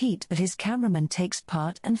to compete but his cameraman takes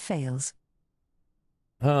part and fails.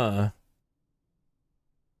 Huh.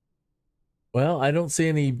 Well, I don't see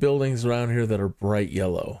any buildings around here that are bright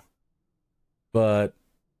yellow. But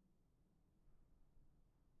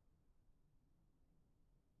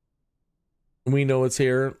we know it's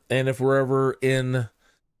here, and if we're ever in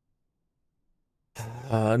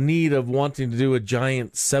need of wanting to do a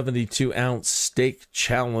giant 72-ounce steak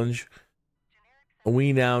challenge,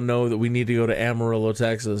 we now know that we need to go to Amarillo,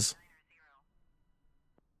 Texas.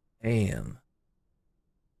 And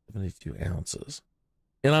 72 ounces.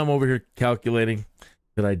 And I'm over here calculating,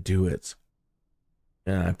 could I do it?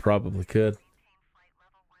 Yeah, I probably could.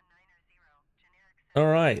 All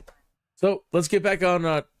right. So let's get back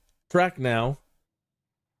on track now.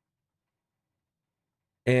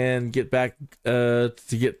 And get back to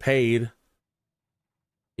get paid.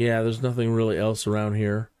 Yeah, there's nothing really else around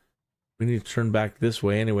here. We need to turn back this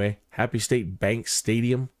way anyway. Happy State Bank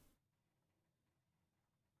Stadium.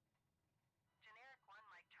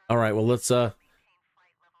 All right, well, let's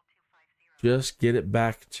just get it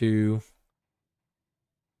back to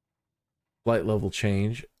flight level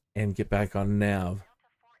change and get back on nav.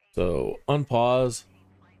 So unpause.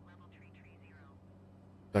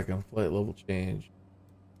 Back on flight level change.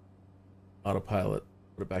 Autopilot.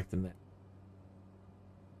 Put it back to nav.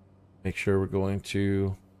 Make sure we're going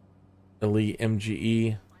to Elite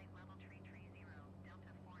MGE.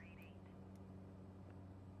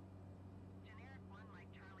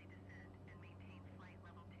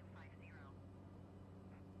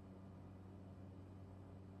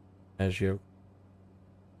 As you.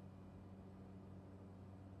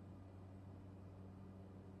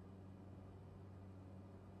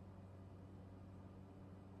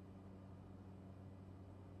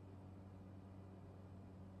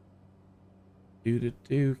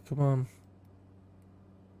 Do, come on.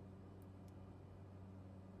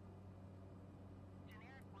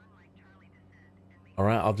 All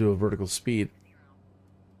right, I'll do a vertical speed.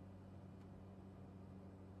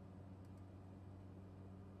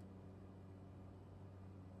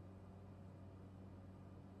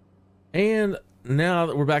 And now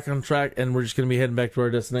that we're back on track and we're just going to be heading back to our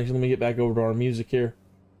destination, let me get back over to our music here.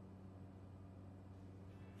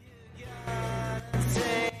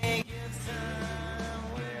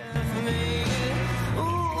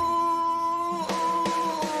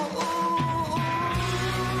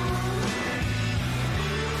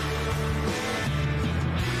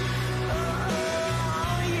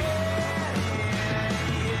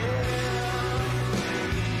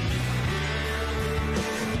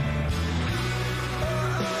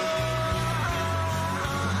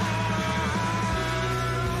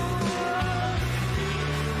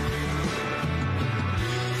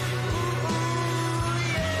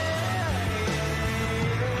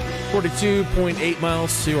 .8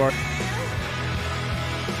 miles to our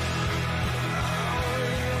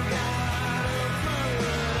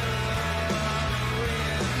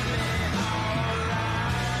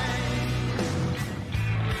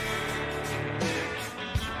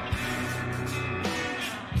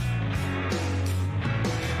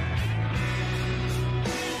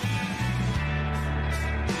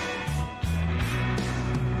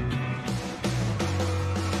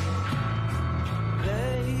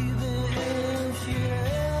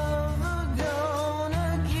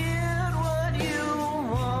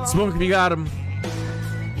Smoke if you got him.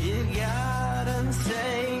 You gotta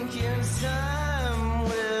take your time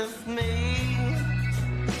with me.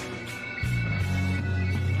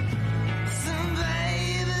 So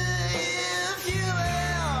baby, if you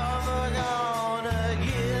ever gonna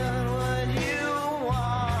get what you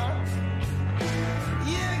want,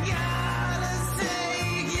 you gotta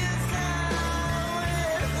take your time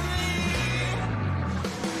with me.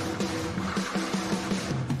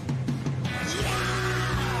 Yeah.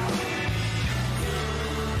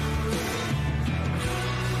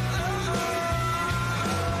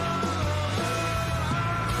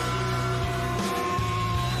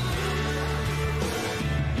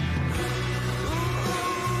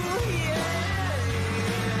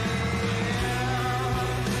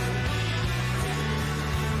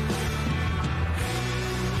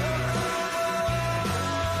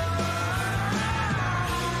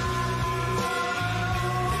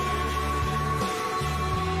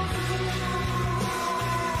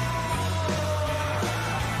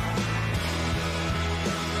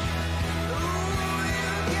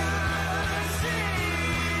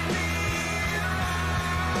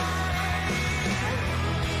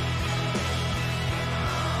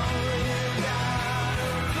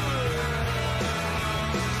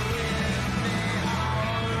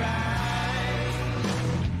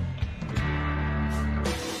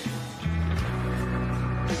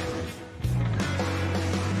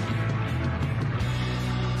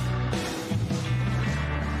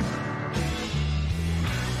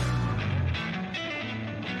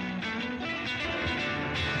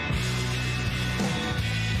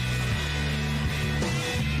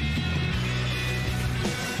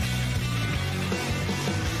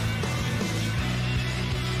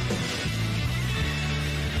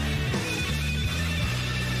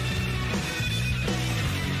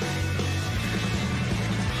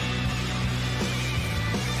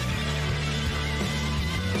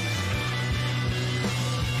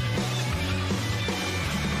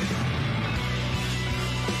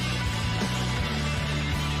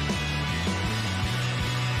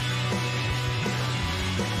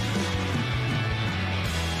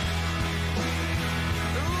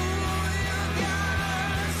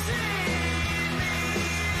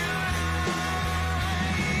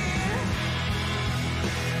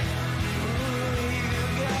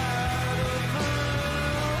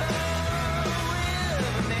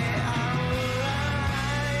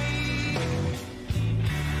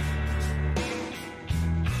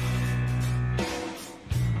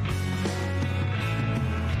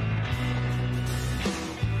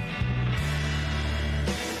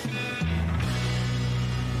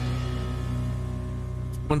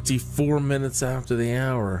 24 minutes after the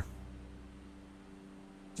hour.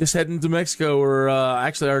 Just heading to Mexico. Or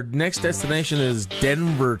actually, our next destination is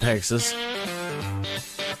Denver, Texas.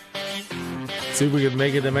 See if we can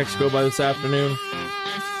make it to Mexico by this afternoon.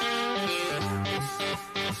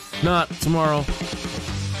 Not tomorrow.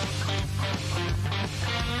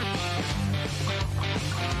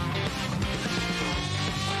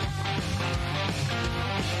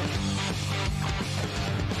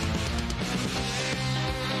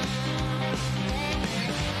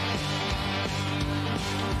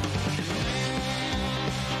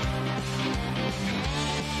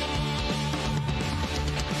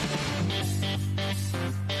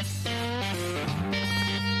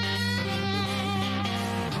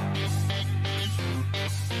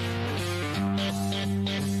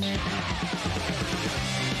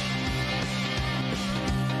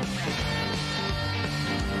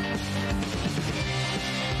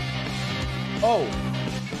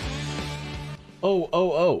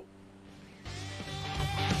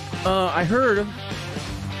 I heard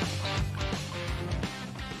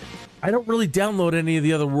I don't really download any of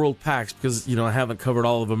the other world packs because, you know, I haven't covered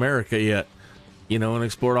all of America yet, you know, and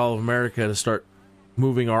explored all of America to start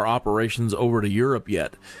moving our operations over to Europe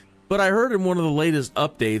yet. But I heard in one of the latest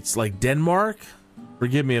updates, like Denmark,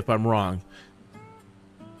 forgive me if I'm wrong,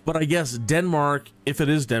 but I guess Denmark, if it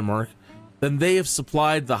is Denmark, then they have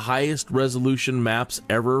supplied the highest resolution maps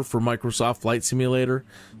ever for Microsoft Flight Simulator.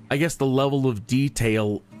 I guess the level of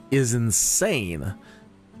detail is insane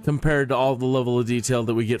compared to all the level of detail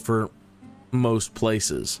that we get for most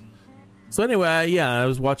places. So anyway, yeah, I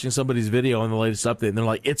was watching somebody's video on the latest update, and they're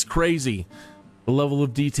like, it's crazy. The level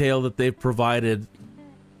of detail that they've provided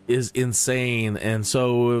is insane. And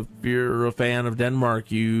so if you're a fan of Denmark,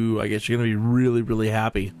 I guess you're going to be really, really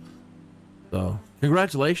happy. So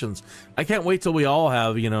congratulations. I can't wait till we all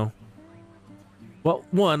have, you know, well,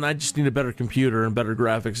 one, I just need a better computer and better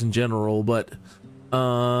graphics in general, but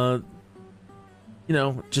you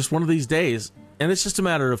know, just one of these days. And it's just a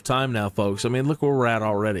matter of time now, folks. I mean, look where we're at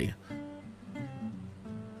already.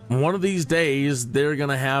 One of these days, they're going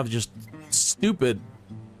to have just stupid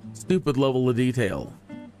level of detail.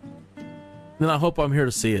 And I hope I'm here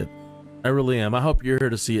to see it. I really am. I hope you're here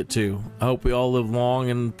to see it too. I hope we all live long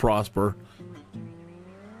and prosper.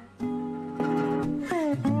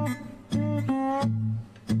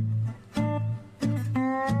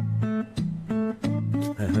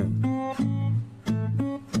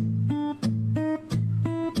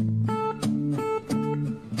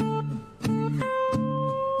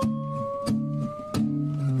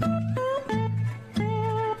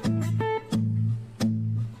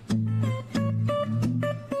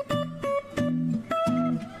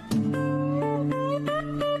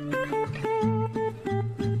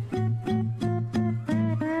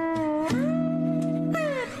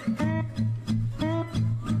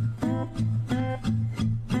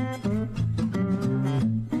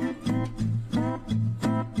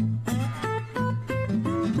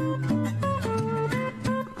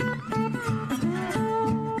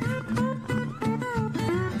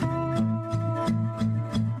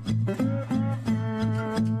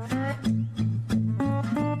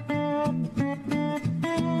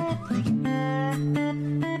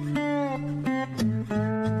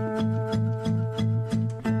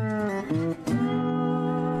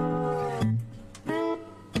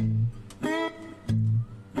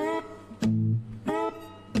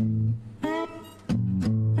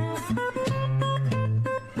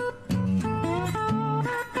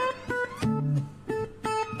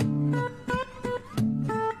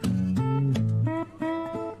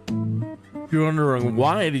 You're wondering,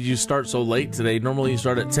 why did you start so late today? Normally you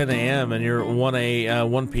start at 10 a.m. and you're at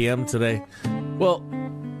 1 p.m. today. Well,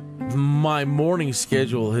 my morning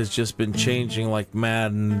schedule has just been changing like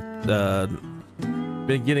mad, and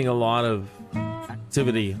been getting a lot of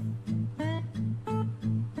activity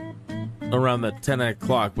around the 10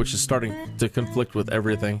 o'clock, which is starting to conflict with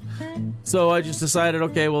everything. So I just decided,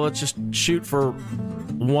 okay, well, let's just shoot for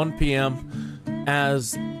 1 p.m.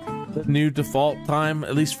 as the new default time,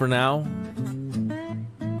 at least for now.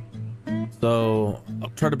 So I'll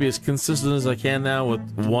try to be as consistent as I can now, with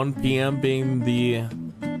 1 p.m. being the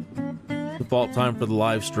default time for the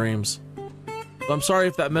live streams. So I'm sorry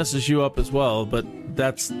if that messes you up as well, but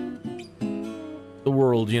that's the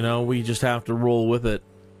world, you know. We just have to roll with it.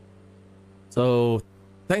 So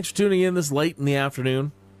thanks for tuning in this late in the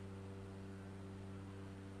afternoon.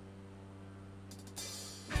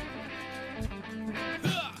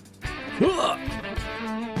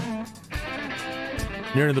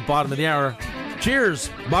 Nearing the bottom of the hour. Cheers.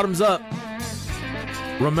 Bottoms up.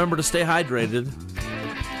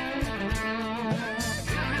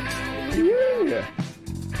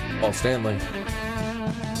 Paul Stanley.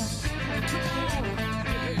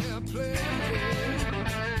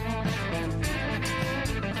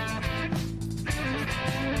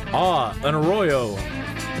 Ah, an arroyo.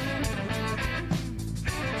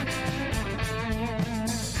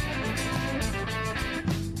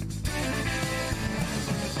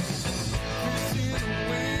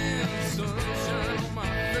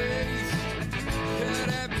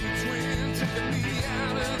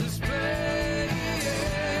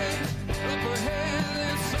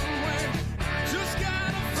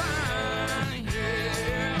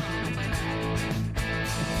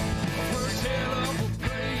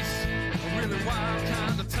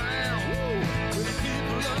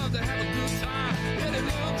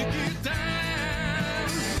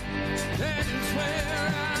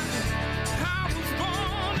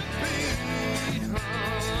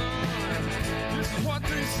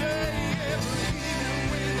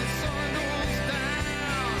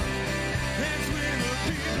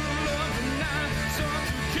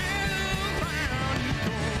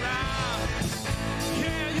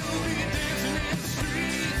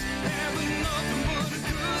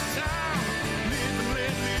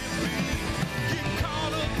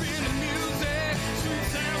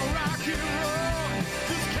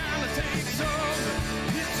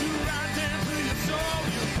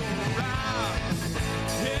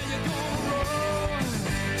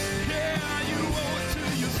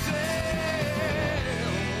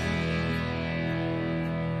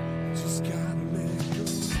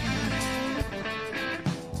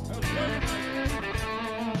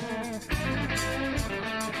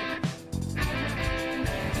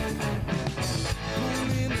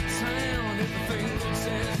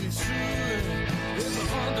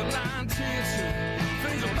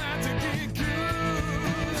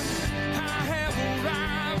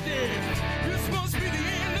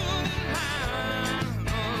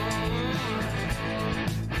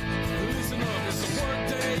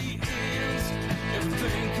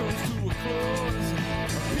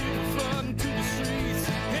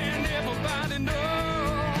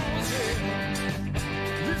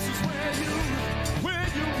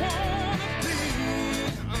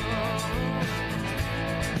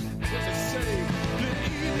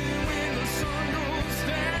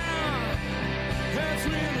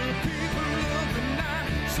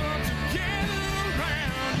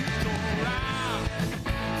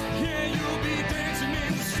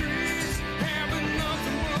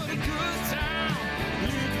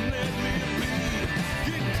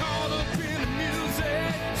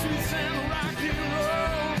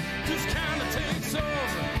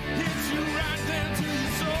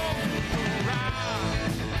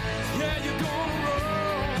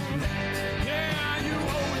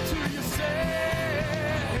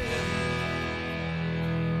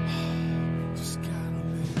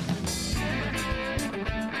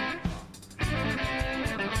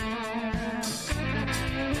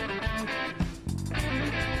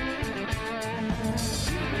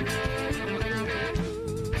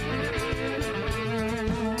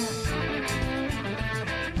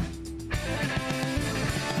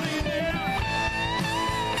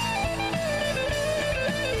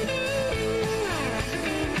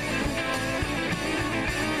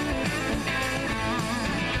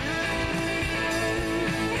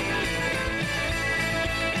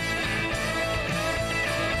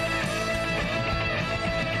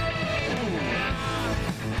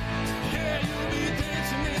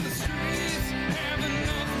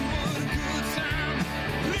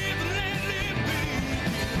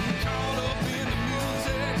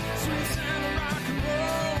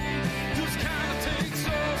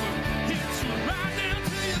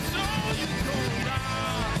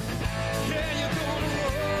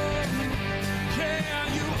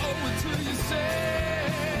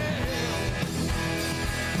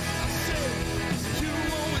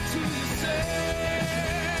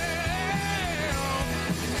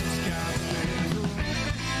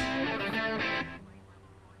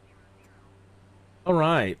 All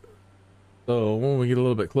right, so when we get a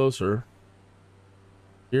little bit closer,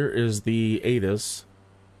 here is the ATIS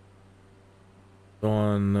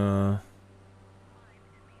on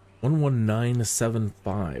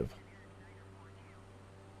 11975.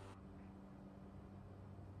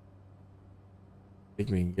 I think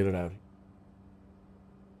we can get it out.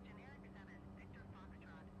 Generic 7, Victor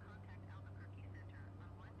Foxtrot, contact Albuquerque Center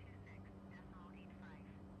on 126.85.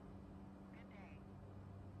 Good day.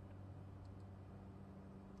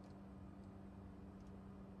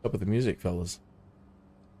 Up with the music, fellas.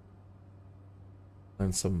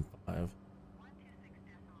 975. 126.85,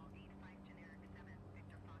 generic 7,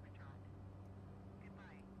 Victor Foxtrot.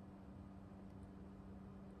 Goodbye.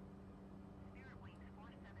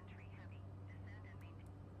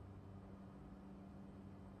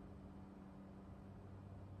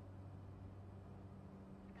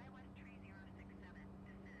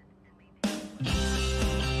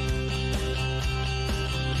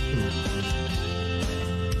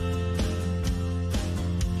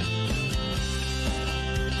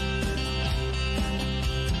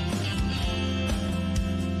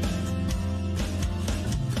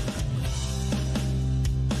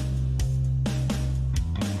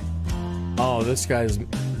 No, this guy's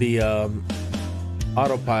the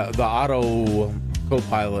autopilot. The auto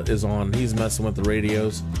co-pilot is on. He's messing with the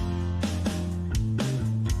radios.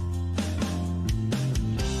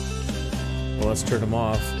 Well, let's turn him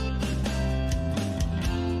off.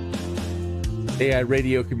 AI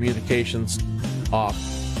radio communications off.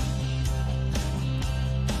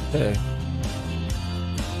 Okay.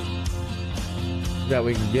 That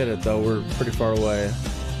we can get it though. We're pretty far away.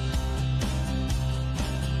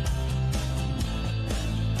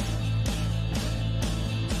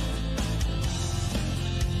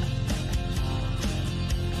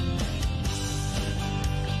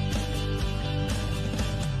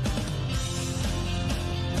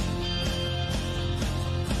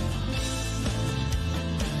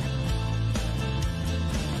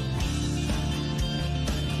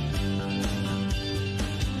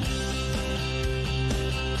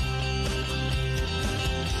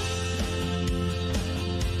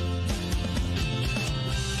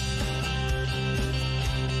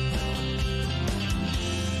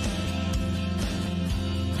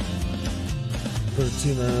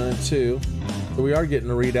 So we are getting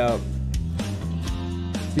a readout.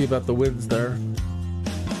 See about the winds there.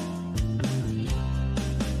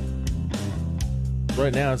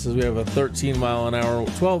 Right now it says we have a 13 mile an hour,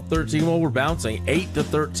 12, 13. Well, we're bouncing 8 to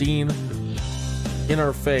 13 in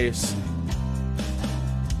our face.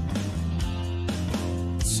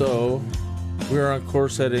 So we're on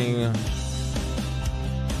course heading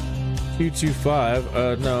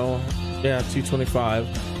 225. No, yeah, 225.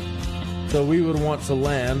 So we would want to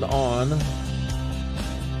land on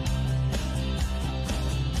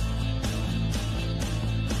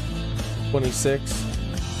 26.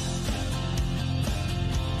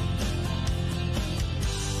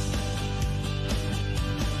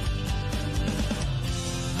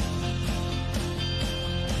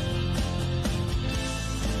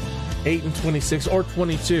 $8 and 26 or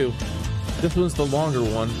 22. This one's the longer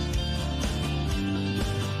one.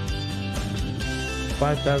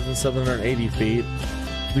 5,780 feet,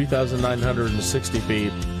 3,960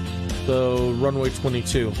 feet. So runway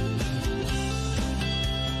 22.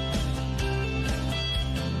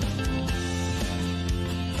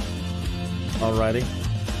 Alrighty.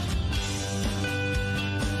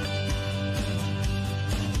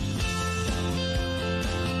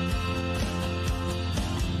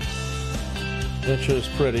 That sure is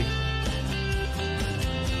pretty.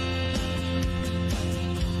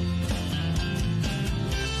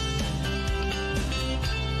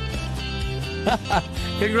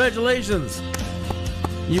 Congratulations!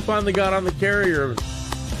 You finally got on the carrier.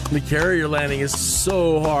 The carrier landing is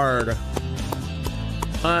so hard.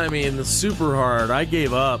 I mean, super hard. I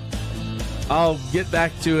gave up. I'll get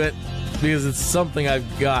back to it because it's something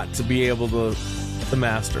I've got to be able to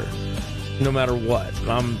master, no matter what.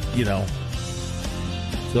 You know.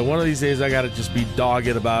 So one of these days I gotta just be dogged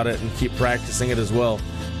about it and keep practicing it as well.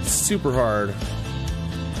 It's super hard.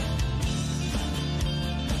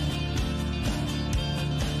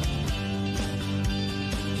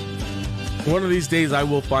 One of these days I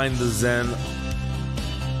will find the zen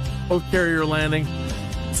of carrier landing.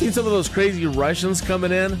 Seen some of those crazy Russians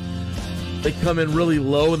coming in. They come in really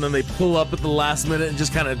low and then they pull up at the last minute and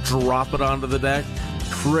just kind of drop it onto the deck.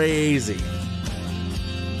 Crazy.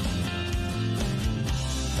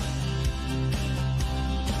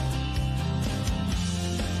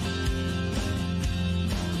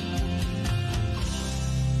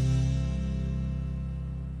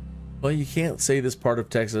 Well, you can't say this part of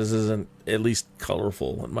Texas isn't at least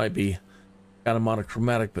colorful. It might be kind of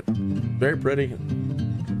monochromatic, but very pretty.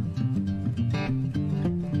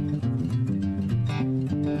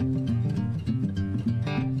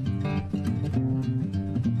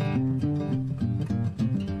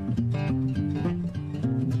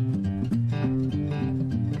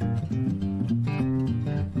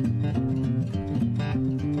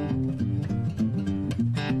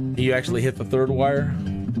 You actually hit the third wire.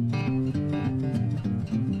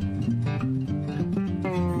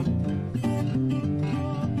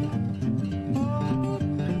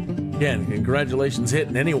 Again, congratulations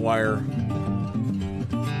hitting any wire.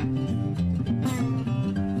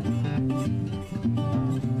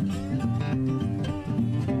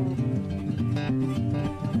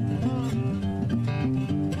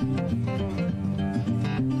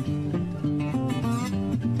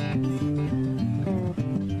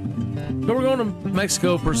 So we're going to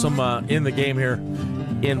Mexico for some in the game here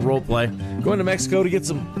in roleplay. Going to Mexico to get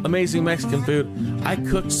some amazing Mexican food. I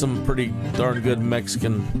cooked some pretty darn good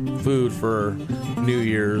Mexican food for New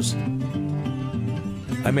Year's.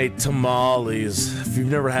 I made tamales. If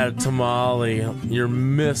you've never had a tamale, you're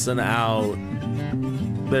missing out.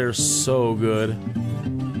 They're so good.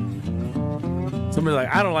 Somebody's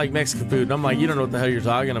like, I don't like Mexican food. And I'm like, you don't know what the hell you're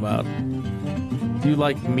talking about. Do you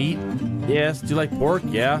like meat? Yes. Do you like pork?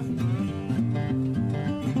 Yeah.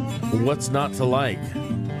 What's not to like?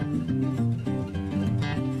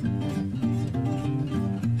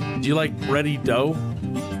 Do you like bready dough?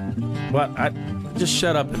 What? Just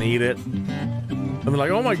shut up and eat it. I'm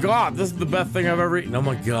like, oh my god, this is the best thing I've ever eaten. Oh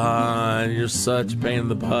my god, you're such a pain in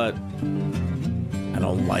the butt. I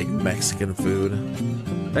don't like Mexican food.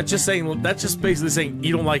 That's just basically saying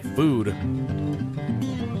you don't like food.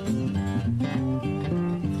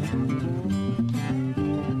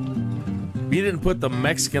 If you didn't put the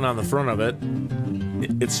Mexican on the front of it,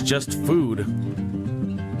 it's just food.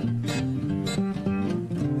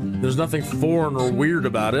 There's nothing foreign or weird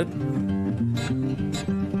about it.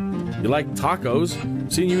 You like tacos?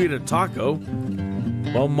 Seeing you eat a taco.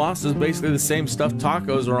 Well, moss is basically the same stuff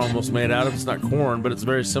tacos are almost made out of. It's not corn, but it's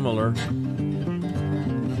very similar. You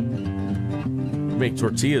make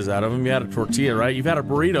tortillas out of them. You had a tortilla, right? You've had a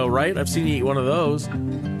burrito, right? I've seen you eat one of those.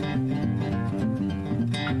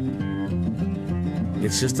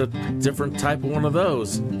 It's just a different type of one of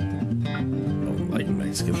those. I don't like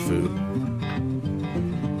Mexican food.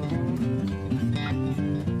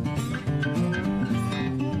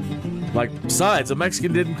 Like, besides, a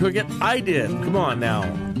Mexican didn't cook it. I did. Come on now.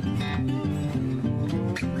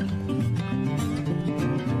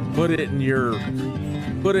 Put it in your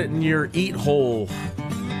eat hole.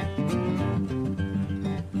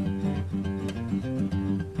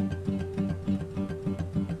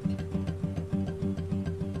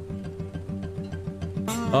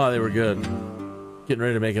 Oh, they were good. Getting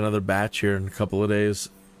ready to make another batch here in a couple of days.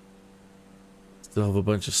 Still have a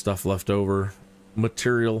bunch of stuff left over.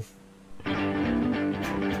 Material.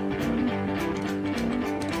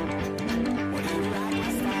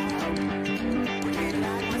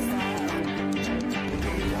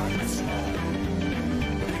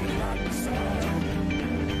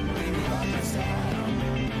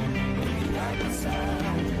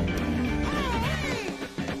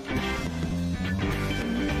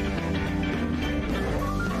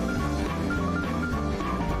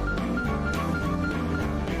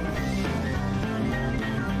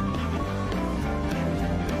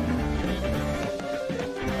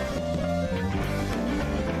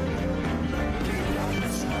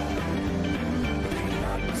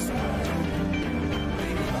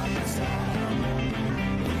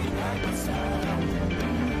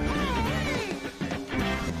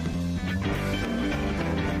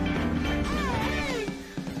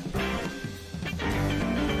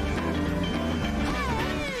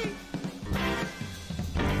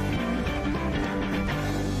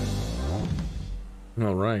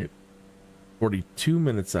 All right. 42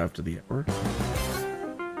 minutes after the hour.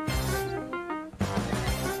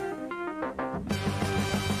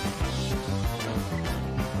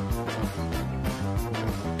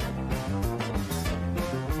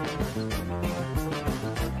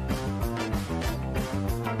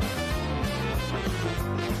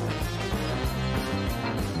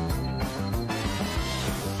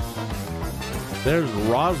 There's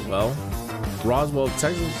Roswell,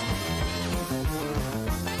 Texas.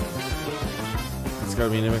 It's gotta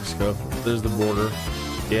be New Mexico. There's the border.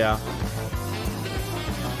 Yeah.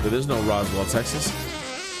 But there's no Roswell, Texas.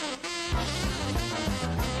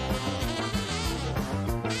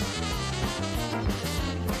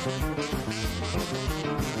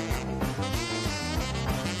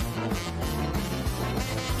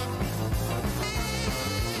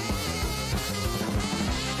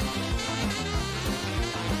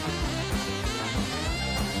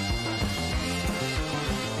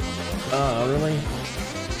 Really?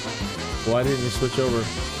 Why didn't you switch over?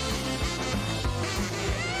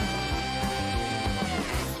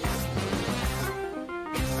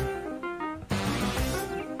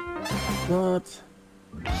 What?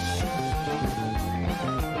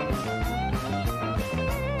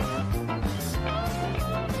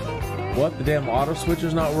 What? The damn auto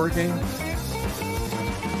switcher's not working?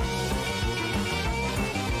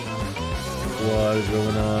 What is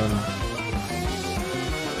going on?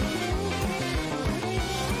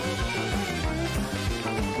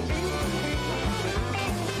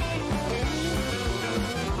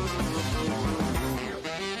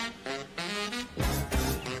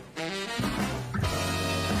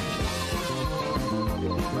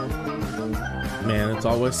 Man, it's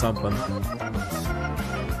always something.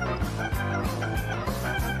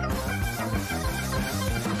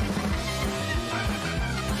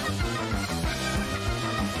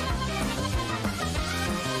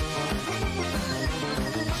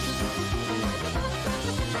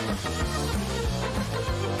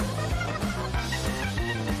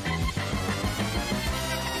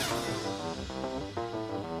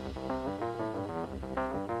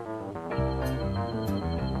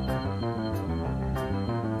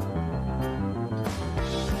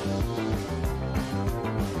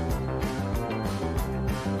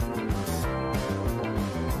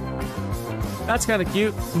 That's kind of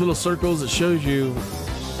cute. Little circles that shows you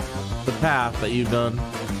the path that you've done.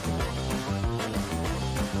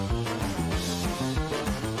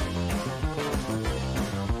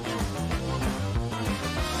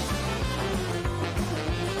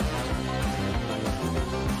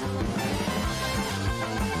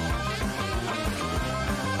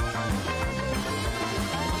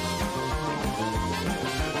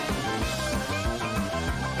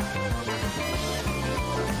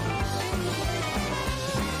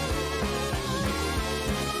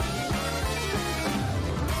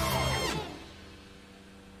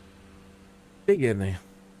 Big in there.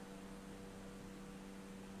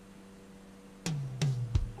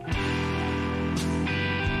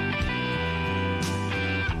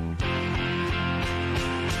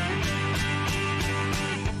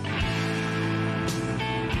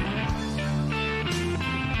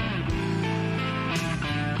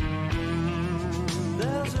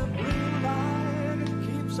 There's a blue light that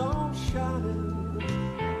keeps on shining,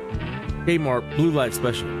 Kmart Blue Light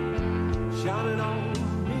Special. shining on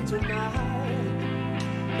me tonight.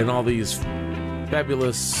 And all these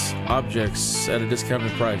fabulous objects at a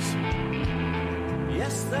discounted price.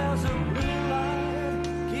 Yes, there's a blue light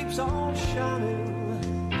keeps on shining,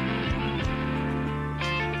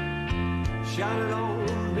 shining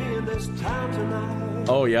on me in this town tonight.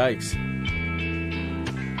 Oh, yikes.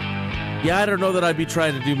 Yeah, I don't know that I'd be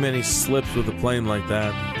trying to do many slips with a plane like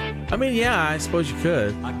that. I mean, yeah, I suppose you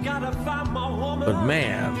could. I gotta find my woman, But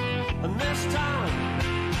man, and this time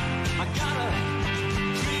I gotta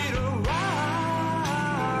treat her right,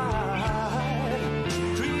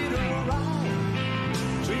 treat her right,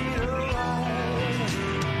 treat her right.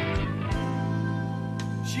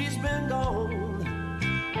 She's been gone,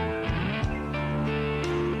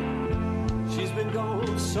 she's been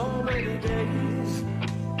gone so many days.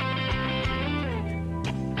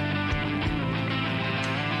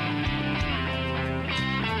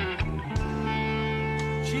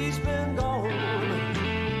 She's been gone.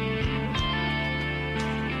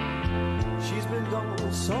 She's been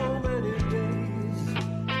gone so many days.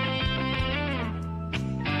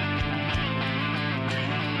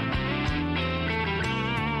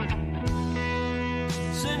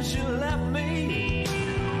 Since she left me,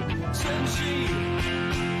 since she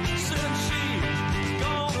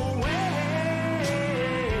gone away,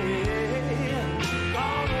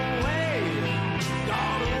 gone away,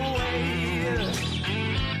 gone away.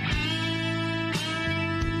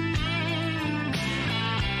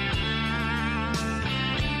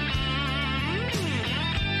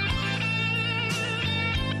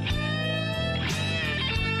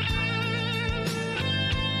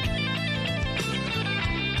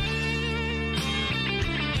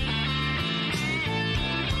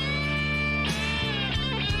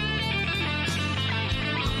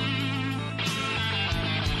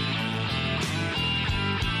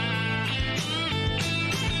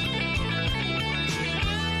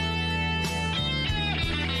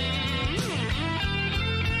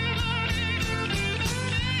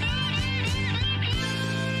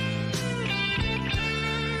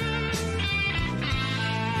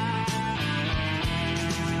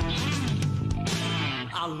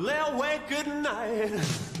 I lay awake at night.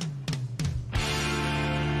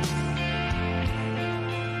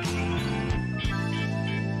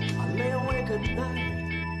 I lay awake at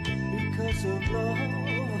night because of love.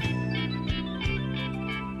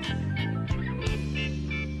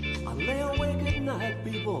 I lay awake at night,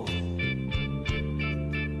 people.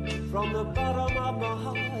 From the bottom of my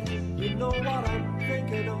heart, you know what I'm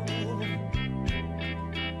thinking of.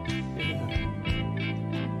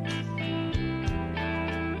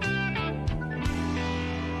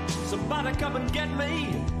 Somebody come and get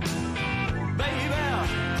me, baby.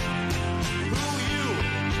 Who you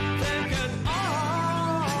thinking of?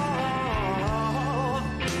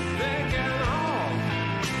 Thinking of,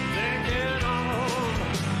 thinking of.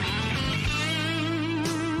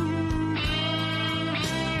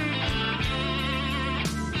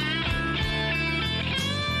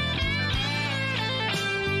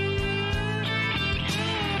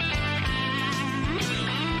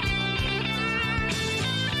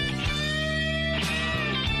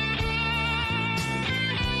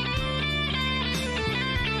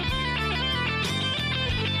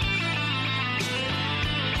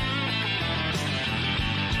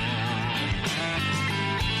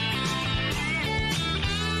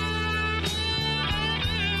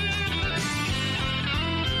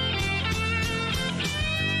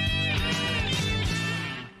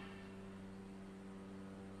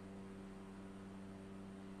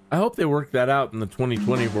 I hope they work that out in the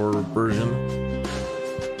 2024 version.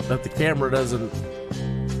 That the camera doesn't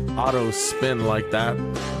auto spin like that.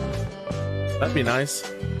 That'd be nice.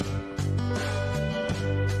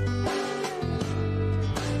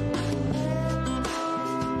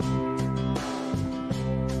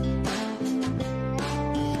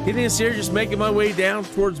 Kinneas here, just making my way down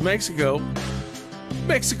towards Mexico.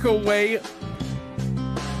 Mexico way.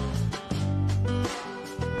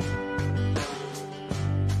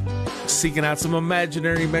 Seeking out some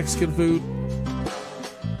imaginary Mexican food.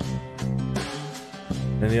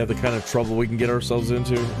 Any other kind of trouble we can get ourselves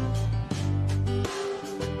into.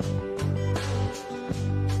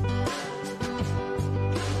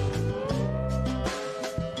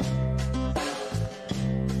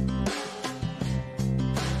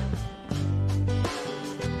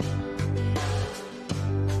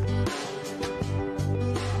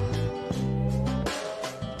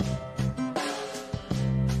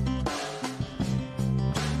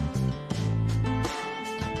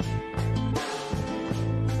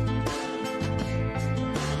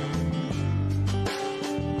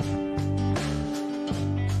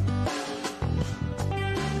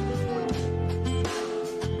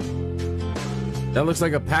 That looks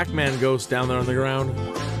like a Pac-Man ghost down there on the ground.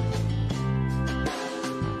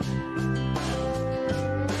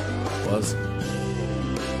 Was.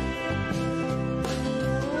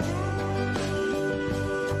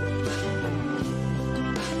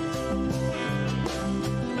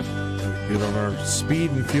 Good on our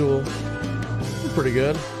speed and fuel. Pretty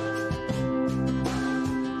good.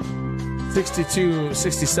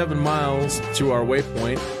 67 miles to our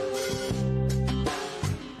waypoint.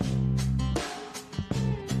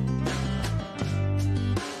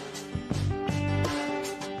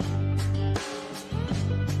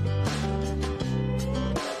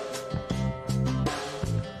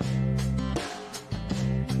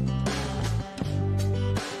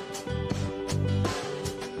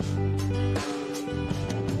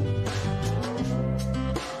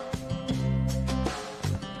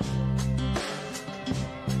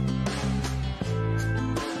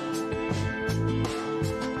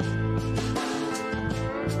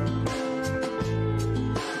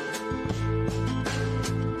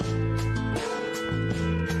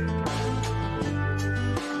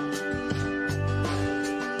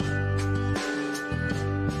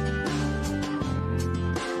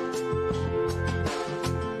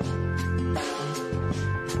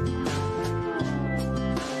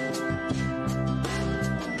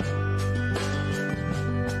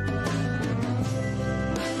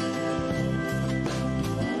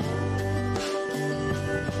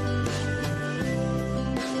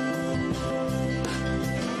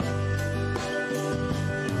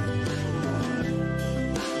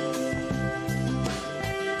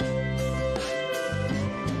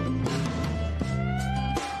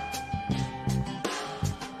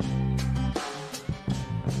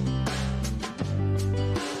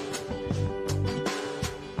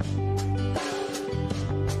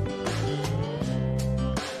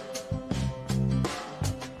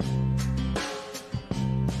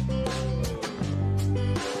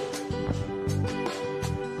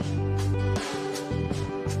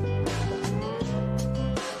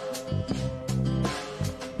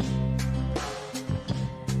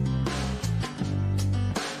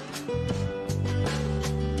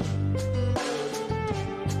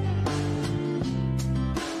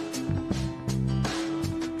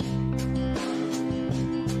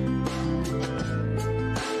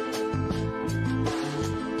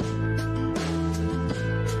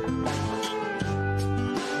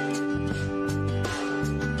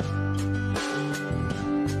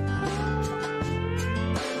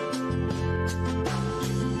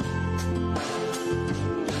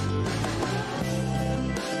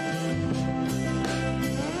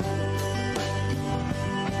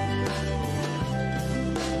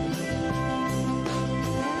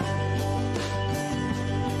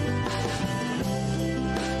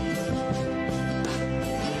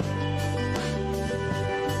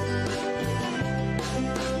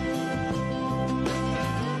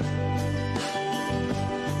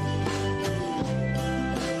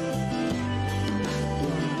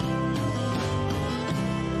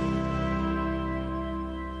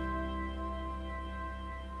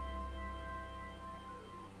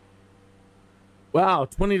 Wow,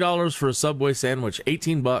 $20 for a Subway sandwich,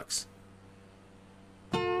 18 bucks.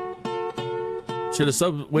 Should a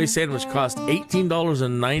Subway sandwich cost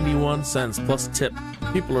 $18.91 plus tip?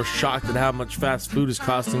 People are shocked at how much fast food is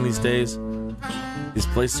costing these days. These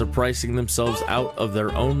places are pricing themselves out of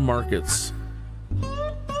their own markets.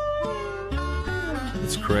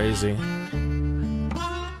 It's crazy.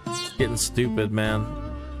 It's getting stupid, man.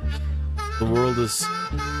 The world is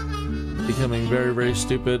becoming very, very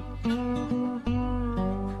stupid.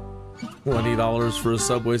 $20 for a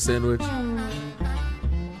Subway sandwich.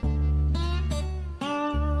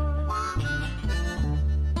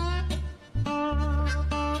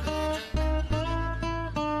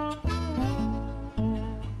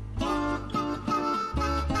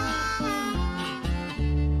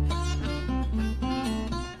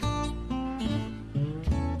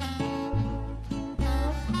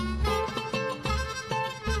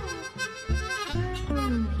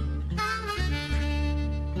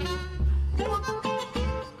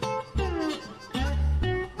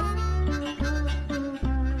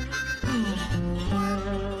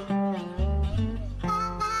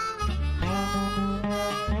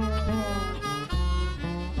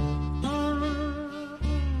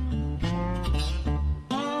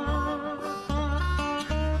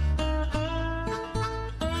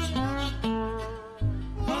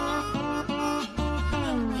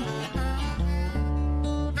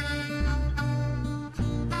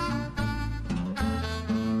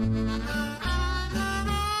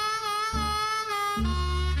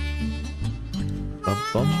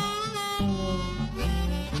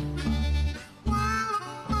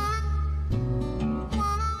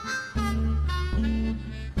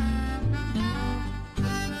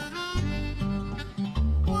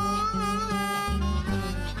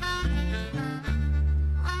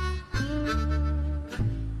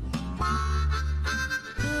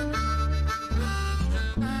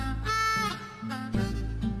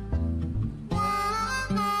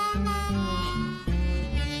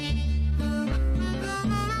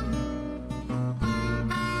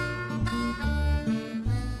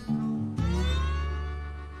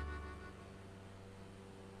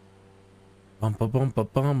 Bum, ba, bum, ba,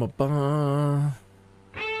 bum, ba, bum.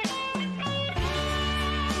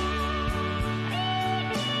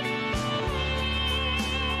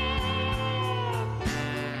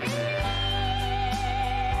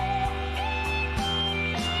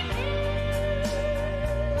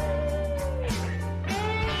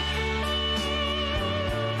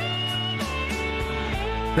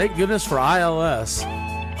 Thank goodness for ILS.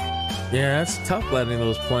 Yeah, it's tough landing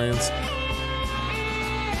those planes.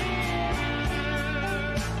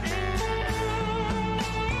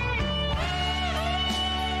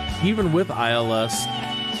 Even with ILS.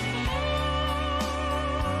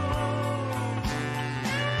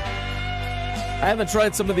 I haven't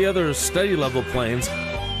tried some of the other study level planes.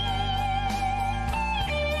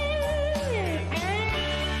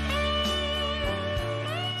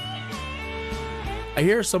 I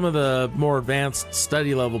hear some of the more advanced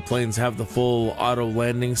study level planes have the full auto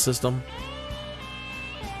landing system.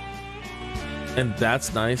 And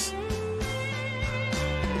that's nice.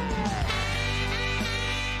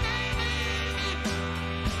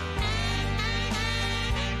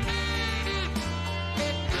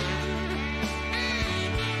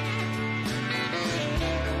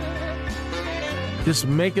 Just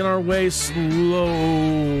making our way slowly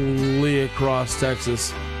across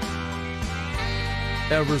Texas.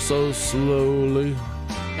 Ever so slowly.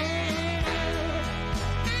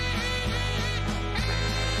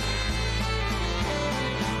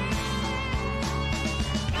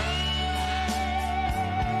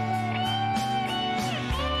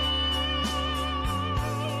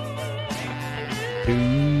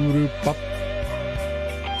 Doo-doo-pop.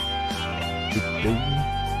 Doo-doo.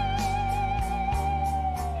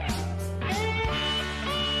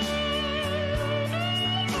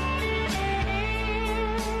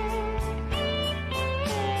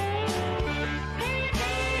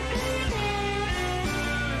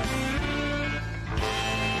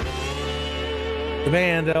 The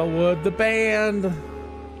band, Elwood, the band.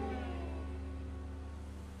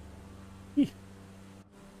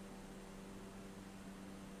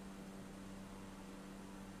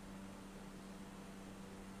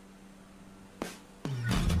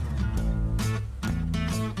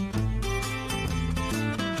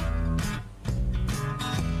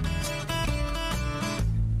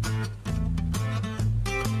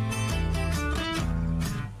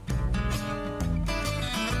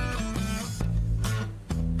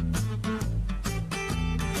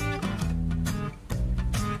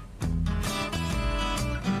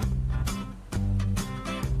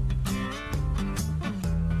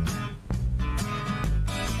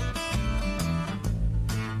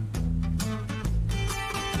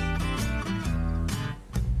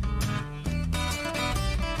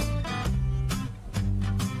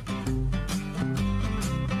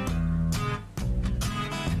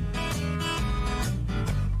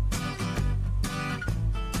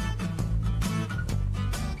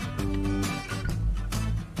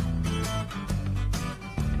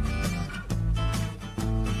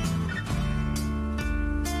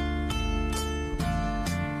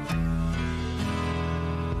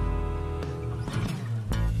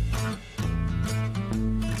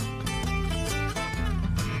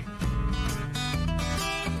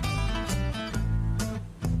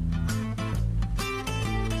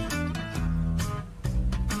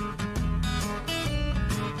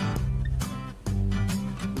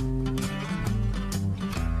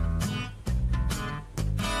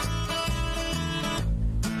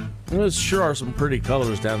 There sure are some pretty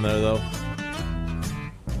colors down there, though.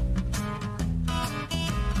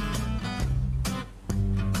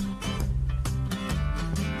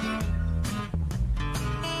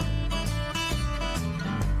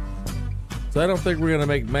 So I don't think we're going to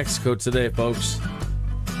make Mexico today, folks.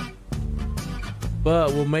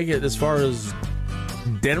 But we'll make it as far as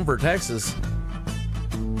Denver, Texas.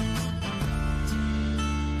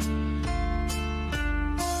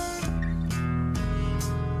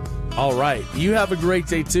 All right. You have a great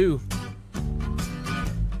day, too.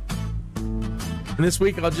 And this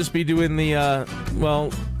week I'll just be doing the,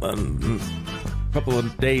 couple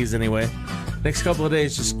of days anyway. Next couple of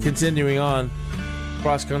days, just continuing on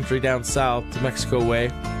cross country down south to Mexico way.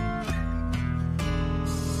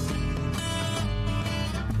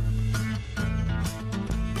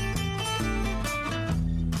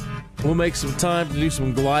 We'll make some time to do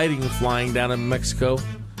some gliding and flying down in Mexico.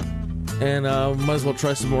 And might as well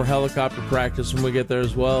try some more helicopter practice when we get there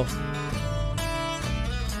as well.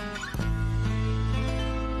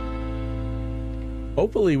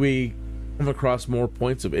 Hopefully we come across more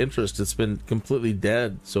points of interest. It's been completely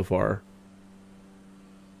dead so far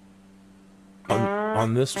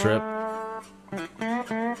on this trip.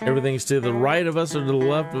 Everything's to the right of us or to the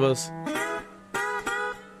left of us.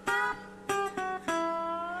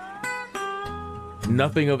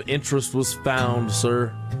 Nothing of interest was found,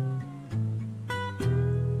 sir.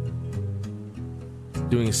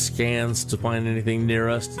 Doing scans to find anything near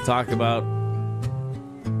us to talk about.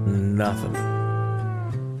 Nothing.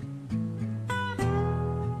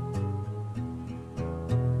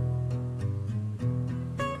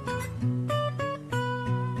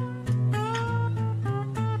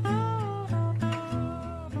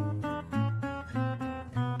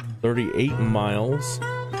 $38 miles.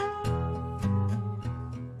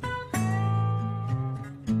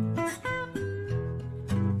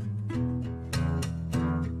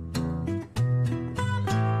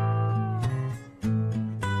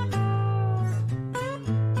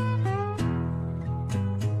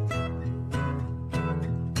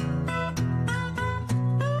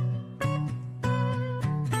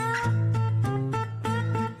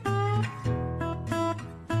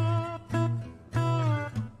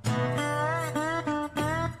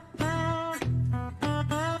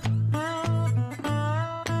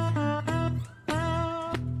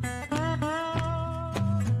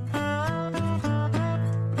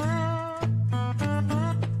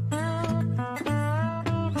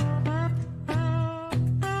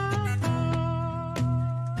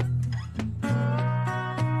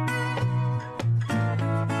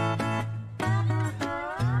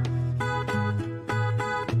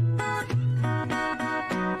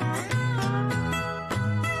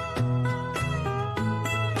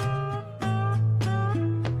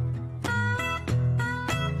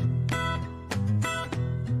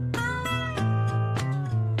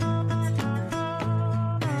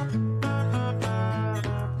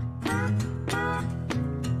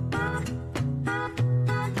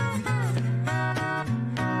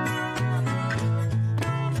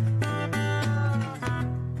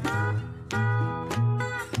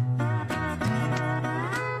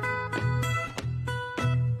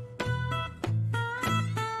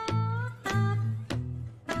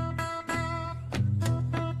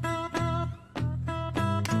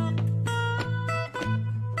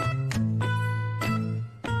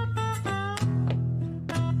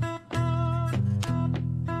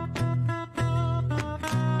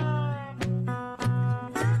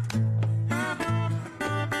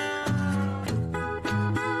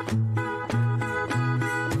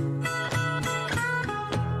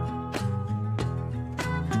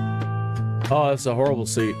 Oh, that's a horrible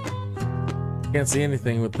seat. Can't see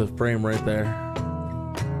anything with the frame right there.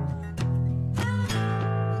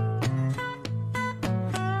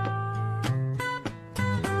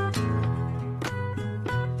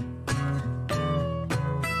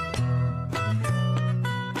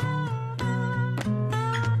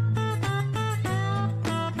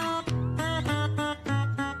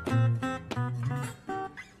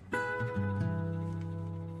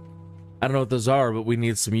 I don't know what those are, but we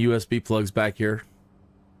need some USB plugs back here.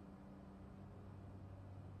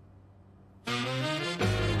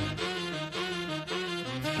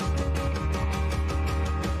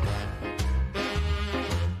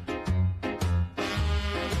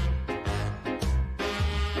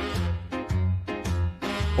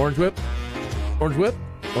 Orange whip, orange whip,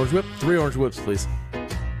 orange whip. 3 orange whips, please.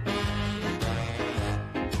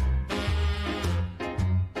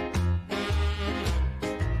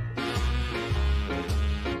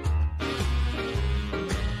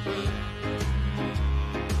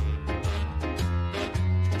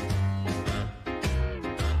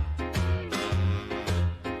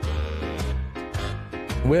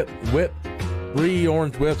 Whip, whip. 3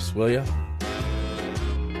 orange whips, will ya?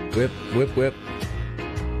 Whip, whip, whip.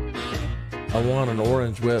 I want an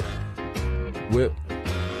orange whip. Whip.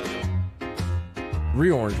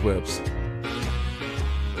 3 orange whips.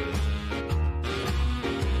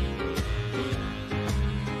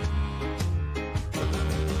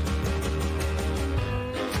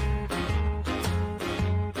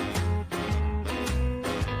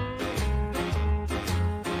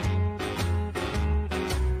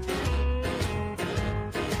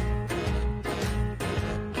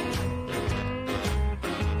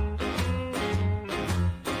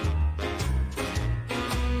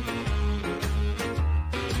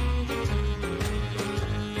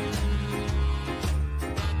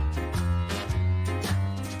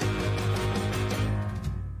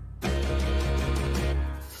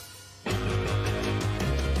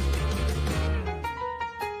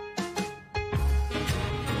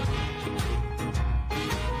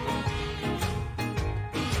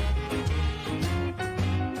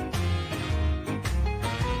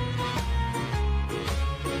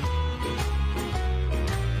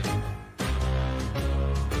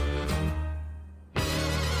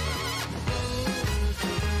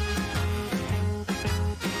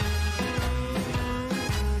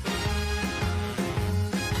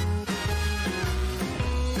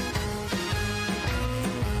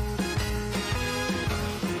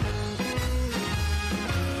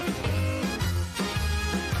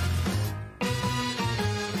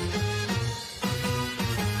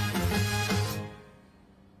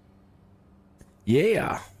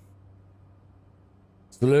 Yeah.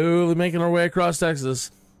 Slowly making our way across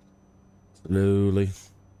Texas. Slowly.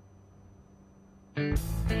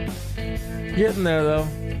 Getting there, though.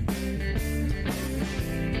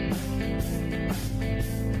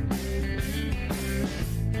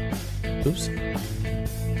 Oops.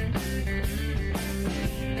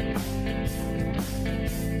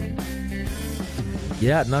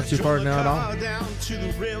 Yeah, not too far now at all. Down to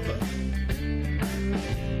the river.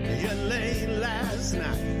 You late last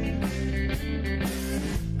night.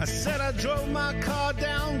 I said I drove my car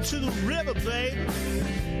down to the river, baby.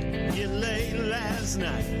 You late last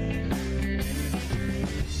night.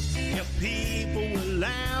 Your people were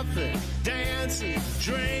laughing, dancing,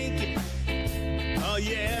 drinking. Oh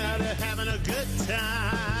yeah, they're having a good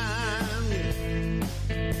time.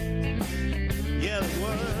 Yeah, they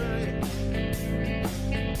were.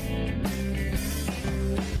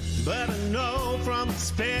 But I know from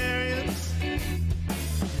experience,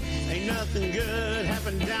 ain't nothing good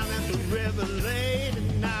happen down at the river late at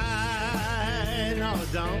night. No,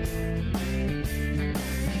 it don't.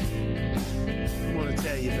 I want to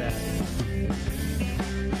tell you about it.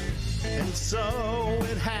 And so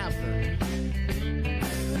it happened,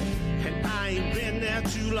 and I ain't been there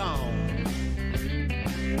too long.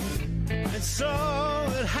 And so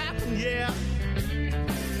it happened, yeah.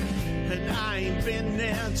 And I ain't been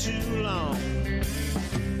there too long.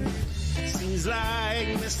 Seems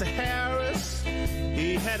like Mr. Harris,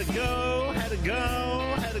 he had to go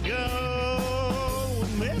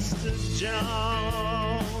with Mr.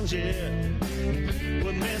 Jones, yeah.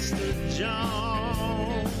 With Mr.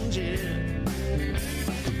 Jones, yeah.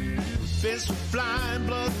 Fish were flying,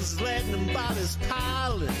 blood was letting them bodies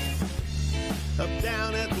piling up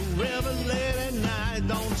down at the river late at night,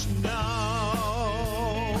 don't you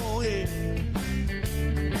know, yeah.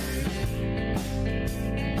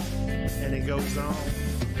 And it goes on.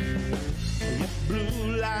 Your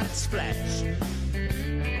blue lights flash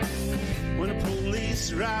when the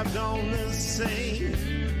police arrived on the scene.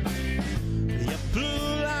 Your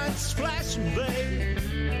blue lights flashing, baby,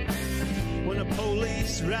 when the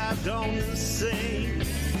police arrived on the scene.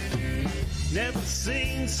 Never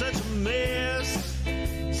seen such a mess.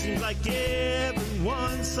 Seems like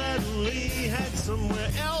everyone suddenly had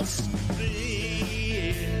somewhere else to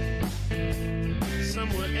be.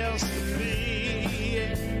 Somewhere else to be.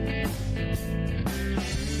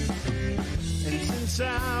 And since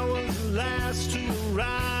I was the last to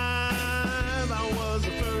arrive, I was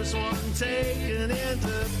the first one taken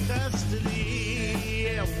into custody.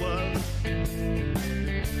 Yeah, I was.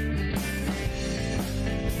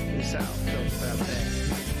 Here's how I felt about that.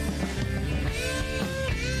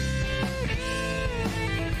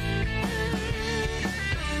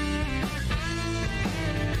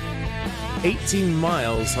 18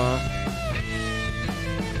 miles, huh?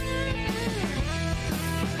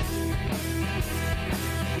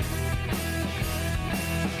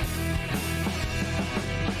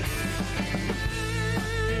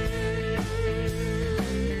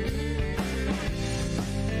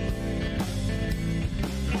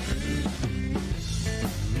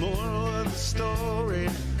 Moral of the story,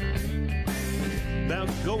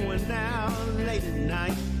 going out late at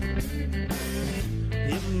night.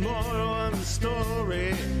 The moral of the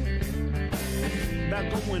story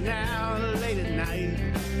about going out late at night.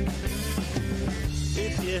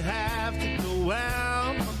 If you have to go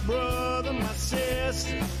out, my brother, my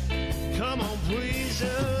sister, come on, please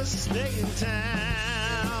just stay in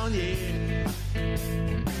town, yeah.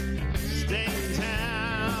 Stay in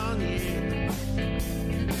town, yeah.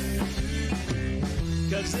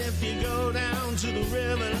 'Cause if you go down to the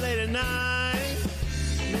river late at night,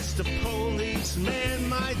 Mr. Policeman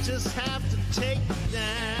might just have to take you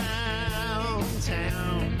downtown.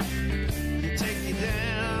 Take you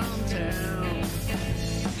downtown.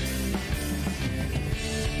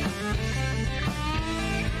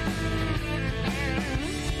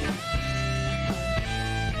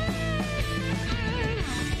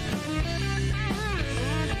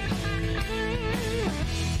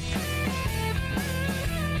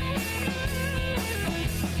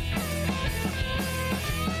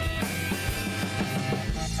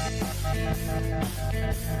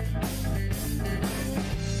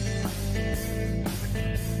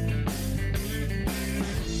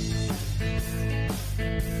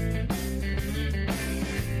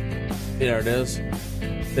 There it is,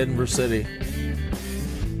 Denver City.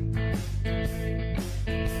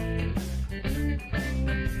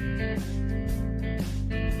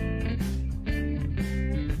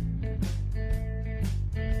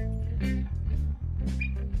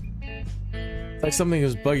 It's like something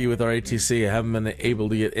is buggy with our ATC. I haven't been able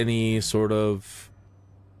to get any sort of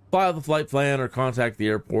file the flight plan or contact the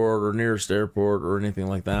airport or nearest airport or anything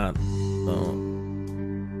like that. So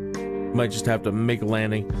might just have to make a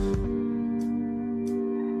landing.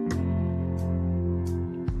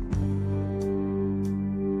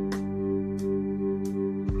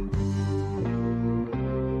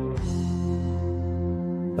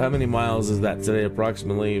 How many miles is that today,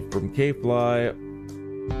 approximately, from KFLY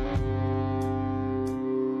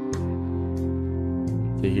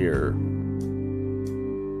to here?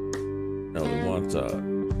 No, we want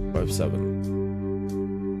 57.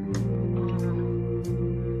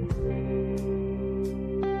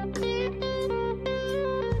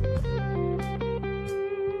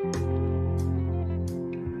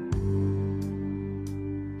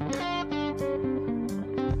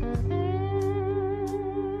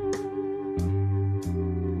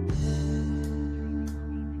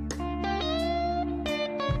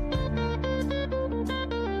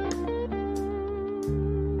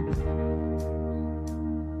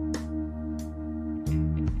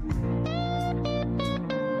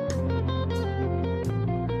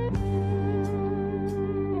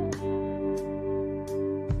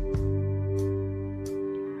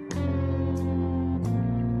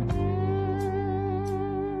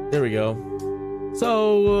 There we go.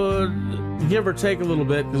 So, give or take a little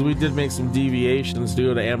bit, because we did make some deviations to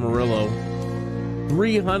go to Amarillo.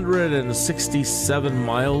 367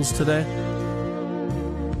 miles today.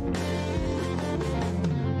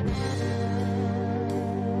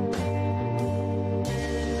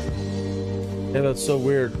 Yeah, that's so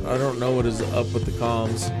weird. I don't know what is up with the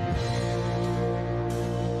comms.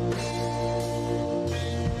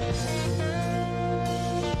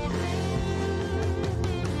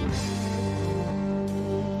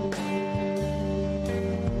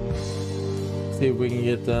 See if we can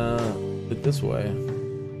get it this way.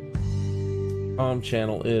 Comm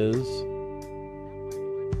channel is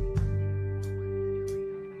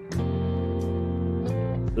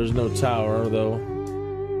there's no tower though.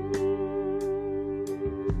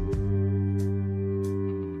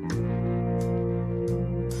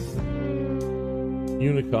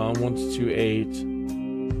 Unicom 128.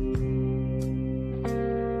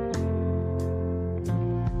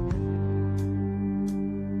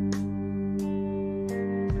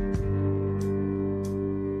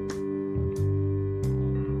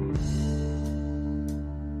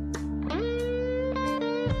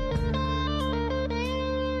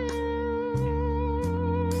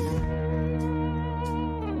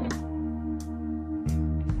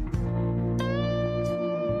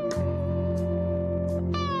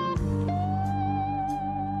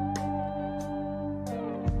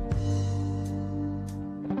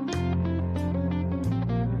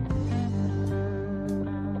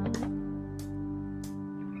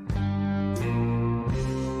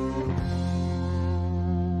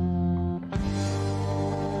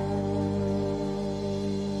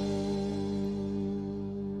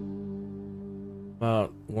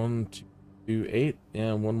 About 128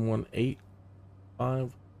 and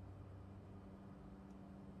 1185.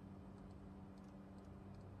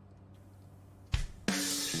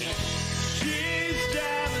 She's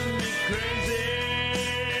driving me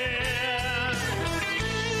crazy.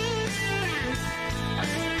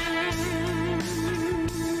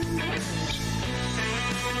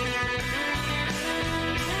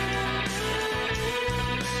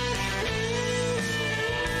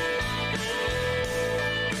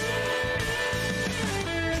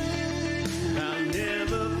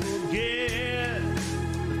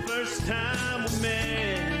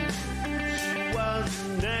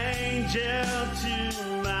 angel to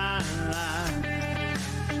my life.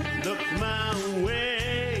 Look my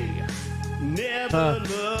way, never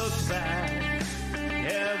look back.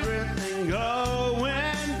 Everything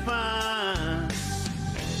going fine.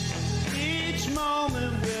 Each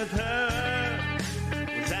moment with her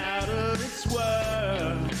was out of this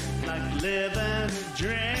world, like living a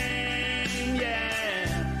dream,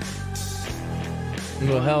 yeah.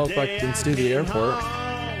 Well, hell, if I can see the airport.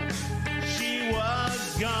 She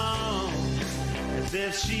was gone, as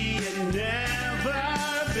if she had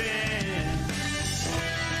never been.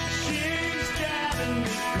 She's driving me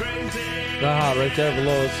crazy. Aha, right there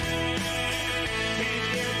below us. Can't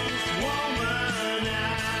get this woman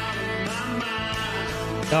out of my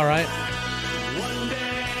mind. All right. One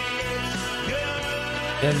day it's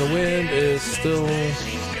good, And the wind is still.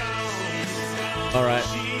 she's gone. All right.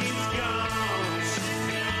 She's gone.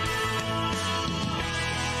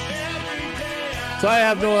 Every day I So I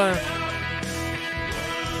have no.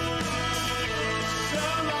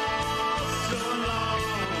 so long.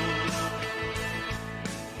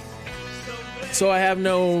 So I have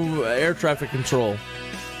no air traffic control.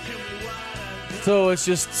 So it's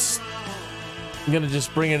just. I'm gonna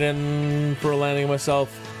just bring it in for a landing myself.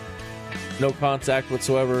 No contact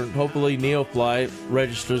whatsoever. Hopefully NEOFLY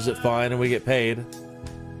registers it fine and we get paid.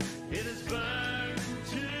 It is burned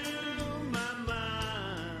to my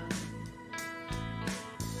mind.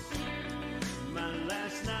 My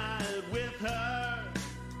last night with her,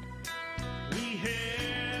 we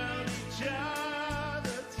held each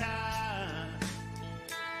other tight.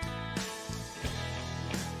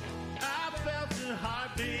 I felt her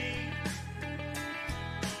heartbeat.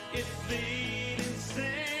 It beat in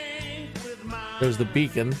sync with mine. There's the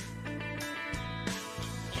beacon.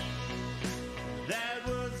 That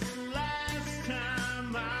was the last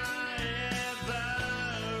time I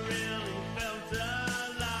ever really felt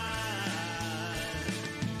alive.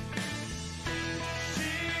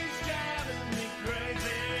 She's driving me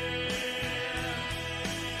crazy.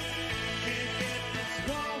 Can't get this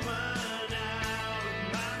woman out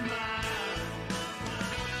of my mind.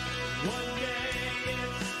 One day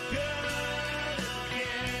it's good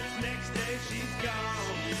again, next day she's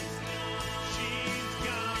gone. She's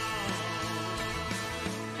gone.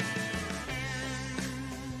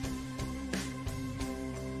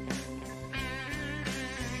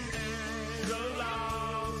 So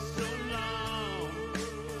long, so long.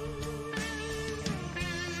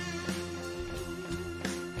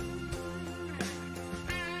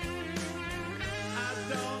 I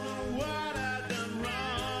don't know what I've done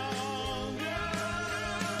wrong.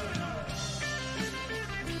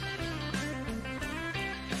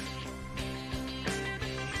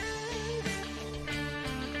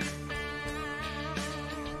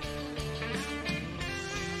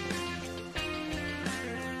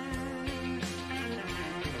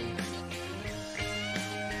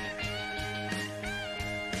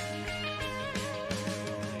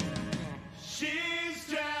 She's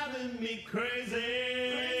driving me crazy.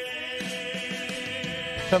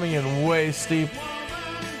 Coming in way steep.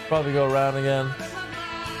 Probably go around again. One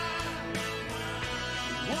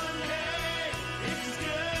day it's good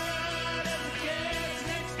as it gets,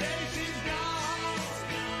 next day she's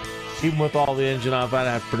gone. Even with all the engine off, I'd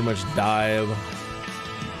have to pretty much dive.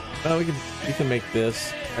 No, we can make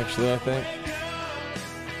this. Actually, I think.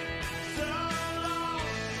 So long,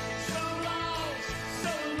 so long,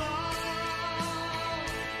 so long.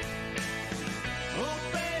 Oh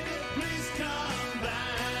baby, please come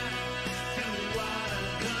back. Tell me what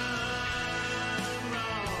I've done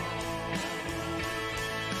wrong.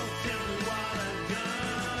 Oh, tell me what I've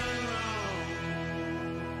done wrong.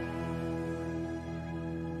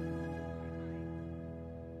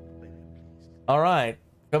 All right.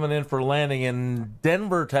 Coming in for landing in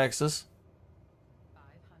Denver, Texas. 500.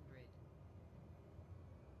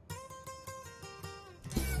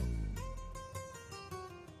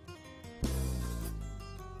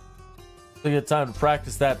 So you get time to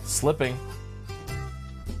practice that slipping.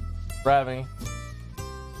 Grabbing.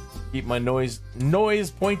 Keep my noise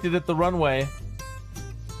pointed at the runway.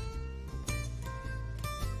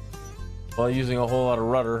 While using a whole lot of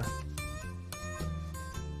rudder.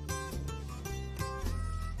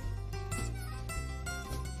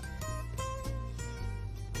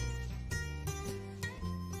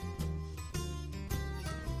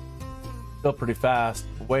 Still pretty fast,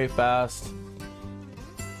 way fast.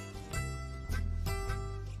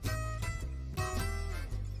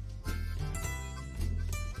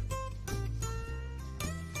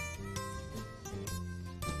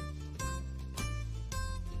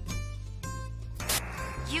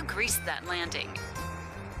 You greased that landing,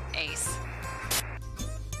 Ace.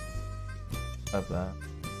 Like that.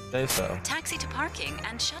 Say so. Taxi to parking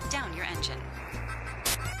and shut down your engine.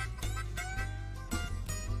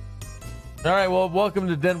 All right, well, welcome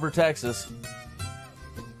to Denver, Texas.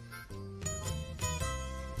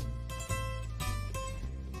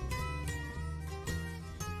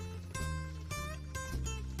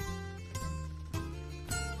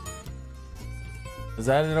 Is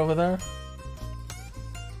that it over there?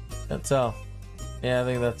 Can't tell. Yeah, I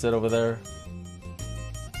think that's it over there.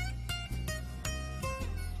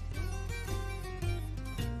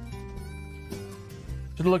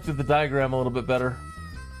 Should have looked at the diagram a little bit better.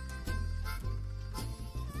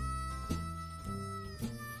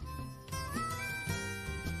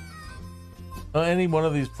 Any one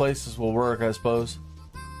of these places will work, I suppose,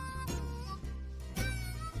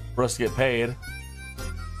 for us to get paid.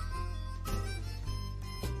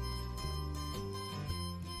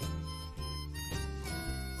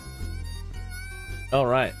 All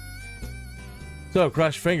right. So,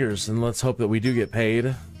 cross your fingers and let's hope that we do get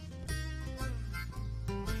paid.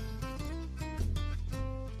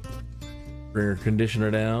 Bring our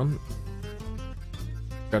conditioner down.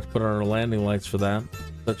 Got to put on our landing lights for that.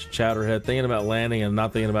 Such a chatterhead, thinking about landing and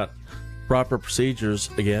not thinking about proper procedures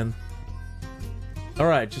again. All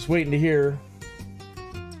right, just waiting to hear.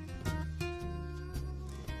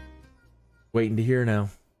 Waiting to hear now.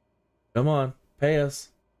 Come on, pay us.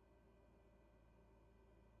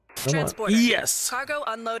 Come Transporter. on. Yes. Cargo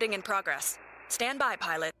unloading in progress. Stand by,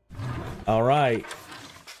 pilot. All right.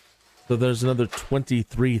 So there's another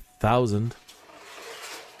 23,000.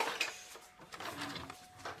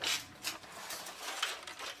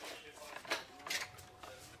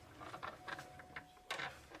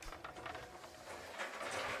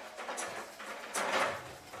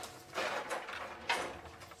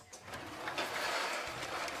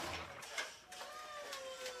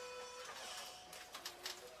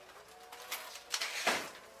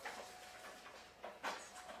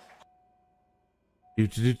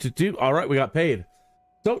 All right, we got paid.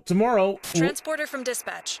 So tomorrow, Transporter from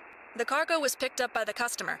dispatch. The cargo was picked up by the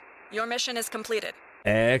customer. Your mission is completed.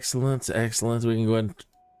 Excellent, excellent. We can go ahead and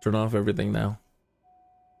turn off everything now.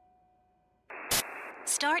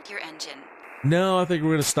 Start your engine. No, I think we're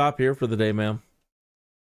going to stop here for the day, ma'am.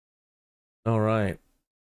 All right.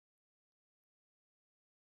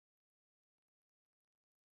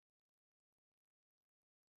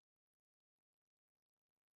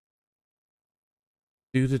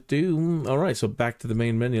 All right, so back to the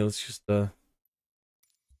main menu. Let's just back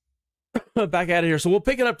out of here. So we'll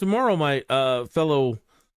pick it up tomorrow, my fellow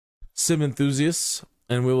sim enthusiasts,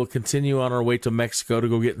 and we will continue on our way to Mexico to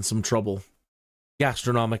go get in some trouble.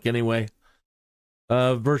 Gastronomic, anyway.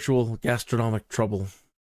 Virtual gastronomic trouble.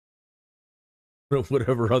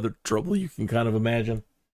 Whatever other trouble you can kind of imagine.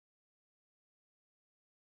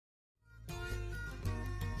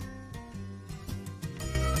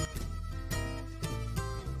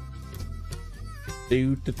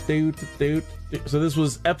 So this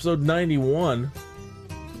was episode 91.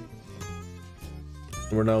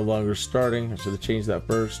 We're no longer starting. I should have changed that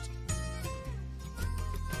first.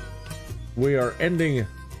 We are ending.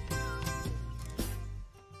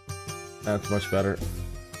 That's much better.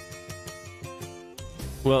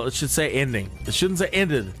 Well, it should say ending. It shouldn't say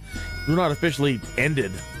ended. We're not officially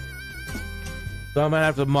ended. So I might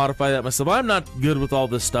have to modify that myself. I'm not good with all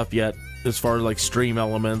this stuff yet, as far as like stream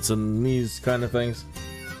elements and these kind of things.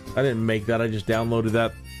 I didn't make that. I just downloaded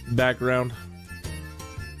that background.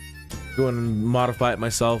 Go and modify it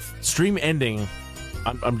myself. Stream ending.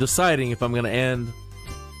 I'm deciding if I'm going to end.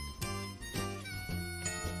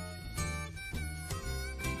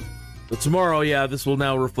 But tomorrow, yeah, this will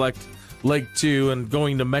now reflect leg 2 and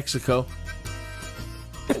going to Mexico.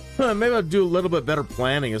 Maybe I'll do a little bit better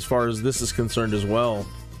planning as far as this is concerned as well.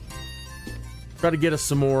 Try to get us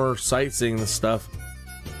some more sightseeing and stuff.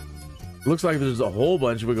 Looks like there's a whole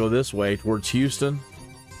bunch if we go this way towards Houston.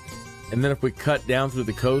 And then if we cut down through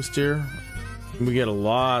the coast here, we get a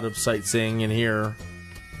lot of sightseeing in here.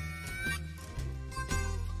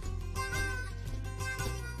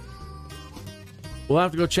 We'll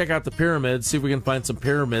have to go check out the pyramids, see if we can find some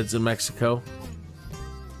pyramids in Mexico.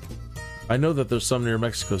 I know that there's some near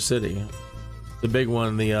Mexico City. The big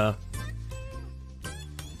one, the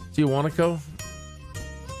Tijuanaco?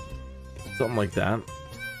 Something like that.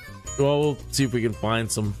 Well, we'll see if we can find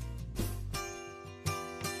some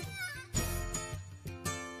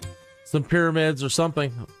pyramids or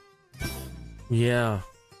something. Yeah.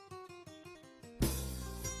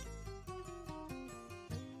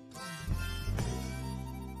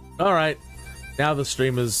 All right. Now the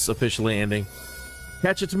stream is officially ending.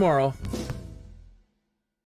 Catch you tomorrow.